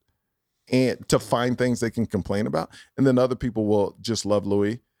watch it and to find things they can complain about. And then other people will just love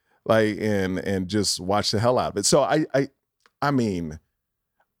Louis, and just watch the hell out of it. So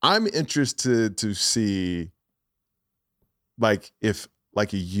I'm interested to see if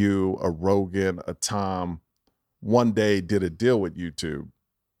a Rogan, a Tom one day did a deal with YouTube.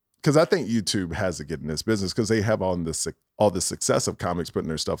 Because I think YouTube has to get in this business because they have all the success of comics putting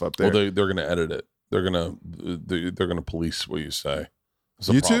their stuff up there. Well, they're going to edit it. They're gonna police what you say. It's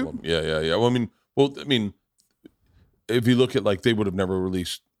a YouTube? problem. Yeah. Well, if you look at they would have never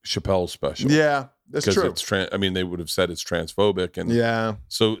released Chappelle's special. Yeah, that's true. It's they would have said it's transphobic, and yeah.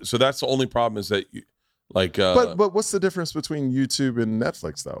 So that's the only problem is that but what's the difference between YouTube and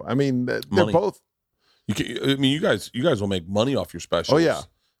Netflix though? They're money. both. You guys will make money off your specials. Oh yeah.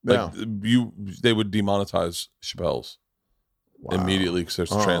 They would demonetize Chappelle's immediately because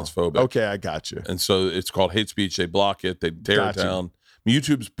it's transphobic. Okay, I got you. And so it's called hate speech. They block it. They tear it down.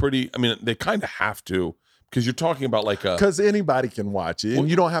 YouTube's pretty. They kind of have to because you're talking about because anybody can watch it and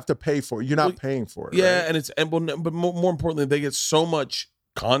you don't have to pay for it. You're not paying for it. Yeah, right? but more importantly, they get so much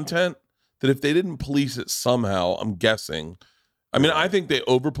content that if they didn't police it somehow, I'm guessing. I think they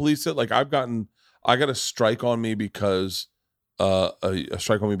over police it. I got a strike on me because. A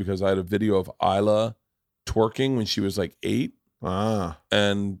strike on me because I had a video of Isla twerking when she was 8.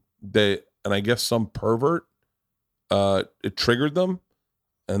 And I guess some pervert it triggered them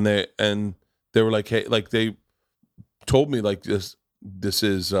and They were like, hey, like they told me like this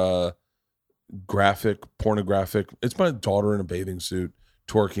is pornographic. It's my daughter in a bathing suit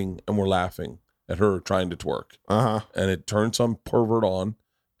twerking, and we're laughing at her trying to twerk. And it turned some pervert on,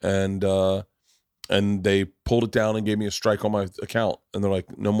 and they pulled it down and gave me a strike on my account, and they're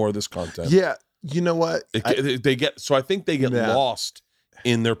like, no more of this content. Yeah, you know what? I think they get lost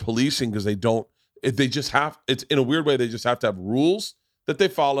in their policing because they don't. If they just have, it's in a weird way, they just have to have rules that they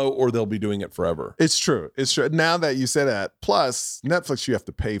follow, or they'll be doing it forever. It's true. It's true. Now that you say that, plus Netflix you have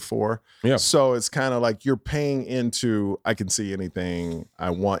to pay for. Yeah. So it's kind of like you're paying into, I can see anything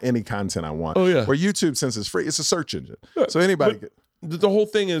I want, any content I want. Oh, yeah. Where YouTube, since it's free, it's a search engine. Yeah, so anybody could. The whole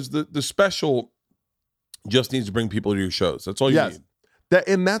thing is the special just needs to bring people to your shows. That's all you need.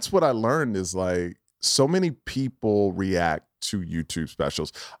 And that's what I learned is like so many people react to YouTube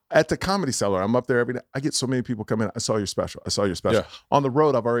specials. At the Comedy Cellar, I'm up there every day. I get so many people come in. I saw your special. Yeah. On the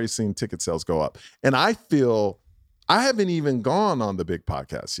road, I've already seen ticket sales go up. And I feel I haven't even gone on the big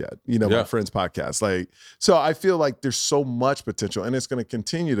podcast yet, my friend's podcast. Like, so I feel like there's so much potential and it's going to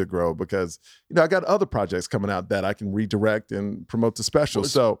continue to grow because, I got other projects coming out that I can redirect and promote the special.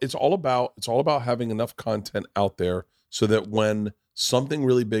 Well, it's all about having enough content out there so that when something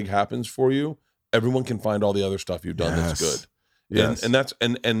really big happens for you, everyone can find all the other stuff you've done that's good. Yes. And that's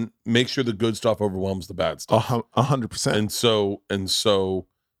and make sure the good stuff overwhelms the bad stuff. 100%. And so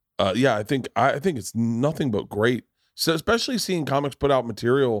I think it's nothing but great. So especially seeing comics put out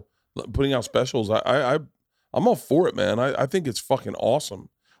material, putting out specials, I'm all for it, man. I think it's fucking awesome.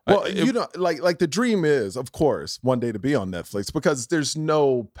 Well, like the dream is, of course, one day to be on Netflix because there's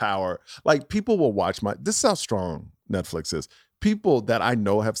no power. Like people will watch this is how strong Netflix is. People that I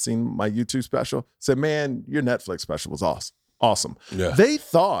know have seen my YouTube special said, man, your Netflix special was awesome. Yeah. They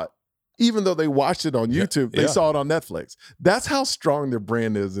thought, even though they watched it on YouTube, they saw it on Netflix. That's how strong their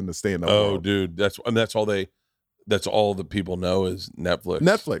brand is in the stand-up world. Oh, dude, that's all the people know is Netflix.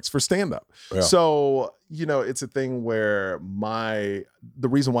 Netflix for stand-up. Yeah. So, it's a thing where the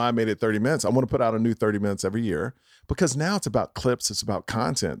reason why I made it 30 minutes, I want to put out a new 30 minutes every year because now it's about clips, it's about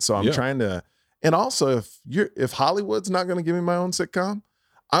content. So I'm trying to, and also if Hollywood's not going to give me my own sitcom,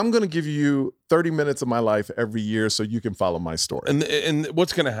 I'm going to give you 30 minutes of my life every year so you can follow my story. And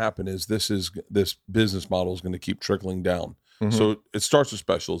what's going to happen is this business model is going to keep trickling down. Mm-hmm. So it starts with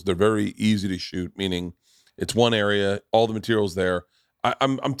specials. They're very easy to shoot, meaning it's one area, all the material's there.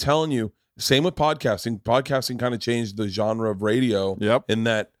 I'm telling you, same with podcasting. Podcasting kind of changed the genre of radio in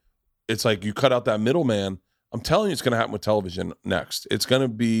that it's like you cut out that middleman. I'm telling you, it's going to happen with television next. It's going to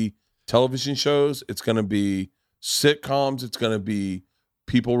be television shows. It's going to be sitcoms. It's going to be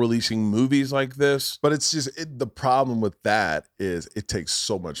people releasing movies like this. But it's just the problem with that is it takes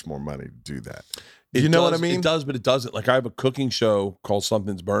so much more money to do that. You know what I mean? It does, but it doesn't. Like I have a cooking show called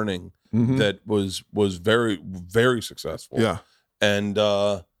Something's Burning that was very, very successful. Yeah. And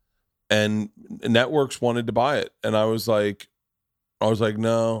networks wanted to buy it. And I was like,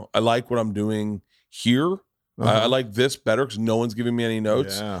 no, I like what I'm doing here. I like this better because no one's giving me any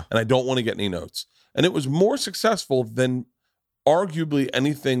notes. Yeah. And I don't want to get any notes. And it was more successful than arguably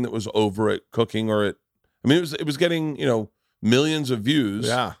anything that was over at cooking it was getting, millions of views,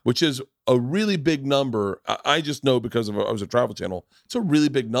 which is a really big number. I just know because I was a Travel Channel. It's a really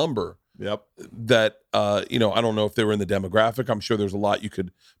big number. Yep. That, I don't know if they were in the demographic. I'm sure there's a lot you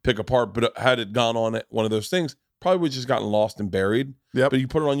could pick apart, but had it gone on one of those things, probably would just gotten lost and buried. Yep. But you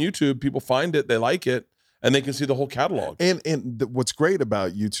put it on YouTube, people find it, they like it, and they can see the whole catalog. And what's great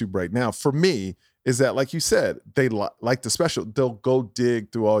about YouTube right now, for me, is that, like you said, they like the special. They'll go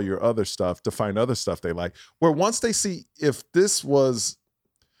dig through all your other stuff to find other stuff they like. Where once they see if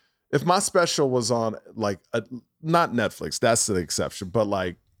my special was on not Netflix, that's the exception, but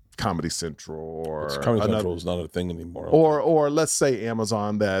like Comedy Central Central is not a thing anymore. Or let's say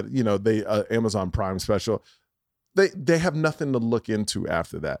Amazon that Amazon Prime special. They have nothing to look into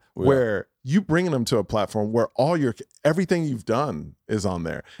after that. Yeah. Where you bringing them to a platform where everything you've done is on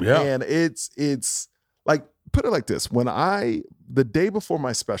there. Yeah. And it's like, put it like this. The day before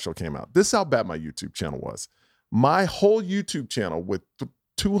my special came out, this is how bad my YouTube channel was. My whole YouTube channel with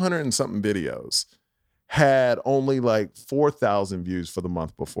 200 and something videos had only like 4,000 views for the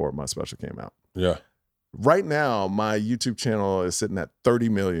month before my special came out. Yeah. Right now, my YouTube channel is sitting at 30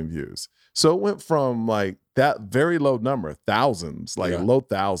 million views. So it went from like that very low number, thousands, low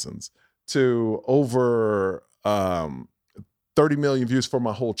thousands, to over 30 million views for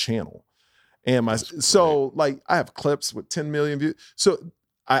my whole channel. And I have clips with 10 million views. So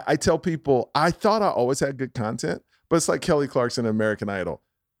I tell people, I thought I always had good content, but it's like Kelly Clarkson in American Idol.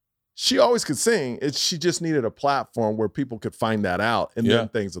 She always could sing. She just needed a platform where people could find that out, and then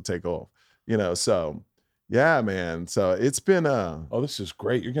things will take off. So yeah, man. So it's been Oh, this is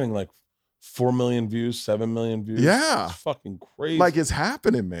great. You're getting like 4 million views, 7 million views. Yeah. It's fucking crazy. like it's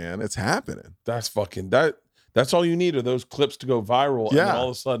happening, man. It's happening. That's fucking that's all you need are those clips to go viral. And Yeah. then all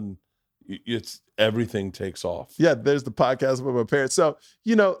of a sudden it's everything takes off. Yeah, there's the podcast with my parents. So,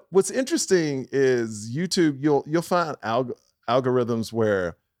 what's interesting is YouTube, you'll find algorithms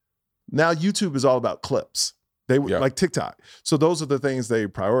where now YouTube is all about clips. Like TikTok. So those are the things they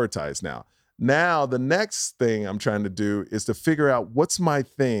prioritize now. Now, the next thing I'm trying to do is to figure out what's my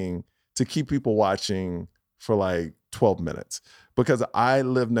thing to keep people watching for like 12 minutes. Because I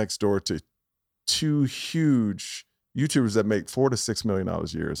live next door to 2 huge YouTubers that make $4 to $6 million a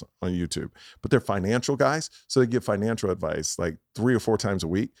year on YouTube, but they're financial guys. So they give financial advice like 3 or 4 times a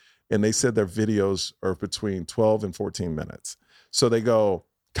week. And they said their videos are between 12 and 14 minutes. So they go,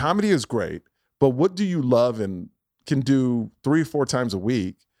 comedy is great, but what do you love and can do 3 or 4 times a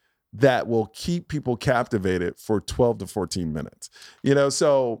week that will keep people captivated for 12 to 14 minutes?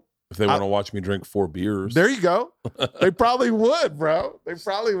 So if they want to watch me drink 4 beers. There you go. They probably would, bro. They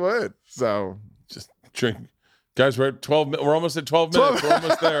probably would. So just drink. Guys, we're at 12 minutes. We're almost at 12 minutes. We're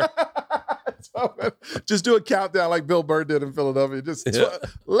almost there. Just do a countdown like Bill Burr did in Philadelphia. Just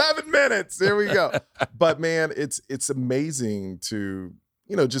 11 minutes. Here we go. But man, it's amazing to,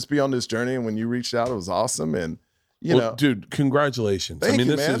 just be on this journey. And when you reached out, it was awesome. And, dude, congratulations. Thank you,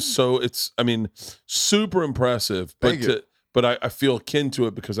 this man. is super impressive. But I feel akin to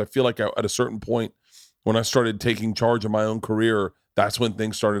it because I feel like at a certain point when I started taking charge of my own career, that's when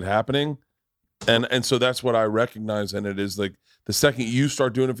things started happening. And so that's what I recognize in it is like the second you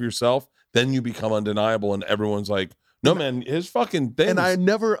start doing it for yourself, then you become undeniable and everyone's like, no, man, his fucking thing. And I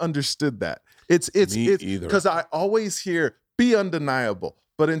never understood that. It's either. Because I always hear be undeniable.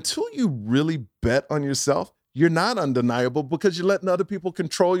 But until you really bet on yourself, you're not undeniable because you're letting other people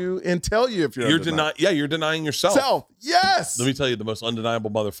control you and tell you if you're you're denying yourself. Yes. Let me tell you, the most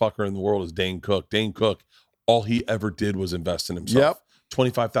undeniable motherfucker in the world is Dane Cook. Dane Cook, all he ever did was invest in himself.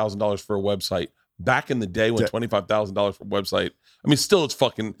 $25,000 for a website. Back in the day when $25,000 for a website, I mean, still it's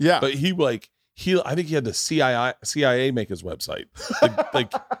fucking, but I think he had the CIA make his website.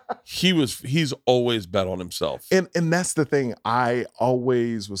 He's always bet on himself. And that's the thing. I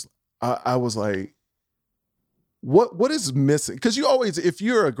always was, I was like, what is missing? Because you always, if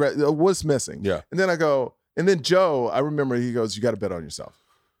you're what's missing? Yeah. And then I go, and then Joe, I remember he goes, you got to bet on yourself.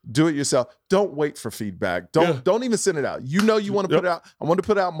 Do it yourself. Don't wait for feedback. Don't even send it out. You want to put it out. I wanted to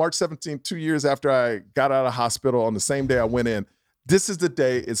put it out March 17th, 2 years after I got out of hospital on the same day I went in. This is the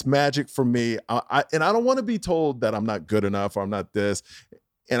day. It's magic for me. And I don't want to be told that I'm not good enough or I'm not this.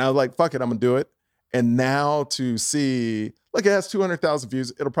 And I was like, fuck it, I'm going to do it. And now to see, like it has 200,000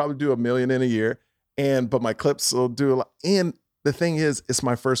 views. It'll probably do 1 million in a year. But my clips will do a lot. And the thing is, it's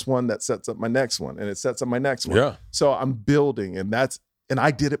my first one that sets up my next one. And it sets up my next one. Yeah. So I'm building and I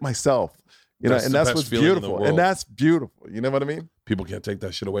did it myself, and that's what's beautiful. And that's beautiful. You know what I mean? People can't take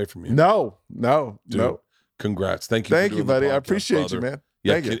that shit away from you. No. Dude, congrats. Thank you. Thank you, buddy. Podcast, I appreciate brother. you, man.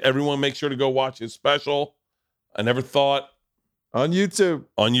 Yeah. Thank you. Everyone make sure to go watch his special. I Never Thought. On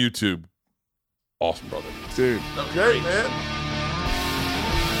YouTube. Awesome, brother. Dude. Great, man.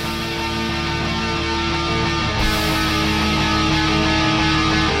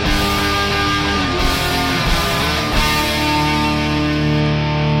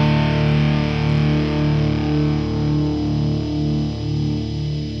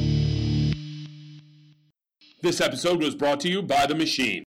 This episode was brought to you by The Machine.